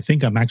 that I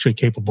think I'm actually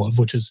capable of,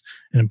 which is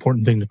an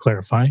important thing to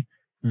clarify.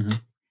 Mm-hmm.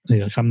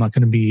 Like, I'm not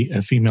going to be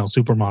a female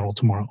supermodel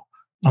tomorrow.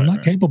 I'm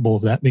not capable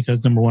of that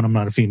because number one, I'm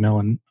not a female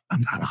and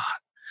I'm not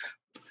hot.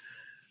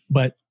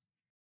 But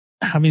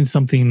having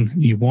something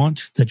you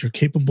want that you're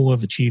capable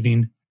of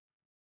achieving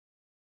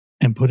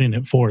and putting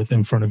it forth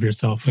in front of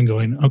yourself and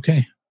going,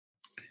 okay,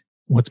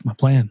 what's my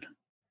plan?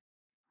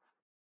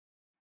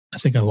 I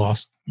think I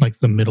lost like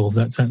the middle of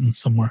that sentence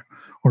somewhere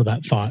or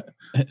that thought.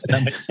 Did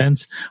that make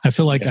sense? I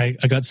feel like I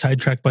got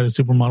sidetracked by the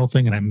supermodel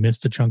thing and I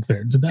missed a chunk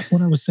there. Did that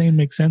what I was saying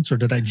make sense or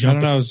did I jump? I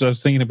don't know. I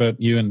was thinking about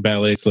you in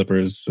ballet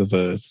slippers as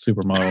a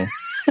supermodel.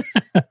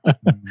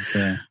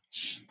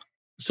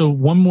 So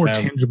one more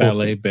tangible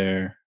ballet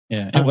bear.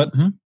 Yeah. What?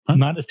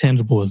 Not as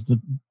tangible as the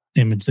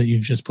image that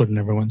you've just put in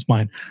everyone's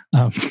mind.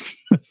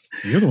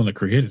 You're the one that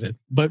created it.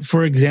 But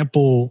for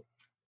example,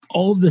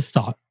 all of this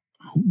thought,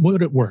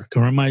 would it work?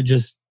 Or am I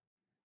just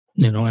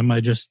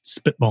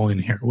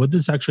spitballing here? Would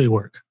this actually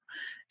work?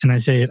 And I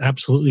say it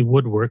absolutely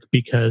would work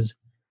because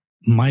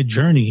my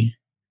journey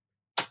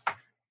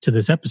to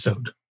this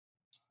episode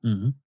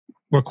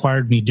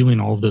required me doing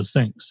all of those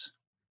things.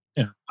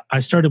 Yeah. I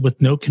started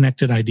with no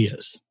connected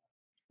ideas.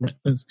 Right.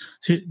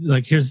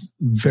 Like, here's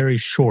very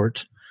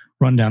short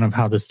rundown of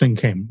how this thing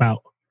came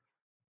about.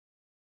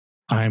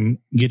 I'm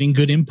getting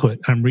good input.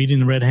 I'm reading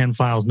the Red Hand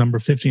Files number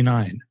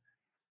 59.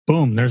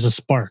 Boom, there's a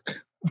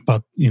spark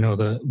about,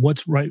 the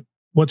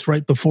what's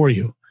right before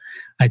you.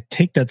 I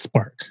take that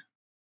spark,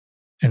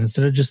 and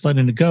instead of just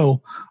letting it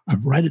go, I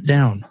write it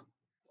down.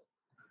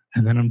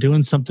 And then I'm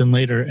doing something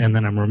later, and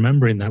then I'm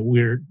remembering that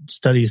weird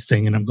studies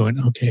thing, and I'm going,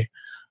 okay,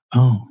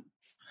 oh,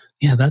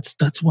 yeah,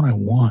 that's what I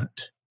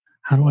want.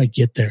 How do I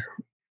get there?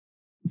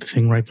 The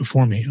thing right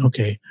before me.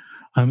 Okay.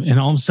 And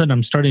all of a sudden,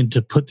 I'm starting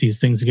to put these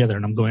things together,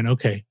 and I'm going,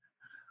 okay,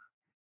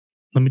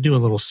 let me do a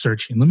little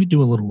searching. Let me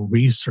do a little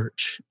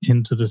research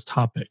into this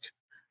topic.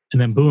 And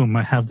then boom,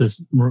 I have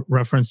this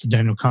reference to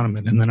Daniel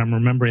Kahneman, and then I'm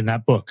remembering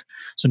that book.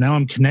 So now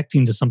I'm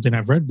connecting to something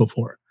I've read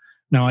before.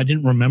 Now, I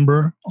didn't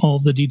remember all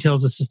of the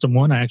details of System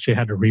 1. I actually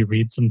had to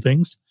reread some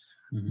things.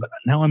 But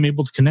now I'm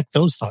able to connect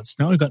those thoughts.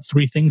 Now I've got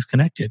 3 things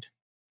connected.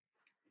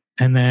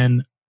 And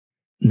then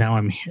now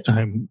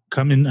I'm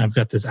coming, I've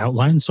got this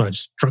outline, so I've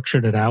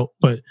structured it out,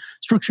 but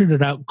structured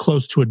it out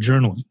close to a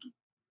journaling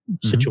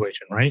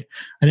situation, right?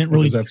 I didn't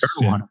really journal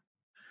on it,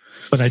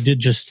 but I did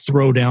just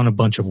throw down a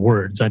bunch of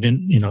words. I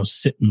didn't,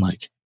 sit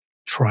and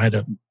try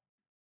to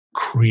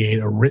create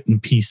a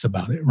written piece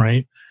about it,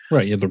 right?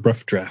 Right, yeah, the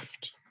rough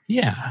draft.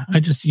 Yeah, I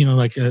just,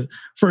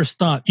 first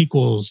thought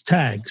equals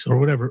tags or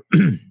whatever.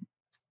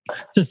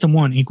 System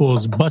 1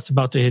 equals bus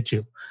about to hit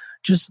you.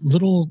 Just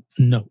little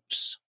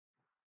notes.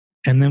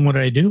 And then what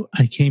did I do?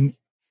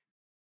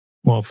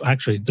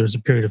 Actually, there's a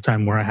period of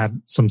time where I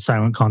had some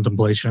silent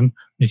contemplation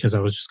because I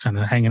was just kind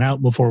of hanging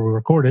out before we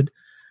recorded.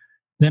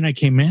 Then I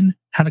came in,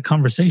 had a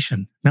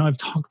conversation. Now I've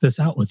talked this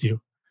out with you.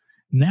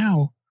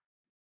 Now,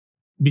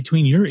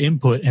 between your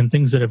input and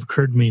things that have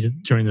occurred to me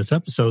during this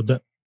episode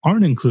that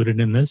aren't included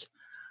in this,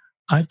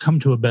 I've come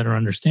to a better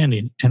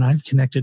understanding, and I've connected